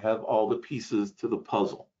we don't have all the pieces to the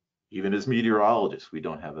puzzle. Even as meteorologists, we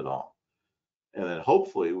don't have it all. And then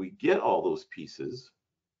hopefully we get all those pieces,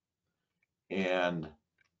 and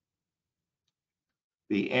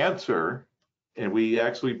the answer, and we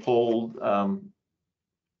actually polled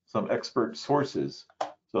some expert sources.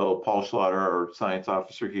 So Paul Schlatter, our science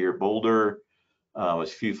officer here, Boulder, a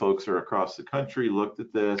few folks are across the country looked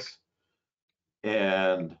at this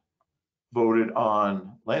and voted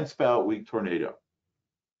on landspout weak tornado.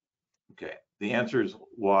 Okay, the answer is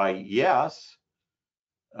why yes.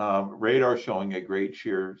 Radar showing a great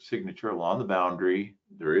shear signature along the boundary.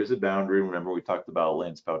 There is a boundary. Remember, we talked about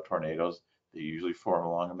landspout tornadoes. They usually form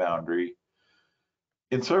along a boundary.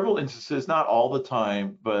 In several instances, not all the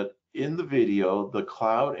time, but in the video, the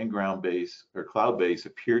cloud and ground base or cloud base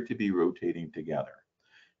appeared to be rotating together.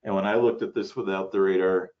 And when I looked at this without the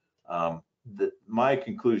radar, my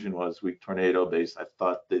conclusion was weak tornado base. I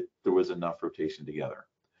thought that there was enough rotation together.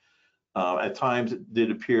 At times, it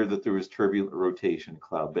did appear that there was turbulent rotation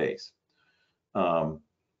cloud base.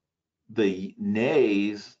 The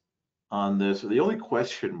nays on this, or the only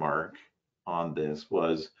question mark on this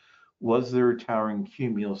was there a towering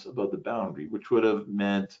cumulus above the boundary, which would have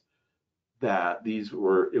meant that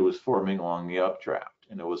it was forming along the updraft,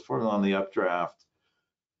 and it was forming along the updraft.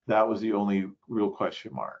 That was the only real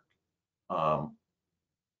question mark on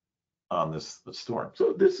this storm.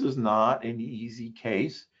 So this is not an easy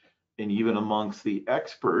case. And even amongst the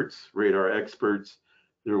experts, radar experts,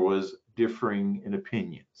 there was differing in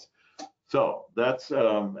opinions. So that's,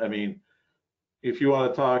 I mean, if you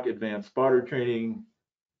want to talk advanced spotter training,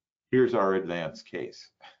 here's our advanced case.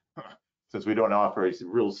 Since we don't offer a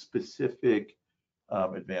real specific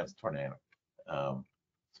advanced tornado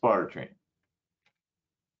spotter training.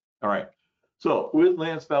 All right. So with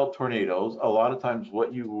landspout tornadoes, a lot of times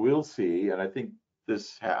what you will see, and I think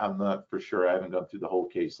this, I'm not for sure, I haven't gone through the whole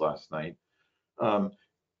case last night.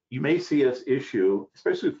 You may see us issue,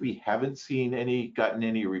 especially if we haven't gotten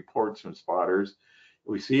any reports from spotters,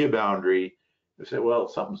 we see a boundary, we say, well,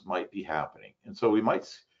 something might be happening. And so we might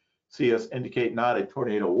see us indicate not a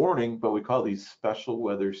tornado warning, but we call these special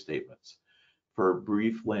weather statements for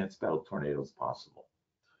brief landspout tornadoes possible.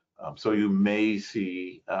 So you may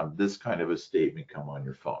see this kind of a statement come on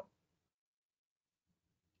your phone.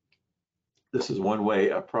 This is one way,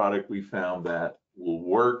 a product we found that will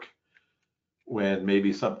work when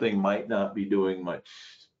maybe something might not be doing much,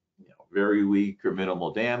 very weak or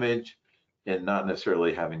minimal damage, and not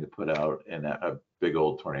necessarily having to put out a big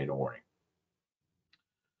old tornado warning.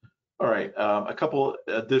 All right, a couple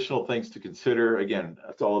additional things to consider. Again,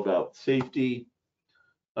 it's all about safety,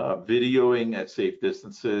 videoing at safe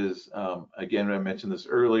distances. Again, I mentioned this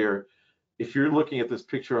earlier. If you're looking at this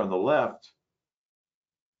picture on the left,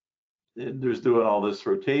 there's doing all this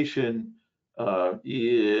rotation.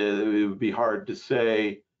 It would be hard to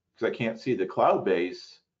say because I can't see the cloud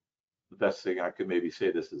base. The best thing I could maybe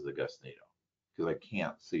say, this is a gust NATO, because I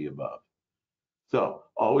can't see above. So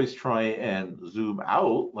always try and zoom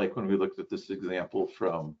out, like when we looked at this example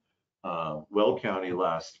from Weld County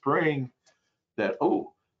last spring, that,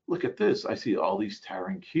 oh, look at this. I see all these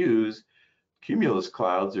towering cumulus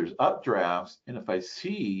clouds, there's updrafts, and if I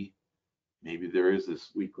see maybe there is this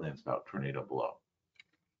weak landspout tornado below.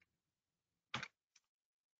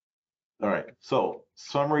 All right, so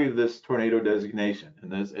summary of this tornado designation,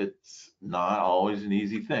 and this, it's not always an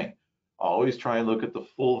easy thing. Always try and look at the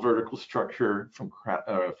full vertical structure from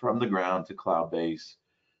the ground to cloud base.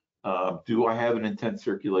 Do I have an intense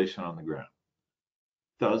circulation on the ground?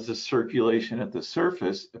 Does the circulation at the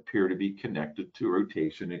surface appear to be connected to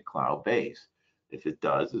rotation at cloud base? If it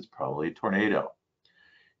does, it's probably a tornado.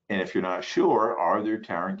 And if you're not sure, are there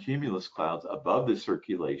towering cumulus clouds above the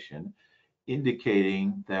circulation,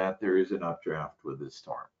 indicating that there is an updraft with this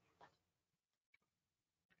storm?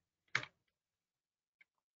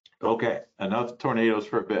 Okay, enough tornadoes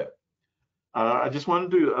for a bit. I just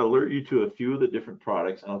wanted to alert you to a few of the different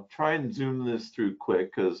products. I'll try and zoom this through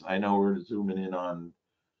quick because I know we're zooming in on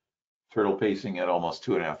turtle pacing at almost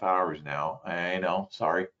 2.5 hours now. I know,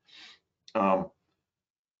 sorry. I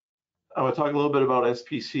want to talk a little bit about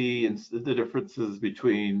SPC and the differences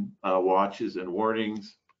between watches and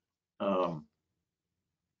warnings,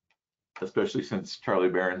 especially since Charlie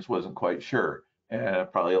Barron's wasn't quite sure,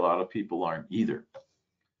 and probably a lot of people aren't either.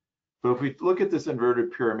 So if we look at this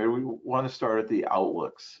inverted pyramid, we want to start at the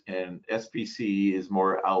outlooks, and SPC is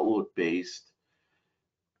more outlook based.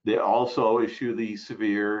 They also issue the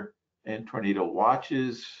severe and tornado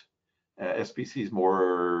watches. SPC is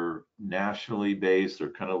more nationally based. They're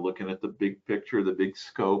kind of looking at the big picture, the big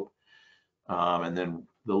scope. And then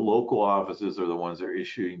the local offices are the ones that are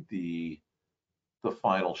issuing the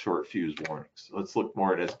final short fuse warnings. Let's look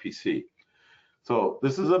more at SPC. So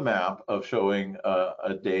this is a map of showing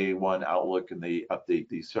a day one outlook, and they update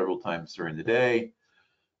these several times during the day.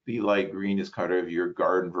 The light green is kind of your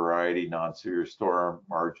garden variety, non-severe storm.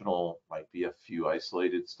 Marginal might be a few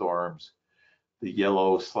isolated storms. The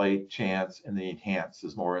yellow, slight chance, and the enhanced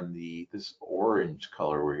is more in this orange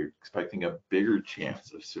color where you're expecting a bigger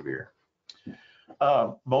chance of severe.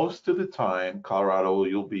 Most of the time, Colorado,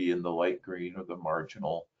 you'll be in the light green or the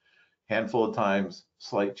marginal. Handful of times,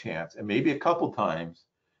 slight chance, and maybe a couple times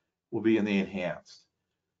we'll be in the enhanced.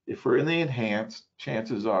 If we're in the enhanced,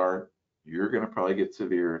 chances are you're going to probably get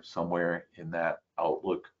severe somewhere in that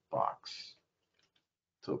outlook box.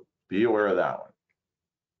 So be aware of that one.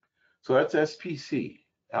 So that's SPC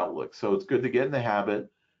outlook. So it's good to get in the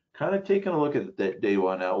habit, kind of taking a look at that day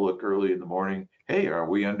one outlook early in the morning. Hey, are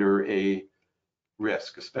we under a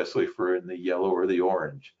risk, especially if we're in the yellow or the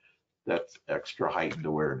orange? That's extra heightened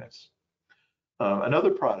awareness. Another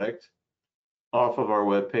product off of our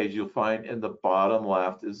webpage, you'll find in the bottom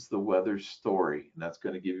left is the weather story. And that's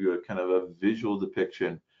going to give you a kind of a visual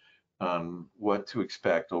depiction on what to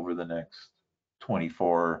expect over the next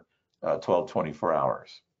 12, 24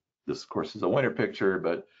 hours. This, of course, is a winter picture,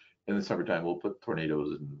 but in the summertime, we'll put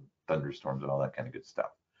tornadoes and thunderstorms and all that kind of good stuff.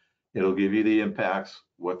 It'll give you the impacts.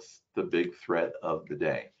 What's the big threat of the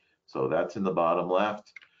day? So that's in the bottom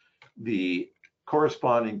left. The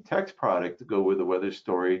corresponding text product to go with the weather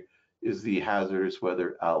story is the hazardous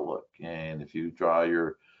weather outlook. And if you draw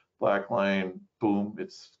your black line, boom,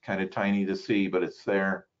 it's kind of tiny to see, but it's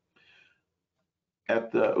there.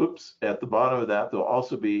 At the bottom of that, there'll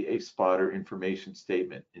also be a spotter information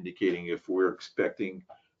statement indicating if we're expecting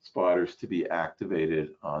spotters to be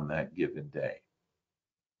activated on that given day.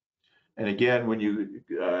 And again, when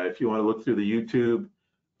if you want to look through the YouTube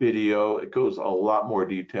video, it goes a lot more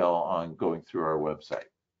detail on going through our website.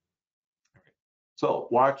 So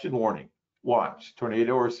watch and warning. Watch,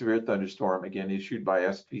 tornado or severe thunderstorm, again issued by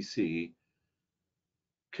SPC.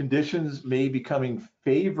 Conditions may be becoming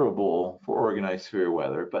favorable for organized severe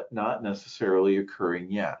weather, but not necessarily occurring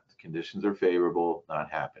yet. Conditions are favorable, not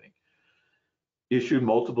happening. Issued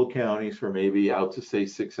multiple counties for maybe out to say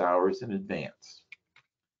 6 hours in advance.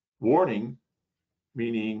 Warning,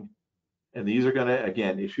 meaning, and these are going to,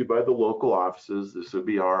 again, issued by the local offices. This would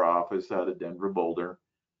be our office out of Denver, Boulder,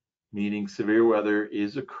 meaning severe weather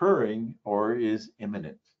is occurring or is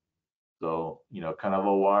imminent. So, kind of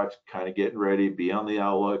a watch, kind of getting ready, be on the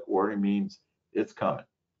outlook. Warning means it's coming.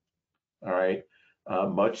 All right.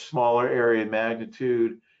 Much smaller area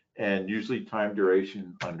magnitude and usually time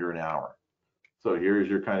duration under an hour. So here's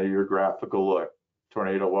your kind of your graphical look.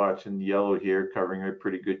 Tornado watch in yellow here, covering a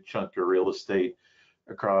pretty good chunk of real estate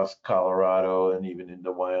across Colorado and even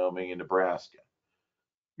into Wyoming and Nebraska.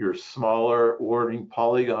 Your smaller warning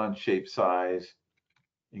polygon shape size,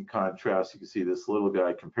 in contrast, you can see this little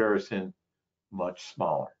guy comparison, much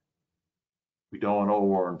smaller. We don't want to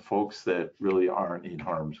warn folks that really aren't in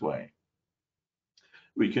harm's way.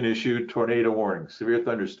 We can issue tornado warnings, severe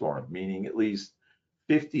thunderstorm, meaning at least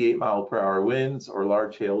 58-mile-per-hour winds or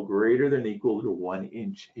large hail greater than or equal to 1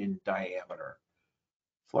 inch in diameter.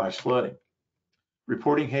 Flash flooding.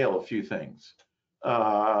 Reporting hail, a few things.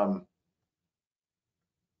 Bottom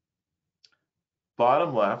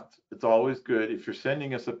left, it's always good if you're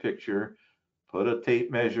sending us a picture, put a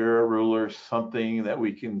tape measure, a ruler, something that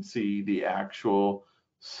we can see the actual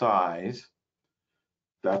size.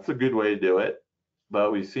 That's a good way to do it.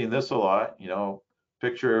 But we've seen this a lot, you know,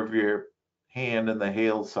 picture of your hand in the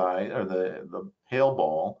hail size or the hail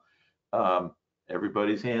ball.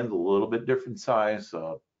 Everybody's hand's a little bit different size,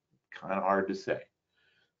 so kind of hard to say.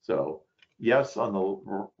 So yes on the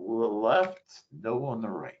left, no on the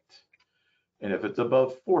right. And if it's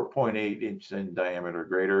above 4.8 inches in diameter or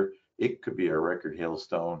greater, it could be a record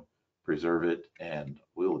hailstone. Preserve it, and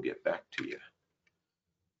we'll get back to you.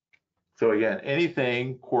 So again,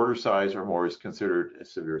 anything quarter size or more is considered a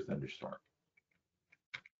severe thunderstorm.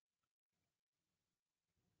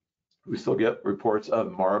 We still get reports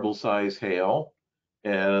of marble size hail.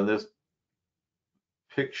 And in this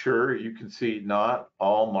picture, you can see not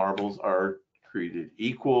all marbles are created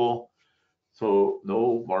equal. So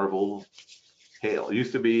no marble hail. It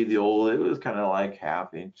used to be the old, it was kind of like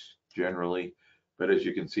 ½ inch generally. But as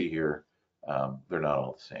you can see here, they're not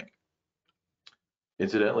all the same.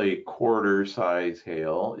 Incidentally, quarter size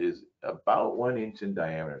hail is about 1 inch in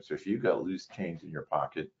diameter. So if you've got loose change in your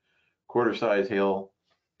pocket, quarter size hail,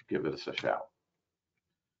 give us a shout.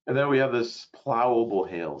 And then we have this plowable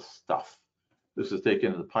hail stuff. This was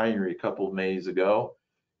taken in the Pinery a couple of Mays ago.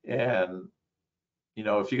 And, you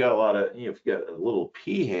know, if you got a lot of, you know, if you got a little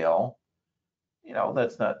pea hail, you know,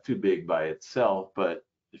 that's not too big by itself. But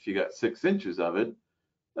if you got 6 inches of it,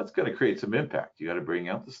 that's going to create some impact. You got to bring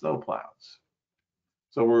out the snow plows.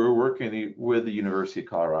 So we're working with the University of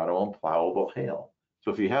Colorado on plowable hail.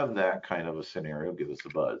 So if you have that kind of a scenario, give us a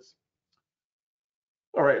buzz.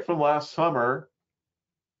 All right, from last summer,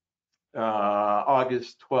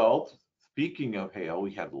 August 12th, speaking of hail,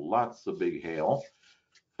 we had lots of big hail.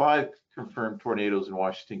 5 confirmed tornadoes in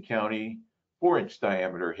Washington County, 4-inch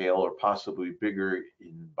diameter hail or possibly bigger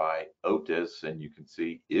by Otis. And you can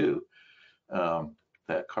see, ew,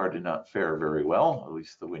 that car did not fare very well, at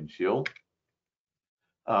least the windshield.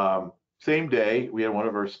 Same day, we had one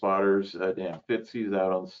of our spotters, Dan Fitzy's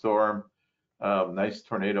out on the storm. Nice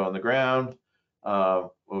tornado on the ground.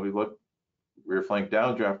 When we looked, rear flank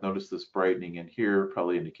downdraft, notice this brightening in here,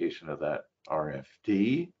 probably indication of that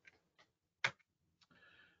RFD.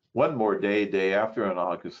 One more day after on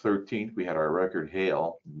August 13th, we had our record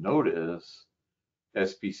hail. Notice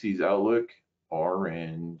SPC's outlook,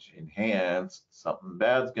 orange, enhanced, something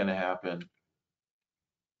bad's gonna happen.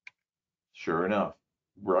 Sure enough,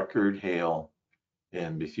 record hail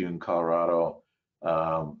in Bethune, Colorado.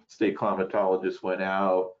 State climatologist went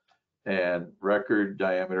out and record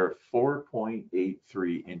diameter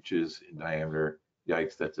 4.83 inches in diameter.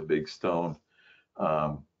 Yikes, that's a big stone.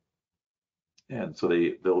 And so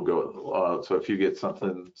they'll go, so if you get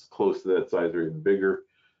something close to that size or even bigger,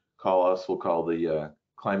 call us. We'll call the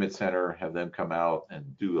climate center, have them come out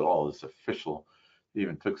and do all this official. They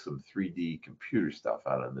even took some 3D computer stuff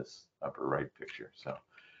out of this upper right picture. So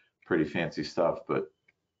pretty fancy stuff, but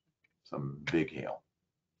some big hail.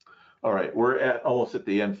 All right, we're almost at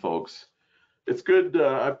the end, folks. It's good.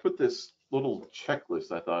 I put this little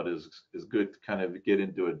checklist I thought is good to kind of get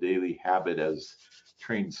into a daily habit as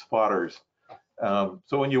trained spotters.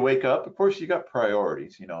 So when you wake up, of course, you got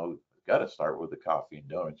priorities. You know, got to start with the coffee and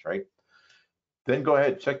donuts, right? Then go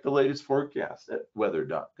ahead, check the latest forecast at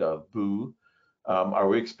weather.gov. Boo. Are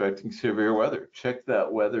we expecting severe weather? Check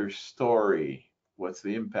that weather story. What's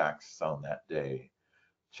the impacts on that day?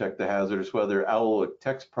 Check the hazardous weather outlook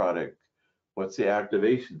text product. What's the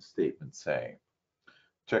activation statement say?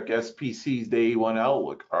 Check SPC's day 1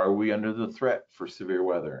 outlook. Are we under the threat for severe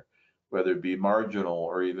weather, whether it be marginal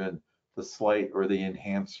or even the slight or the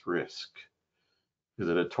enhanced risk? Is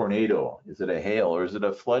it a tornado? Is it a hail? Or is it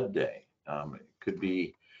a flood day? It could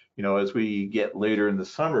be, you know, as we get later in the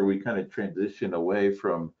summer, we kind of transition away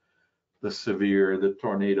from the severe, the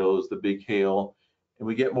tornadoes, the big hail, and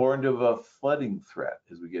we get more into a flooding threat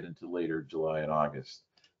as we get into later July and August,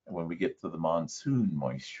 and when we get to the monsoon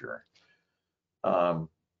moisture. And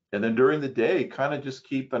then during the day, kind of just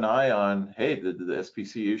keep an eye on, hey, did the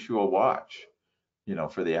SPC issue a watch, you know,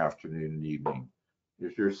 for the afternoon and evening?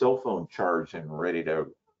 Is your cell phone charged and ready to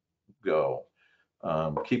go?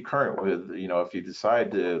 Keep current with, you know, if you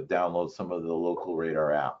decide to download some of the local radar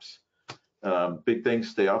apps. Big things,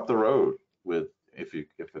 stay off the road with if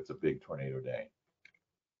it's a big tornado. tornado day.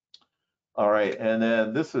 All right, and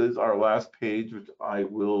then this is our last page, which I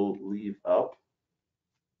will leave up.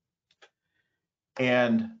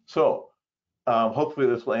 And so hopefully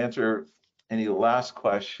this will answer any last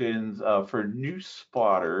questions for new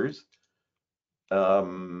spotters.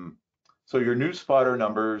 So your new spotter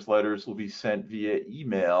numbers letters will be sent via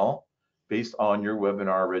email based on your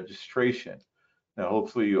webinar registration. Now,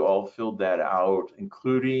 hopefully you all filled that out,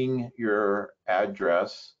 including your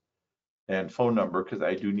address and phone number, because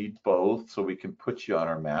I do need both so we can put you on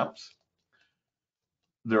our maps.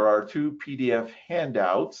 There are 2 PDF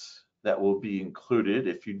handouts that will be included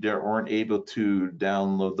if you weren't able to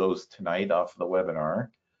download those tonight off of the webinar.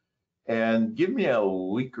 And give me a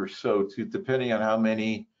week or so to, depending on how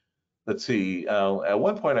many, let's see, at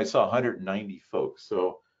one point I saw 190 folks.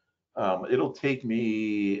 So it'll take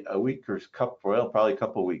me a week or probably a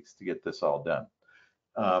couple of weeks to get this all done.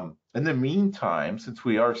 In the meantime, since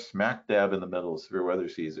we are smack dab in the middle of severe weather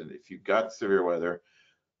season, if you've got severe weather,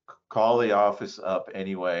 call the office up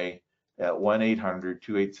anyway at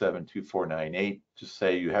 1-800-287-2498. Just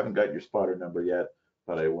say you haven't got your spotter number yet,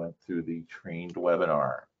 but I went through the trained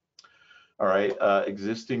webinar. All right,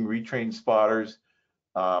 existing retrained spotters,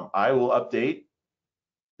 I will update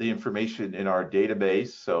the information in our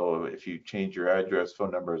database. So if you change your address,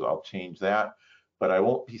 phone numbers, I'll change that, but I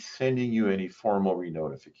won't be sending you any formal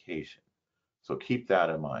re-notification. So keep that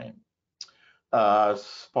in mind.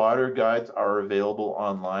 Spotter guides are available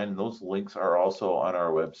online, and those links are also on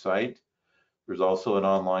our website. There's also an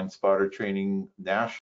online spotter training national